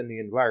kids and the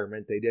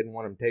environment. They didn't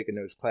want them taking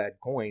those clad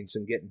coins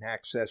and getting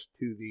access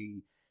to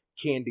the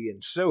candy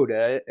and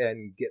soda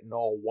and getting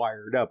all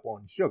wired up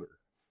on sugar.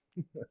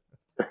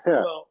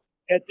 Well,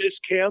 at this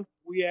camp,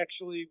 we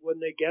actually, when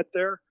they get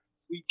there,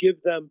 we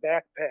give them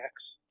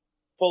backpacks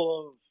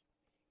full of,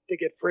 they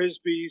get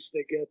Frisbees,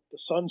 they get the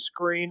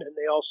sunscreen, and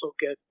they also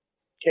get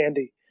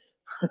candy.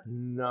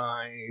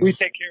 Nice. We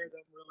take care of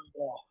them really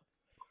well.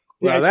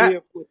 The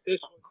idea with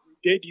this one,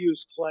 we did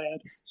use clad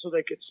so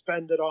they could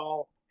spend it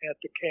all at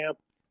the camp,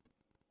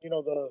 you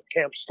know, the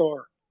camp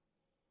store.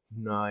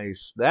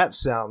 Nice. That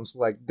sounds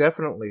like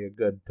definitely a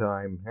good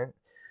time.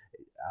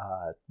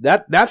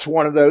 That's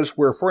one of those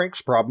where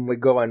Frank's probably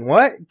going,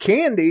 what?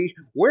 Candy?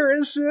 Where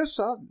is this?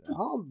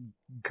 I'll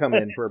come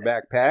in for a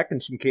backpack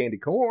and some candy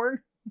corn.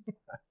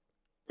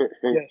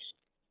 Yes.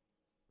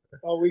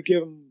 Oh, we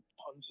give them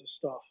tons of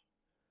stuff.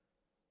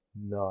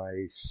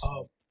 Nice.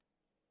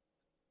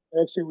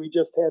 Actually, we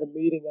just had a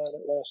meeting on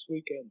it last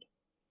weekend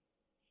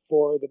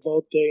for the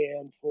boat day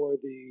and for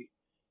the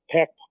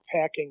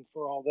packing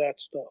for all that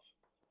stuff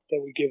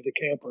that we give the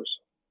campers.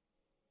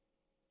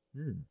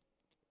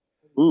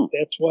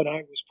 That's what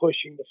I was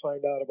pushing to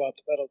find out about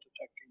the metal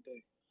detecting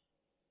day.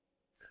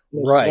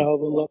 Right.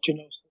 I'll let you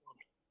know soon.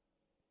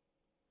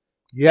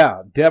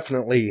 Yeah,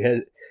 definitely.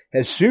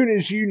 As soon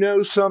as you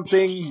know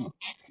something,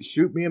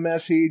 shoot me a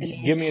message,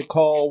 give me a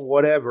call,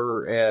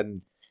 whatever,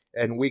 and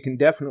we can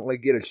definitely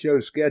get a show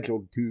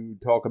scheduled to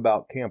talk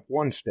about Camp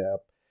One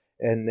Step.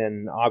 And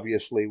then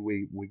obviously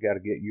we got to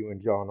get you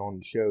and John on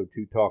the show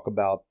to talk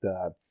about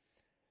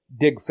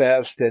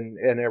DigFest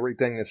and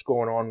everything that's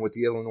going on with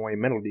the Illinois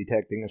Metal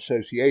Detecting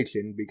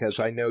Association, because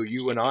I know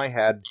you and I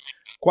had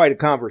quite a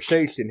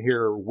conversation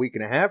here a week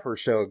and a half or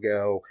so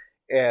ago,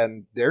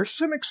 and there's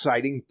some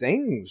exciting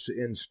things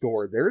in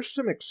store. There's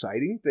some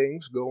exciting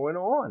things going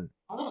on.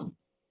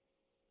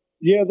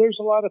 Yeah, there's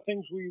a lot of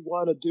things we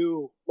want to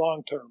do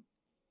long term.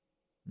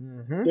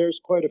 Mm-hmm. There's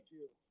quite a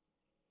few.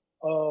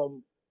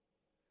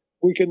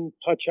 We can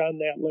touch on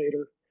that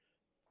later.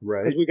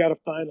 Right. Because we got to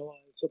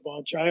finalize a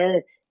bunch.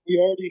 We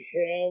already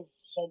have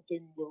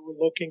something where we're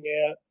looking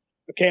at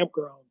a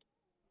campground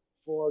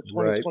for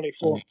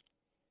 2024. Right.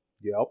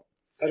 Yep.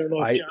 I don't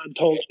know if John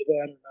told you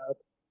that or not.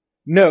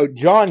 No,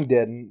 John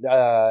didn't.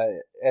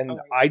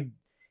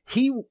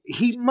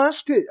 He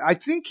must have, I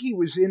think he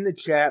was in the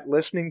chat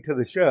listening to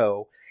the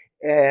show,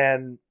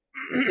 and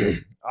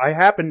I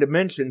happened to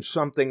mention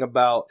something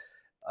about,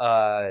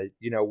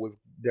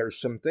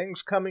 there's some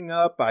things coming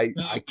up.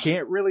 I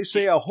can't really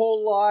say a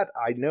whole lot.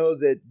 I know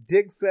that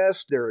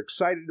DigFest, they're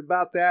excited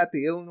about that.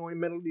 The Illinois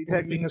Metal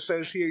Detecting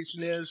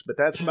Association is, but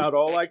that's about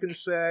all I can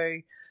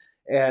say.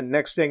 And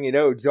next thing you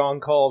know,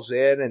 John calls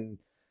in, and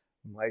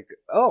I'm like,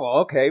 oh,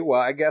 okay, well,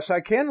 I guess I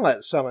can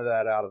let some of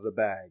that out of the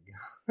bag.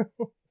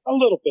 A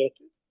little bit.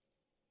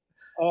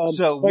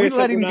 So we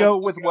let him go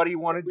with what he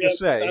wanted to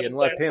say and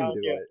left him do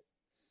it.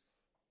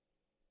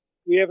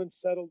 We haven't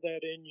settled that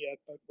in yet,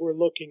 but we're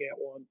looking at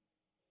one.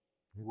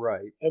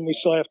 Right. And we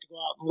still have to go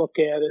out and look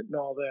at it and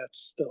all that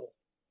still.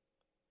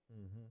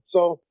 Mm-hmm.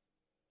 So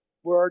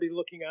we're already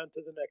looking on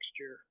to the next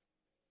year.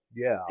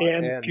 Yeah.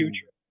 And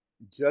future.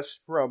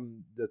 Just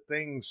from the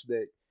things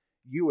that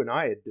you and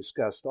I had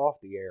discussed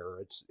off the air,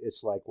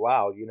 it's like,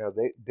 wow,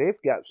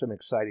 they've got some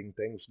exciting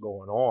things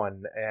going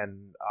on,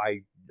 and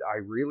I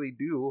really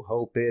do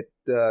hope it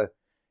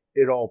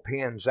all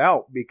pans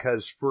out,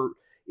 because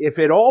if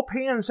it all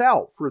pans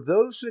out for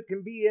those that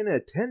can be in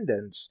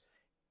attendance,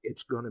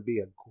 it's going to be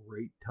a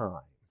great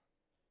time.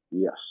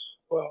 Yes.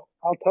 Well,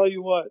 I'll tell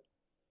you what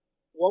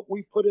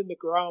we put in the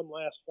ground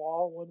last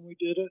fall when we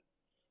did it,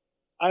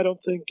 I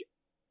don't think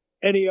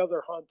any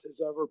other hunt has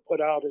ever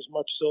put out as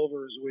much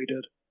silver as we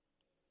did.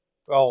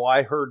 Oh,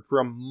 I heard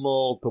from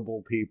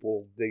multiple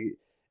people the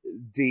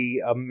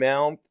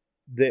amount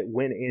that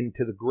went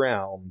into the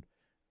ground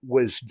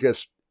was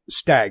just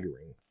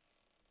staggering.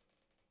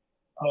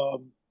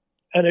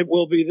 And it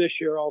will be this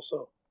year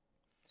also.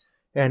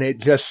 And it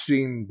just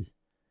seemed,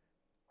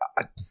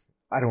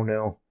 I don't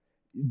know,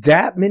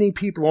 that many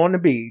people on the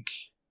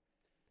beach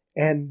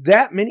and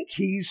that many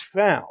keys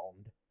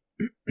found.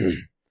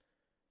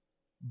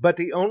 But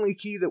the only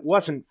key that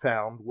wasn't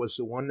found was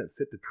the one that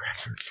fit the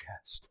treasure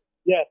chest.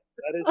 Yes,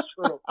 that is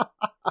true.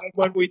 And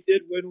when we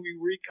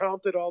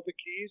recounted all the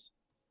keys,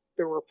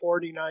 there were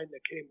 49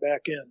 that came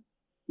back in.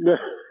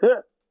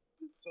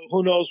 So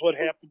who knows what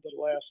happened to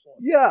the last one?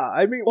 Yeah,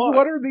 I mean,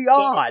 what are the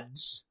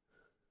odds?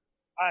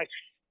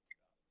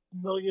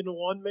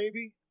 1,000,000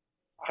 maybe?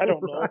 I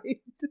don't know. Right?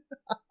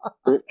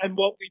 And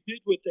what we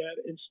did with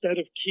that, instead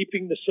of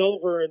keeping the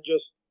silver and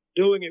just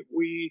doing it,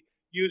 we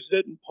used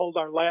it and pulled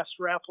our last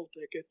raffle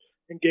ticket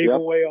and gave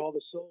away all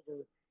the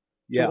silver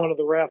to one of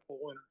the raffle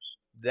winners.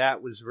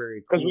 That was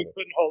very cool. Because we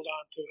couldn't hold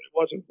on to it. It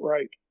wasn't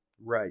right.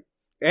 Right.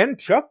 And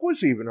Chuck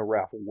was even a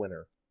raffle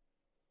winner.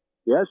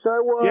 Yes, I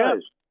was.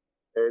 Yes.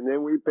 And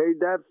then we paid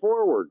that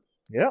forward.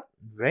 Yep.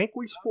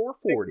 Vanquish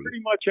 440.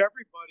 Pretty much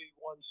everybody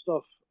won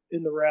stuff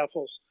in the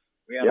raffles.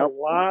 We had a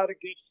lot of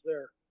gifts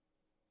there.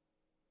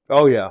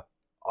 Oh, yeah.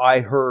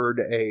 I heard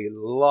a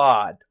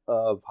lot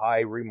of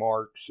high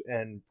remarks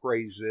and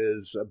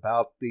praises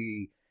about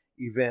the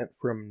event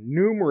from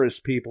numerous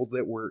people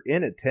that were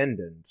in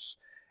attendance.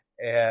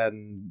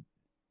 And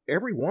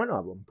every one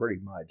of them, pretty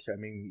much. I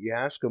mean, you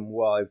ask them,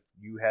 well, if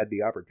you had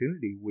the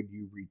opportunity, would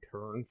you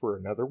return for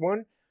another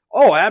one?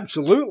 Oh,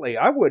 absolutely.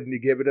 I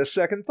wouldn't give it a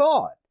second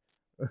thought.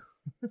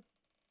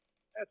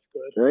 That's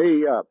good.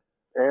 Hey,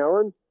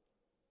 Alan?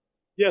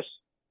 Yes.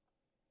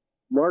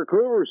 Mark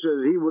Hoover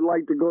says he would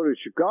like to go to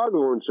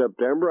Chicago in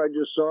September. I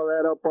just saw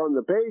that up on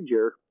the page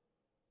here.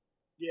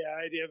 Yeah,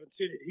 I haven't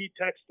seen it. He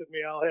texted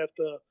me. I'll have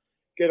to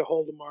get a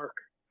hold of Mark.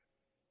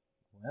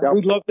 Well,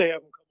 we'd love to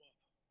have him come up.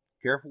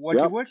 Careful what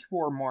you wish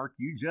for, Mark.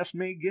 You just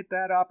may get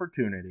that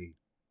opportunity.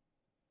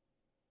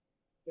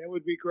 That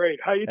would be great.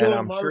 How you doing, and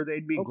I'm Mark? sure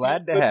they'd be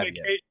glad to have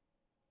you.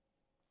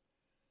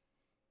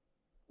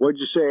 What'd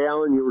you say,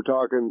 Alan? You were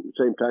talking the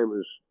same time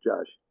as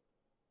Josh.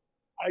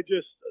 I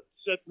just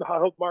said I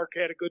hope Mark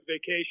had a good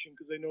vacation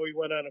because I know he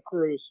went on a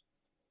cruise.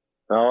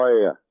 Oh,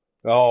 yeah.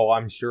 Oh,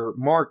 I'm sure.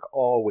 Mark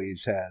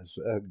always has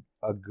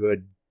a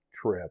good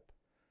trip.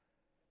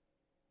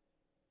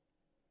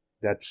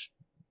 That's,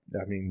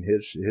 I mean,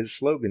 his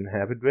slogan,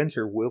 have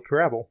adventure, we'll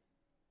travel.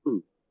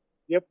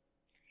 Yep.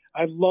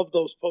 I love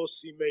those posts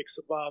he makes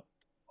about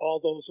all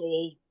those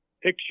old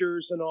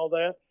pictures and all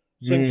that.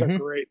 Things are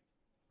great.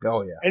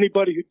 Oh, yeah.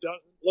 Anybody who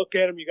doesn't look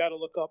at him, you got to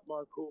look up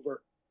Mark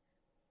Hoover.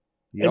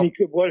 Yep. And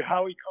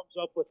how he comes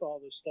up with all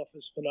this stuff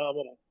is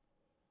phenomenal.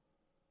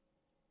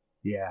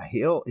 Yeah,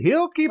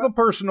 he'll keep a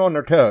person on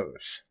their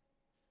toes.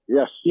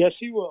 Yes. Yes,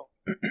 he will.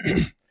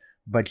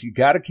 But you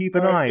got to keep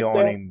an eye on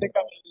him. I think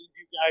I'm going to leave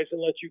you guys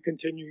and let you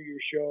continue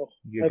your show.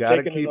 You got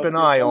to keep an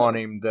eye on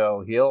him,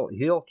 though.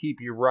 He'll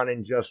keep you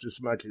running just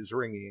as much as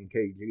Ringy and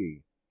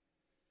KG.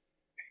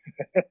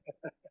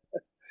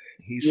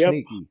 He's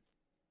sneaky.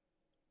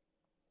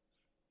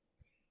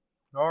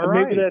 All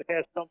right. Maybe that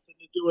has something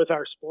to do with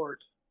our sport.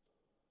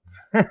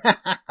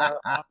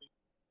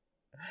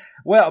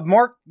 Well,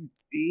 Mark,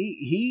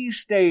 he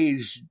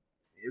stays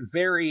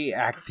very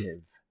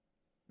active.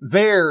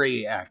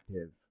 Very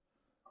active.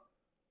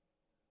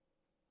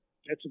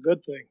 That's a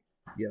good thing.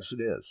 Yes,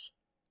 it is.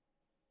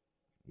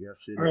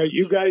 Yes, it All right, is.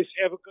 you guys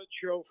have a good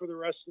show for the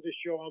rest of the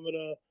show. I'm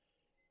gonna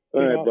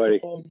All get right, off buddy.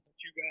 the phone.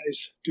 Let you guys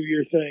do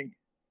your thing.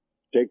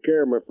 Take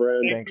care, my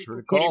friend. Thanks you for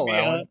the putting call, me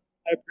Alan. on.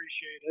 I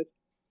appreciate it.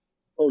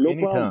 Oh, no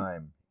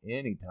problem.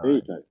 Anytime.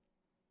 Anytime.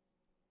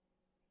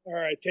 All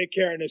right, take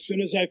care. And as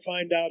soon as I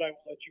find out, I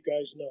will let you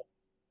guys know.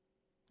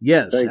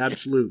 Yes, Thanks.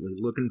 absolutely.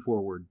 Looking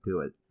forward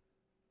to it.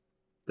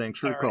 Thanks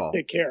for the All right, call.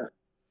 take care.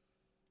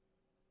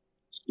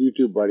 You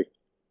too, buddy.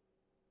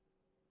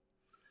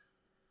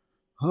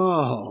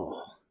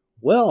 Oh,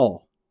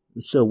 well,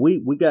 so we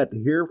got to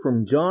hear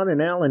from John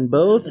and Alan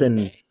both,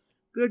 and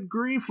good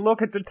grief,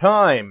 look at the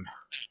time.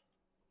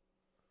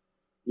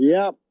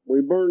 Yep,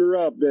 we burned her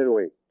up, didn't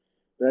we?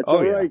 That's Oh,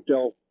 all yeah. right,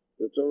 though.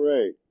 That's all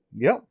right.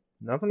 Yep,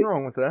 nothing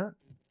wrong with that.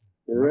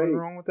 All Nothing right.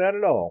 wrong with that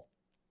at all.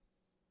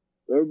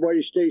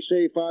 Everybody stay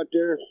safe out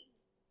there.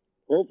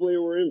 Hopefully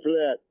we're in for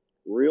that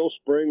real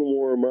spring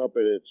warm up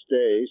and it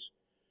stays.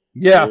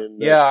 Yeah,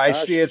 And, I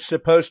gosh, see it's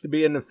supposed to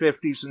be in the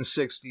 50s and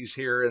 60s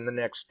here in the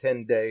next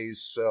 10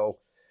 days, so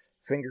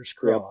fingers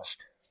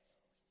crossed.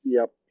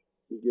 Yep.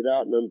 You get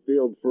out in them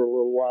fields for a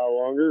little while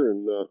longer,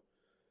 and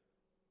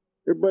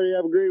everybody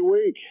have a great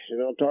week.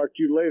 And I'll talk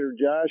to you later,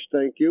 Josh.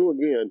 Thank you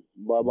again.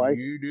 Bye-bye.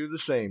 You do the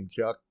same,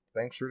 Chuck.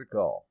 Thanks for the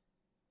call.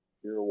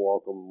 You're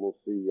welcome. We'll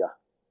see ya.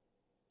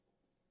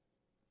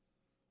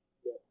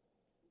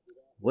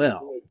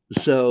 Well,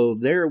 so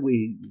there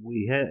we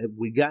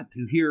got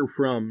to hear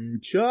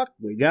from Chuck,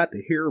 we got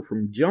to hear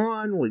from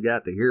John, we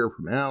got to hear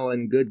from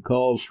Alan. Good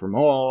calls from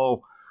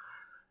all.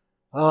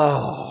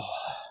 Oh,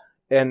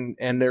 and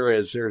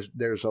there's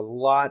a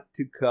lot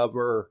to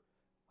cover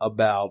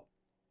about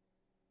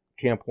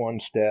Camp One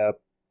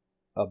Step,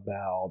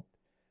 about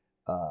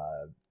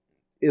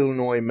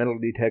Illinois Metal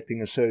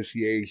Detecting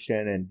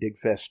Association and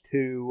DigFest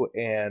 2,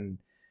 and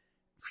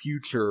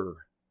future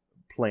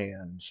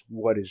plans,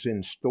 what is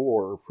in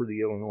store for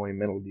the Illinois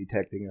Metal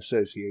Detecting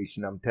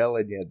Association. I'm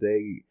telling you,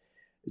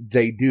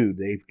 they do.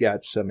 They've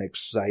got some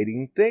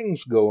exciting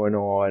things going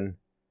on.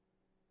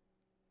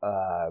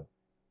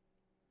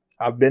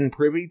 I've been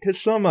privy to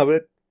some of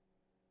it.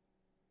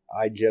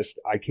 I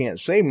can't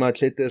say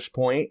much at this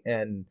point,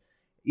 and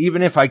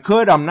even if I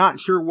could, I'm not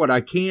sure what I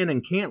can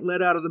and can't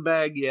let out of the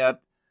bag yet.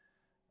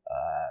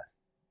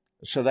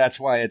 So that's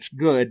why it's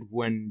good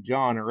when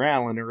John or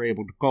Alan are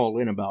able to call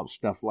in about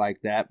stuff like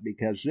that,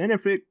 because then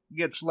if it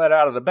gets let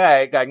out of the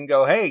bag, I can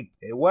go, hey,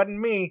 it wasn't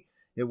me.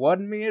 It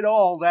wasn't me at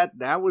all.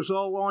 That was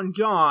all on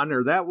John,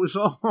 or that was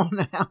all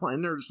on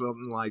Alan, or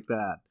something like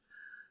that.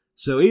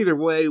 So either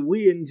way,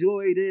 we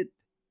enjoyed it.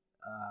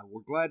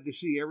 We're glad to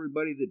see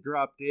everybody that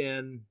dropped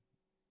in.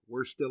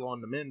 We're still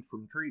on the mend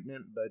from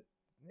treatment, but,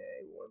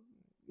 hey,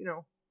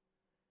 well,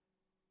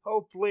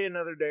 hopefully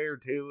another day or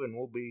two and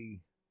we'll be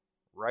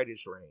right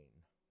as rain.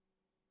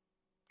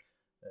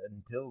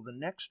 Until the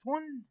next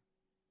one,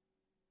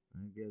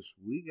 I guess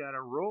we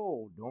gotta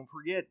roll. Don't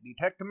forget,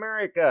 Detect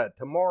America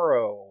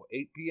tomorrow,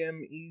 8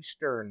 p.m.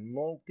 Eastern,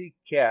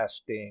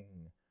 multicasting.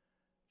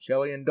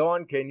 Shelly and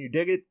Dawn, can you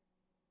dig it?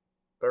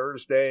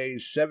 Thursday,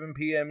 7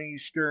 p.m.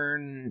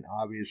 Eastern.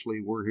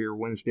 Obviously, we're here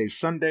Wednesdays,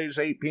 Sundays,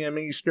 8 p.m.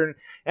 Eastern.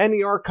 And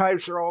the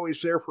archives are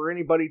always there for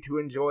anybody to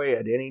enjoy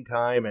at any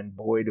time. And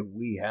boy, do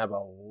we have a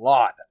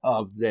lot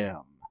of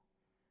them.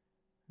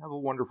 Have a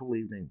wonderful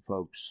evening,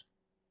 folks.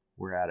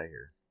 We're out of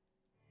here.